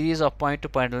a series of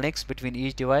point-to-point links between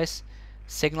each device.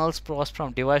 Signals pass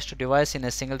from device to device in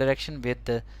a single direction with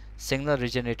the signal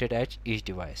regenerated at each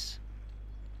device.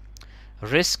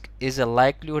 Risk is a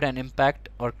likelihood and impact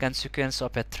or consequence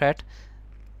of a threat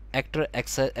actor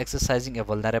exercising a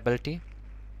vulnerability.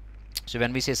 So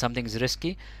when we say something is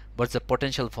risky, what's the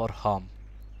potential for harm?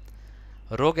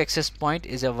 Rogue access point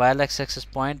is a wireless access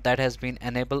point that has been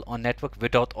enabled on network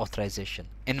without authorization.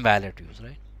 Invalid use,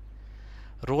 right?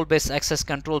 Role-based access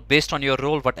control, based on your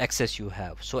role what access you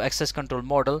have. So access control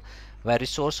model where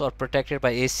resources are protected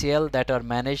by ACL that are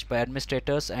managed by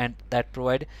administrators and that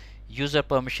provide user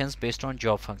permissions based on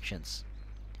job functions.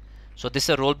 So this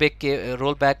is a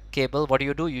rollback cable. What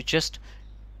do? You just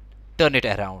turn it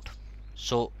around.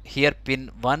 So here pin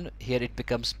 1, here it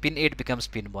becomes pin 8 becomes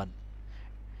pin 1.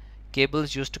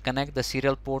 Cables used to connect the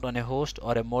serial port on a host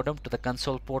or a modem to the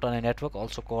console port on a network,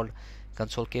 also called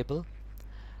console cable.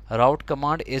 Route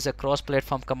command is a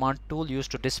cross-platform command tool used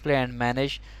to display and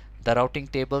manage the routing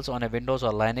tables on a Windows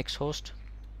or Linux host.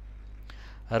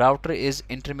 A router is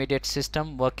intermediate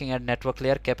system working at network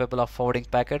layer capable of forwarding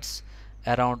packets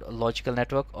around logical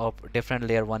network of different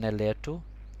layer 1 and layer 2.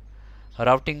 A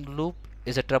routing loop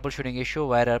is a troubleshooting issue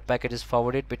where a packet is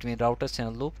forwarded between routers in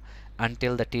a loop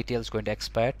until the TTL is going to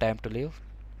expire, time to leave.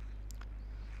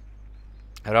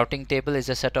 A routing table is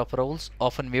a set of roles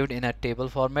often viewed in a table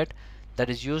format that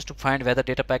is used to find whether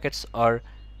data packets are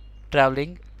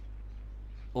traveling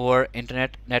over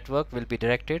internet network will be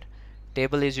directed.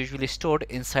 Table is usually stored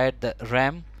inside the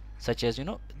RAM, such as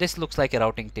this looks like a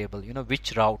routing table,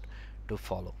 which route to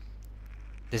follow.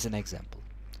 This is an example.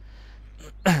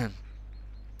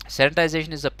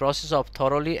 Sanitization is the process of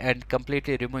thoroughly and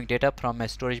completely removing data from a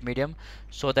storage medium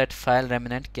so that file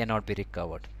remnant cannot be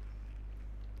recovered.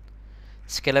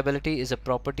 Scalability is a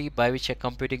property by which a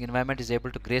computing environment is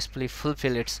able to gracefully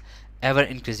fulfill its ever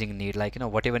increasing need. Like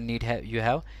whatever need you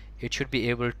have, it should be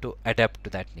able to adapt to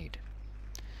that need.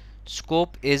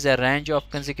 Scope is a range of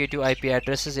consecutive IP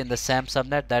addresses in the SAM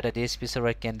subnet that a DHCP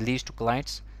server can lease to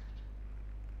clients.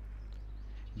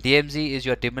 DMZ is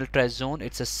your demilitarized zone.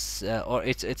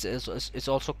 It's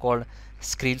also called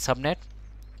screen subnet.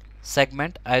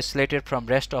 Segment isolated from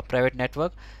rest of private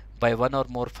network by one or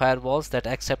more firewalls that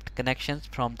accept connections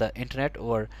from the internet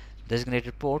or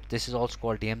designated port. This is also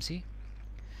called DMZ.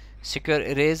 Secure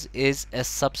erase is a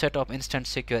subset of instant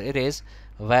secure erase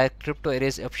where crypto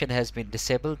erase option has been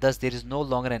disabled. Thus there is no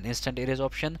longer an instant erase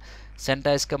option.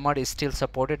 Sanitize command is still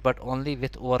supported but only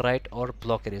with overwrite or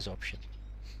block erase option.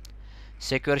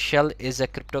 Secure shell is a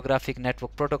cryptographic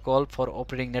network protocol for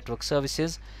operating network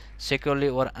services securely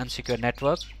over unsecure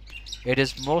network. It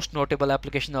is most notable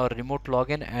application are remote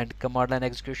login and command line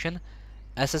execution.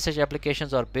 SSH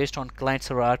applications are based on client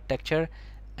server architecture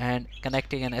and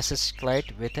connecting an SSH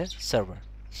client with a server.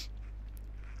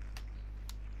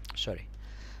 Sorry.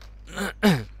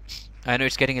 I know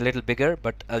it's getting a little bigger,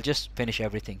 but I'll just finish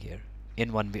everything here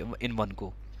in one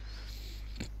go.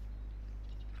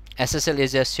 SSL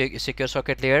is a secure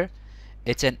socket layer.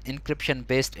 It's an encryption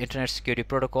based internet security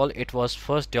protocol. It was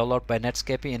first developed by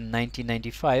Netscape in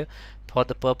 1995 for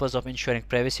the purpose of ensuring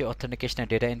privacy, authentication and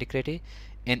data integrity.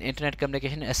 In internet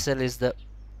communication, SSL is the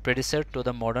predecessor to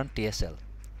the modern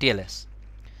TLS.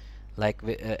 Like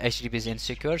HTTP is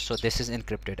insecure, so this is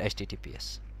encrypted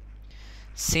HTTPS.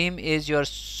 SIEM is your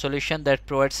solution that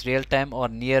provides real-time or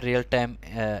near real-time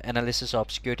analysis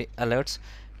of security alerts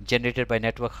generated by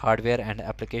network hardware and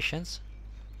applications.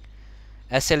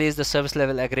 SLE is the service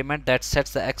level agreement that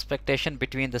sets the expectation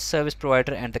between the service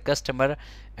provider and the customer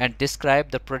and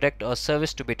describe the product or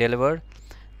service to be delivered,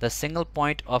 the single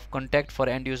point of contact for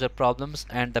end user problems,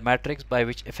 and the metrics by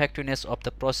which effectiveness of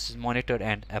the process is monitored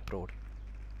and approved.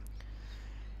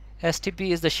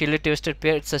 STP is the shielded twisted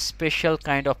pair. It's a special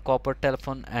kind of copper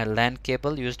telephone and LAN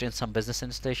cable used in some business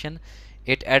installation.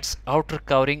 It adds outer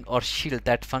covering or shield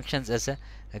that functions as a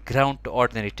ground to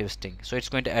ordinary twisting. So it's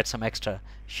going to add some extra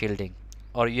shielding.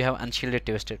 Or you have unshielded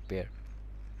twisted pair.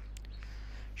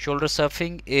 Shoulder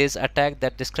surfing is attack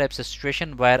that describes a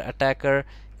situation where attacker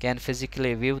can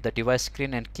physically view the device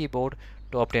screen and keyboard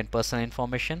to obtain personal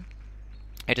information.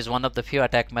 It is one of the few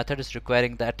attack methods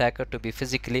requiring the attacker to be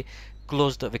physically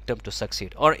close to the victim to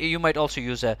succeed. Or you might also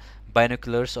use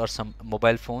binoculars or some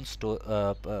mobile phones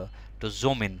to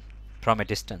zoom in from a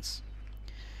distance.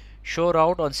 Show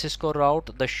route on Cisco route.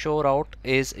 The show route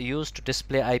is used to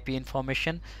display IP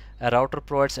information. A router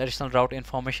provides additional route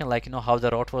information like how the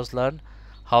route was learned,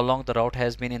 how long the route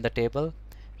has been in the table,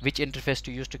 which interface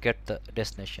to use to get the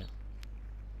destination.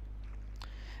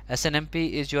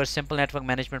 SNMP is your simple network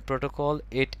management protocol.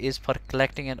 It is for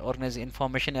collecting and organizing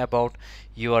information about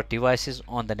your devices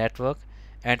on the network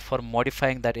and for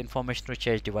modifying that information to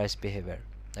change device behavior.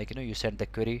 Like you send the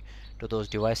query to those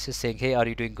devices saying, hey, are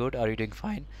you doing good, are you doing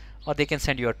fine, or they can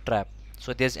send you a trap.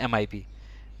 So there's MIB,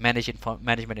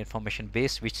 management information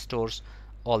base, which stores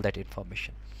all that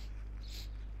information.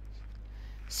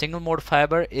 Single mode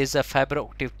fiber is a fiber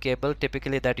optic cable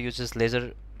typically that uses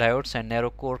laser diodes and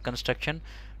narrow core construction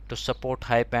to support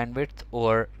high bandwidth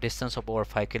over distance of over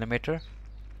 5 km.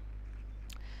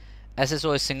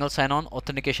 SSO is single sign-on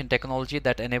authentication technology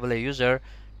that enable a user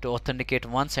to authenticate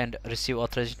once and receive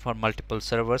authorization for multiple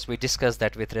servers. We discussed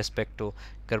that with respect to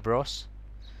Kerberos.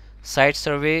 Site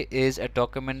survey is a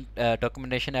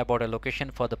documentation about a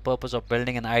location for the purpose of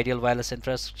building an ideal wireless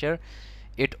infrastructure.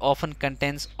 It often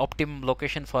contains optimum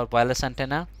location for wireless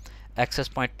antenna, access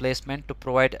point placement to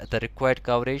provide the required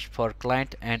coverage for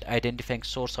client, and identifying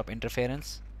source of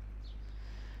interference.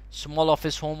 Small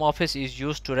office home office is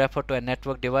used to refer to a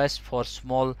network device for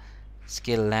small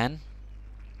scale LAN.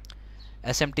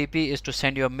 SMTP is to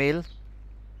send your mail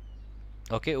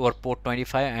over port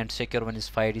 25, and secure one is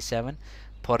 587.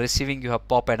 For receiving you have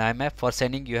POP and IMAP. For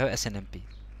sending you have SMTP,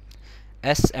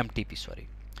 sorry.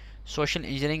 Social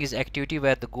engineering is activity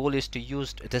where the goal is to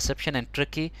use deception and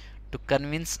tricky to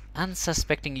convince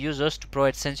unsuspecting users to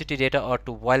provide sensitive data or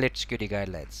to violate security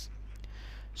guidelines.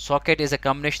 Socket is a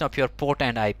combination of your port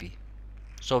and IP.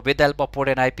 So with the help of port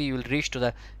and IP, you will reach to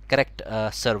the correct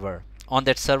server. On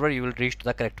that server, you will reach to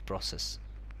the correct process.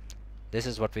 This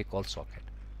is what we call socket.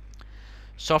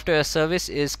 Software as a service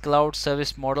is cloud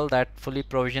service model that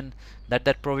provision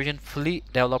fully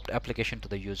developed application to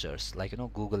the users, like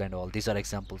Google and all. These are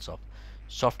examples of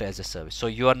software as a service. So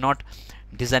you are not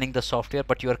designing the software,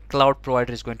 but your cloud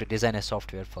provider is going to design a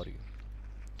software for you.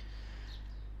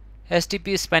 STP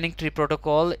is spanning tree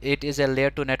protocol. It is a layer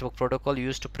 2 network protocol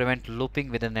used to prevent looping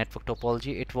within network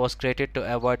topology. It was created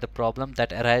to avoid the problem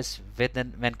that arise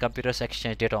when computers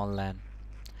exchange data on LAN,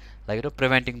 like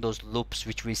preventing those loops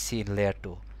which we see in layer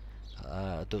 2,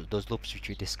 those loops which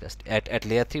we discussed. At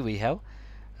layer 3 we have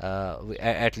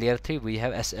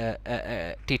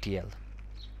TTL.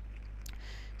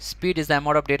 Speed is the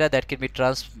amount of data that can be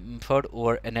transferred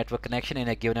over a network connection in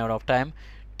a given amount of time,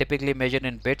 typically measured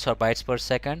in bits or bytes per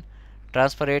second.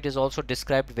 Transfer rate is also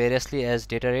described variously as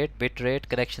data rate, bit rate,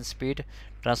 connection speed,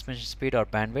 transmission speed, or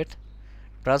bandwidth.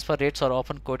 Transfer rates are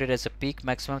often quoted as a peak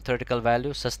maximum theoretical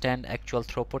value. Sustained actual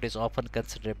throughput is often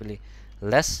considerably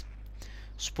less.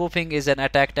 Spoofing is an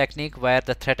attack technique where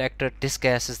the threat actor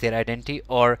disguises their identity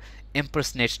or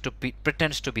pretends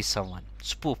to be someone.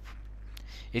 Spoof.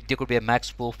 There could be a MAC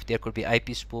spoof, there could be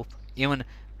IP spoof, even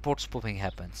port spoofing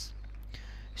happens.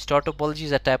 Store topology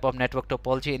is a type of network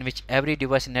topology in which every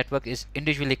device in network is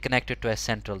individually connected to a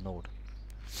central node.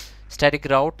 Static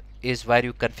route is where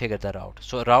you configure the route.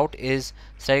 So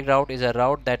static route is a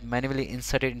route that manually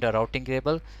inserted into a routing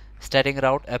table. Static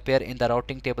route appear in the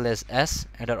routing table as S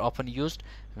and are often used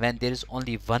when there is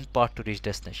only one path to reach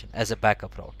destination as a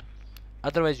backup route.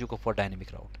 Otherwise you go for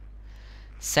dynamic route.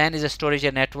 SAN is a storage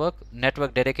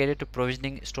network dedicated to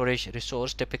provisioning storage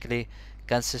resource, typically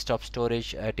consists of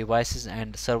storage devices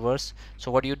and servers.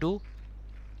 So what you do,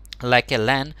 like a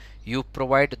LAN, you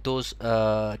provide those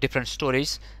different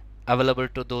storage available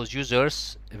to those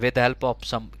users with the help of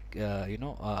some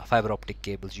fiber optic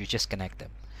cables. You just connect them.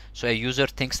 So a user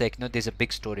thinks like there's a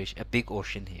big storage, a big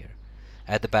ocean here.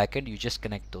 at the back end. You just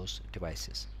connect those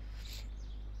devices.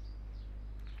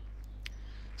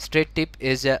 Straight tip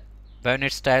is a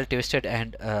bayonet style twisted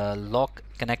and lock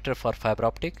connector for fiber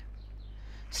optic.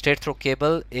 Straight through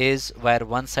cable is where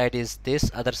one side is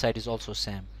this, other side is also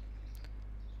same.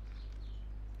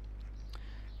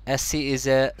 SC is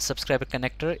a subscriber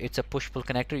connector. It's a push-pull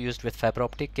connector used with fiber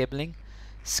optic cabling.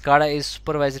 SCADA is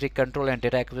supervisory control and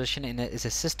data acquisition is a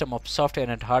system of software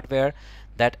and hardware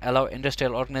that allow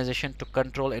industrial organization to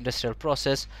control industrial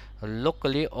process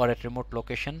locally or at remote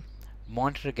location,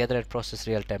 monitor, gather and process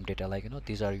real-time data. Like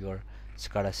these are your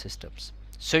SCADA systems.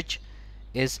 Switch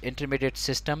is intermediate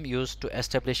system used to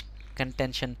establish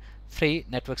contention-free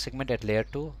network segment at layer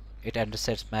 2. It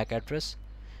understands MAC address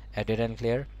at data and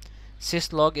layer.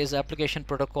 Syslog is application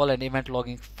protocol and event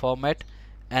logging format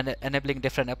and enabling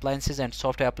different appliances and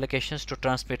software applications to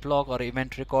transmit log or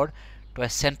event record to a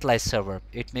centralized server.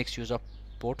 It makes use of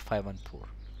port 514.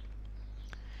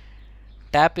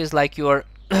 Tap is like your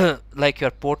like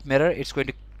your port mirror. It's going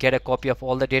to get a copy of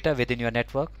all the data within your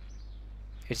network.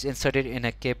 It's inserted in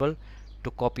a cable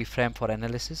to copy frame for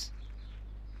analysis.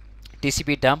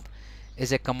 TCP dump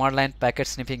is a command line packet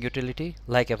sniffing utility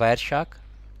like a Wireshark.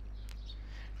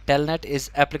 Telnet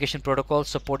is application protocol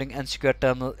supporting unsecure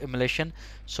terminal emulation.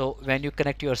 So when you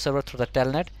connect your server through the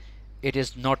Telnet, it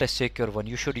is not a secure one.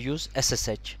 You should use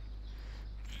SSH.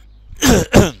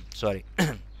 Sorry.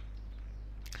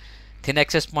 Thin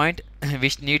access point,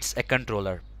 which needs a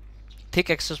controller.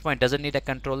 Thick access point doesn't need a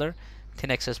controller.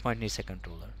 Thin access point needs a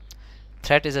controller.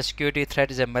 Threat is a security threat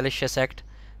is a malicious act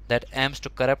that aims to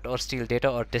corrupt or steal data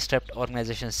or disrupt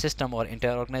organization system or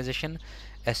entire organization.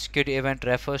 A security event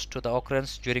refers to the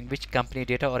occurrence during which company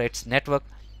data or its network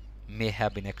may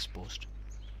have been exposed.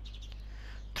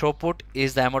 Throughput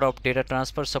is the amount of data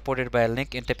transfer supported by a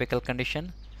link in typical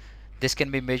condition. This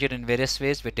can be measured in various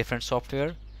ways with different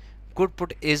software. Good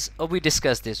put is, we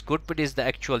discussed this, good put is the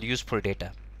actual useful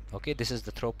data. Okay, this is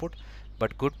the throughput,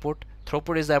 but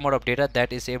throughput is the amount of data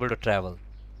that is able to travel.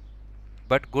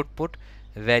 But good put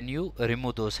when you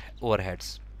remove those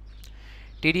overheads.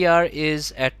 TDR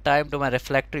is a time domain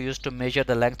reflector used to measure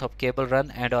the length of cable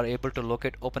run and are able to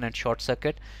locate open and short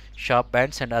circuit, sharp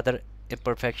bands and other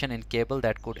imperfection in cable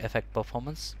that could affect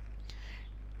performance.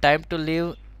 Time to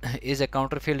live is a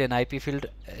counter field in IP field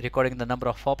recording the number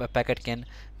of hop a packet can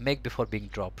make before being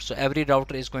dropped. So every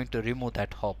router is going to remove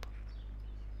that hop.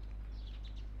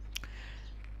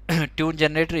 Tune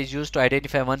generator is used to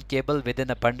identify one cable within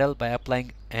a bundle by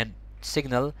applying a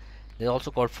signal. They're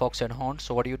also called fox and horn.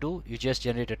 So what do? You just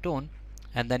generate a tune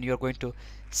and then you're going to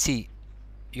see,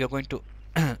 you're going to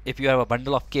if you have a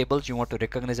bundle of cables, you want to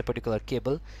recognize a particular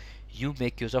cable, you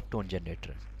make use of tune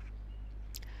generator.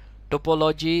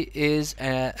 Topology is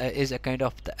a kind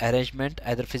of the arrangement,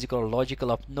 either physical or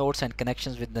logical, of nodes and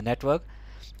connections with the network.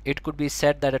 It could be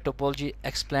said that a topology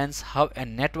explains how a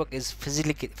network is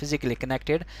physically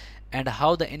connected and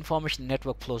how the information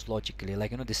network flows logically.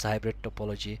 Like this hybrid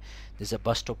topology, there's a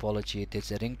bus topology,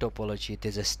 there's a ring topology,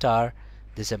 there's a star,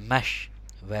 there's a mesh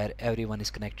where everyone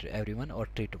is connected to everyone, or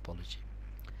tree topology.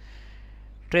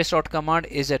 Trace route command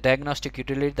is a diagnostic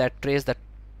utility that traces the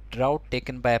route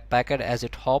taken by a packet as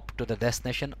it hops to the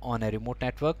destination on a remote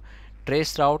network.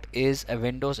 Trace route is a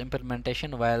Windows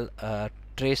implementation while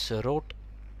trace route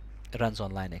runs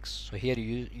on Linux. So here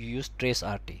you use trace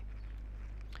RT.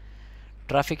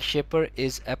 Traffic shaper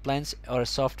is appliance or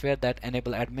software that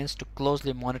enable admins to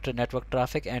closely monitor network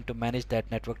traffic and to manage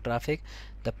that network traffic.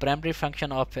 The primary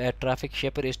function of a traffic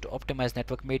shaper is to optimize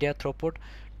network media throughput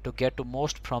to get to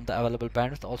most from the available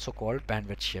bandwidth, also called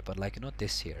bandwidth shaper, like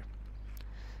this here.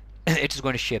 It is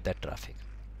going to shape that traffic.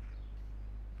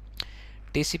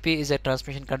 TCP is a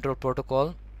transmission control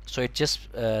protocol. So it just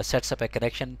sets up a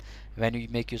connection. When you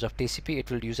make use of TCP,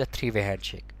 it will use a three-way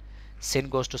handshake. SYN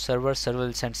goes to server, server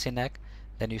will send SYN ACK,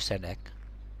 then you send ACK.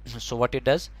 So what it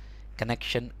does?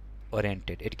 Connection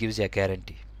oriented. It gives you a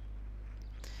guarantee.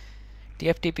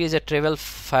 TFTP is a trivial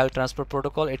file transfer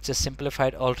protocol. It's a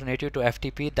simplified alternative to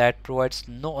FTP that provides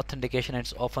no authentication and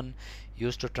is often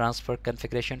used to transfer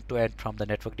configuration to and from the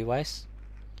network device.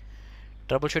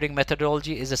 Troubleshooting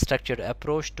methodology is a structured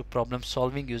approach to problem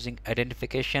solving using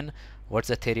identification, what's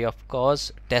the theory of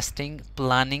cause, testing,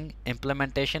 planning,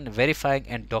 implementation, verifying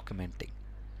and documenting.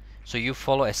 So you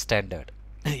follow a standard.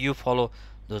 You follow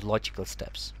those logical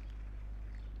steps.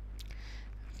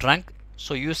 Trunk.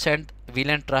 So you send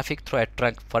VLAN traffic through a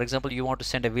trunk. For example, you want to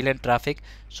send a VLAN traffic.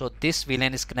 So this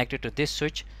VLAN is connected to this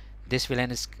switch. This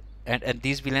VLAN is and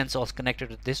these VLANs are connected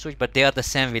to this switch, but they are the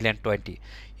same VLAN 20.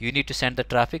 You need to send the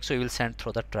traffic, so you will send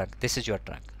through the trunk. This is your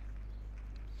trunk.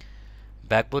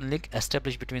 Backbone link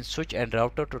established between switch and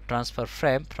router to transfer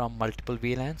frame from multiple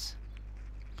VLANs.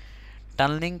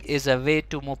 Tunneling is a way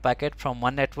to move packet from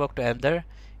one network to another.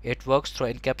 It works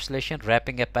through encapsulation,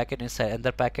 wrapping a packet inside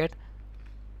another packet.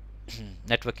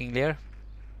 Networking layer.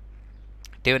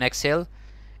 T1XL,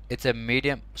 it's a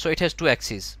medium, so it has two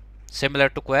axes, similar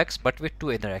to coax but with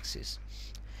two inner axes.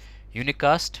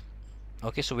 Unicast.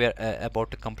 Okay, so we are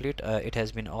about to complete. It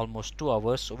has been almost 2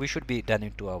 hours, so we should be done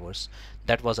in 2 hours.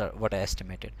 That was what I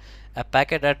estimated. A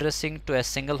packet addressing to a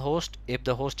single host. If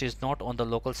the host is not on the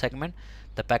local segment,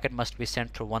 the packet must be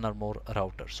sent through one or more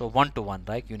routers. So one to one,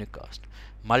 right? Unicast.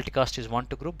 Multicast is one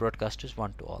to group. Broadcast is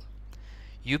one to all.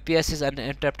 UPS is an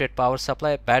uninterrupted power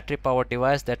supply, battery powered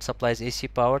device that supplies AC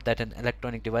power that an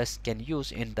electronic device can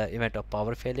use in the event of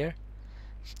power failure.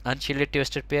 Unshielded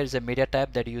twisted pair is a media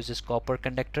type that uses copper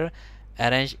conductor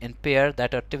arranged in pair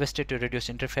that are twisted to reduce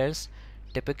interference.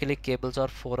 Typically cables are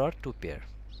 4 or 2 pair.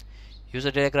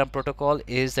 User diagram protocol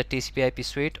is the TCP/IP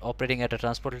suite operating at a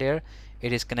transport layer.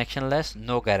 It is connectionless,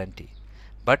 no guarantee,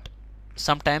 but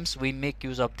sometimes we make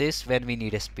use of this when we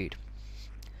need a speed.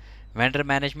 Vendor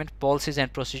management, policies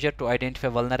and procedure to identify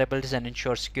vulnerabilities and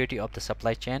ensure security of the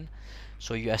supply chain.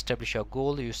 So you establish a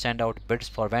goal, you send out bids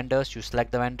for vendors, you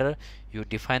select the vendor, you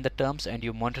define the terms, and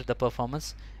you monitor the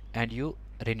performance, and you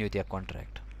renew their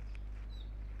contract.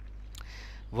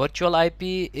 Virtual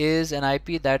IP is an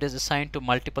IP that is assigned to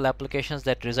multiple applications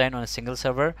that reside on a single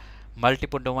server,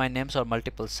 multiple domain names or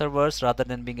multiple servers, rather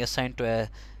than being assigned to a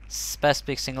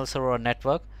specific single server or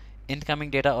network. Incoming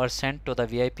data are sent to the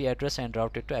VIP address and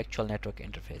routed to actual network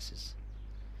interfaces.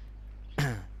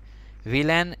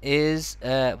 VLAN is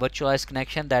a virtualized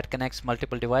connection that connects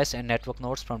multiple device and network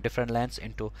nodes from different LANs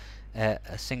into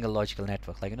a single logical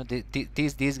network. Like, you know,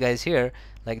 these guys here,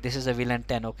 like this is a VLAN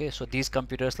 10. Okay, so these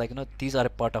computers, like, you know, these are a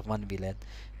part of one VLAN.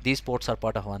 These ports are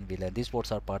part of one VLAN. These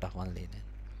ports are part of one VLAN.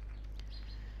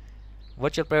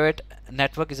 Virtual private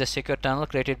network is a secure tunnel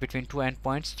created between two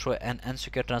endpoints through an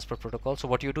unsecure transport protocol. So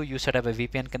what you do, you set up a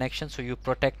VPN connection, so you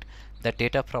protect the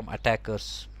data from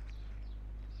attackers.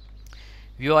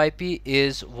 VoIP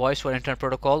is voice over internet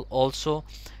protocol, also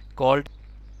called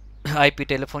IP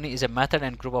telephony, is a method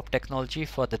and group of technology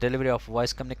for the delivery of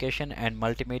voice communication and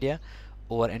multimedia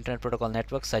over internet protocol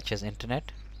networks such as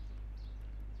internet.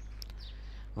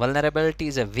 Vulnerability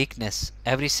is a weakness.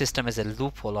 Every system has a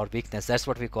loophole or weakness. That's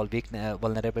what we call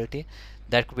vulnerability,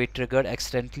 that could be triggered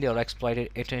accidentally or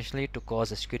exploited intentionally to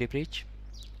cause a security breach.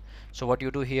 So what you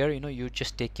do here, you know, you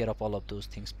just take care of all of those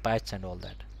things, patch and all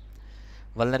that.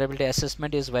 Vulnerability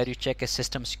assessment is where you check a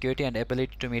system security and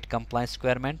ability to meet compliance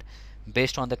requirement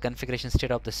based on the configuration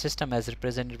state of the system as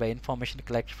represented by information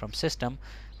collected from system,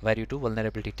 where you do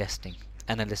vulnerability testing,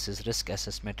 analysis, risk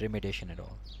assessment, remediation and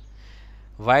all.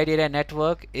 Wide area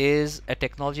network is a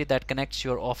technology that connects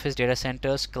your office data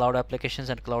centers, cloud applications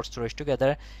and cloud storage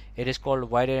together. It is called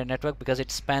wide area network because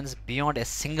it spans beyond a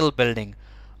single building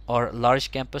or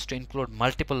large campus to include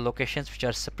multiple locations which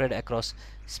are spread across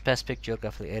specific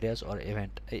geographical areas or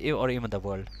even the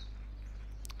world.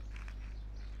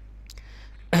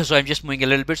 So I'm just moving a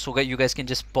little bit so you guys can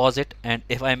just pause it, and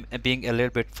if I'm being a little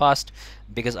bit fast,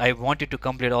 because I wanted to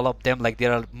complete all of them, like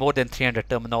there are more than 300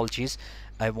 terminologies,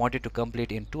 I wanted to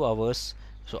complete in 2 hours,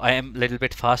 so I am a little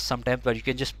bit fast sometimes, but you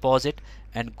can just pause it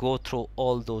and go through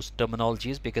all those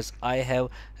terminologies because I have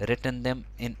written them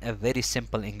in a very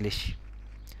simple English.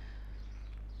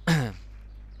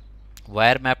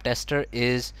 Wire map tester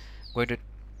is going to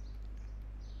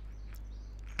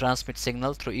transmit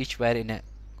signal through each wire in a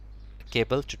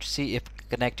cable to see if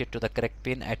connected to the correct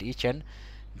pin at each end.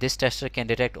 This tester can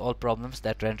detect all problems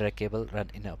that render a cable run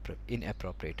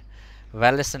inappropriate.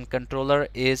 Wireless and controller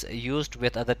is used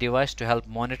with other device to help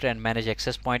monitor and manage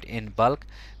access point in bulk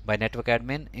by network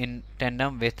admin. In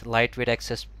tandem with lightweight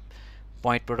access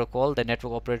point protocol, the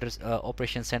network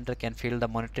operation center can field the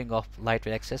monitoring of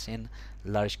lightweight access in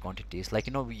large quantities. Like,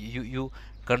 you know, you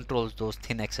control those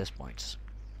thin access points.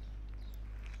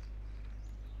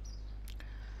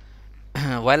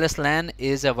 Wireless LAN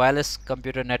is a wireless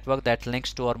computer network that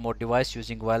links two or more devices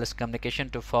using wireless communication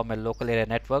to form a local area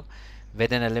network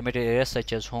within a limited area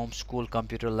such as home, school,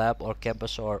 computer lab or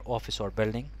campus or office or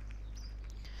building.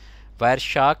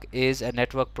 Wireshark is a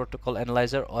network protocol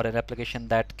analyzer or an application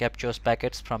that captures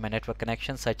packets from a network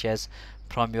connection such as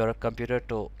from your computer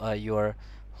to your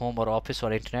home or office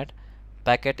or internet.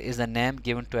 Packet is the name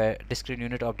given to a discrete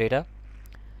unit of data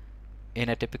in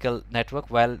a typical network,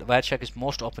 while Wireshark is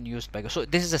most often used by. So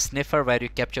this is a sniffer where you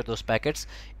capture those packets.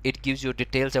 It gives you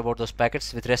details about those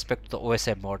packets with respect to the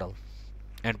OSM model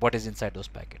and what is inside those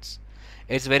packets.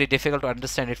 It's very difficult to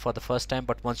understand it for the first time,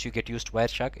 but once you get used to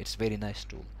Wireshark, it's a very nice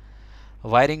tool.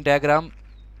 Wiring diagram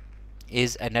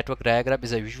is a network diagram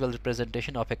is a visual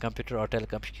representation of a computer or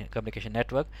telecommunication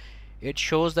network. It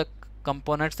shows the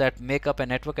components that make up a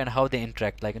network and how they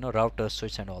interact, like routers,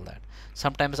 switch, and all that.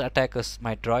 Sometimes attackers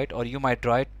might draw it, or you might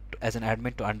draw it as an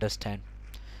admin to understand.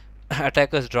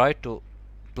 Attackers draw it to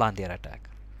plan their attack.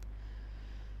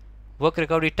 Work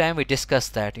recovery time, we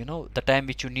discussed that, the time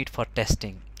which you need for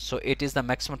testing. So it is the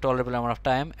maximum tolerable amount of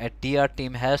time a DR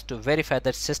team has to verify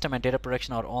that system and data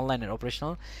protection are online and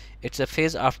operational. It's a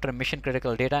phase after mission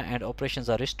critical data and operations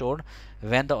are restored,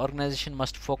 when the organization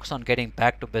must focus on getting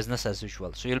back to business as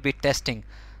usual. So you'll be testing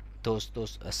those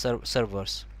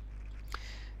servers.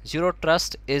 Zero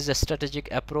trust is a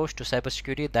strategic approach to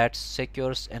cybersecurity that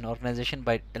secures an organization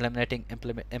by eliminating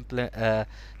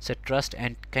trust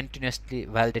and continuously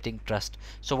validating trust.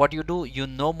 So what you do,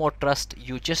 no more trust,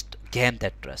 you just gain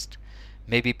that trust.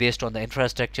 Maybe based on the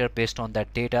infrastructure, based on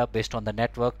that data, based on the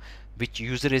network, which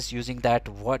user is using that,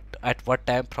 at what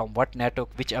time, from what network,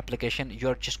 which application. You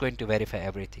are just going to verify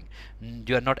everything.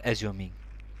 You are not assuming.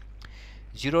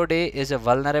 Zero day is a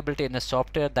vulnerability in a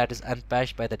software that is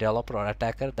unpatched by the developer or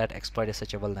attacker that exploits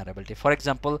such a vulnerability. For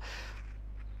example,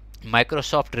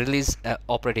 Microsoft release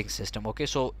operating system. Okay,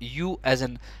 so you as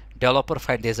an developer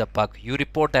find there's a bug, you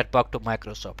report that bug to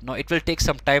Microsoft. Now it will take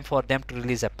some time for them to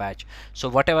release a patch. So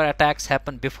whatever attacks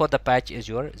happen before the patch is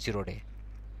your 0 day.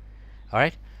 All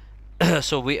right.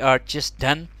 So we are just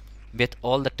done with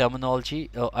all the terminology.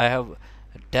 I have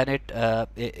done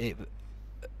it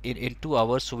in 2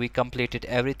 hours, so we completed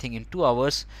everything in 2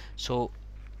 hours. So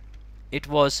it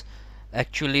was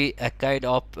actually a kind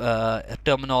of a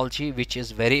terminology which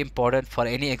is very important for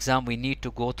any exam. We need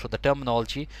to go through the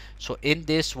terminology. So in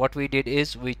this, what we did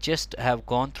is we just have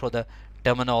gone through the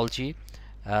terminology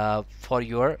for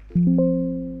your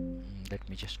let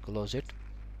me just close it.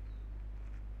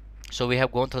 So we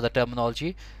have gone through the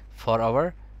terminology for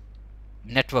our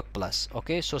Network Plus.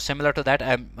 Okay, so similar to that,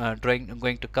 I'm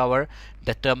going to cover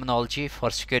the terminology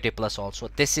for Security Plus also.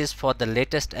 This is for the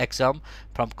latest exam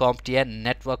from CompTIA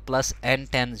Network Plus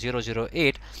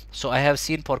N10-008. So I have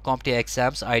seen for CompTIA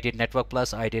exams, I did Network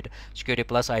Plus, I did Security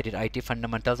Plus, I did IT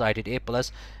Fundamentals, I did A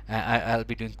Plus. I'll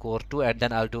be doing Core 2, and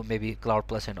then I'll do maybe Cloud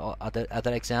Plus and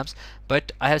other exams.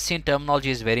 But I have seen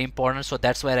terminology is very important, so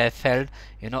that's where I felt,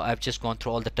 I've just gone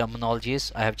through all the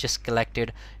terminologies. I have just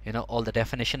collected, all the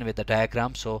definition with the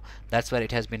diagram. So that's where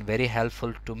it has been very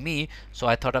helpful to me. So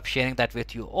I thought of sharing that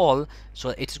with you all. So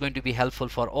it's going to be helpful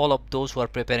for all of those who are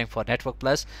preparing for Network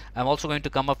Plus. I'm also going to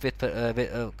come up with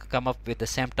the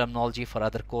same terminology for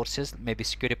other courses, maybe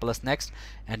Security Plus next,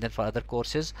 and then for other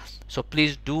courses. So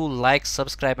please do like,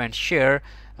 subscribe, and share.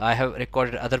 I have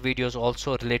recorded other videos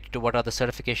also related to what are the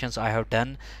certifications I have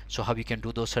done, so how you can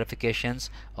do those certifications,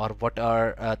 or what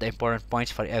are the important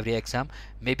points for every exam.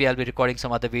 Maybe I'll be recording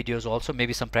some other videos also,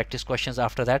 maybe some practice questions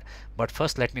after that. But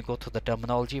first, let me go through the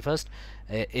terminology first.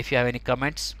 If you have any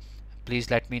comments,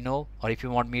 please let me know, or if you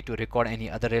want me to record any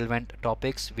other relevant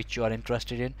topics which you are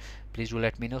interested in, please do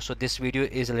let me know. So this video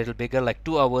is a little bigger, like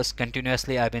 2 hours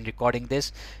continuously I've been recording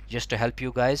this just to help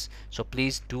you guys. So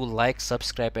please do like,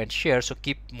 subscribe, and share. So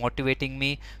keep motivating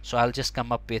me, so I'll just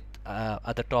come up with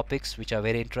other topics which are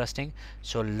very interesting.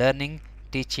 So learning,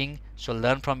 teaching, so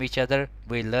learn from each other.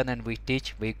 We learn and we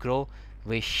teach, we grow,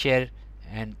 we share,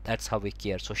 and that's how we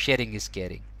care. So sharing is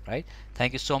caring, right?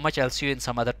 Thank you so much. I'll see you in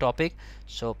some other topic.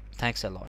 So thanks a lot.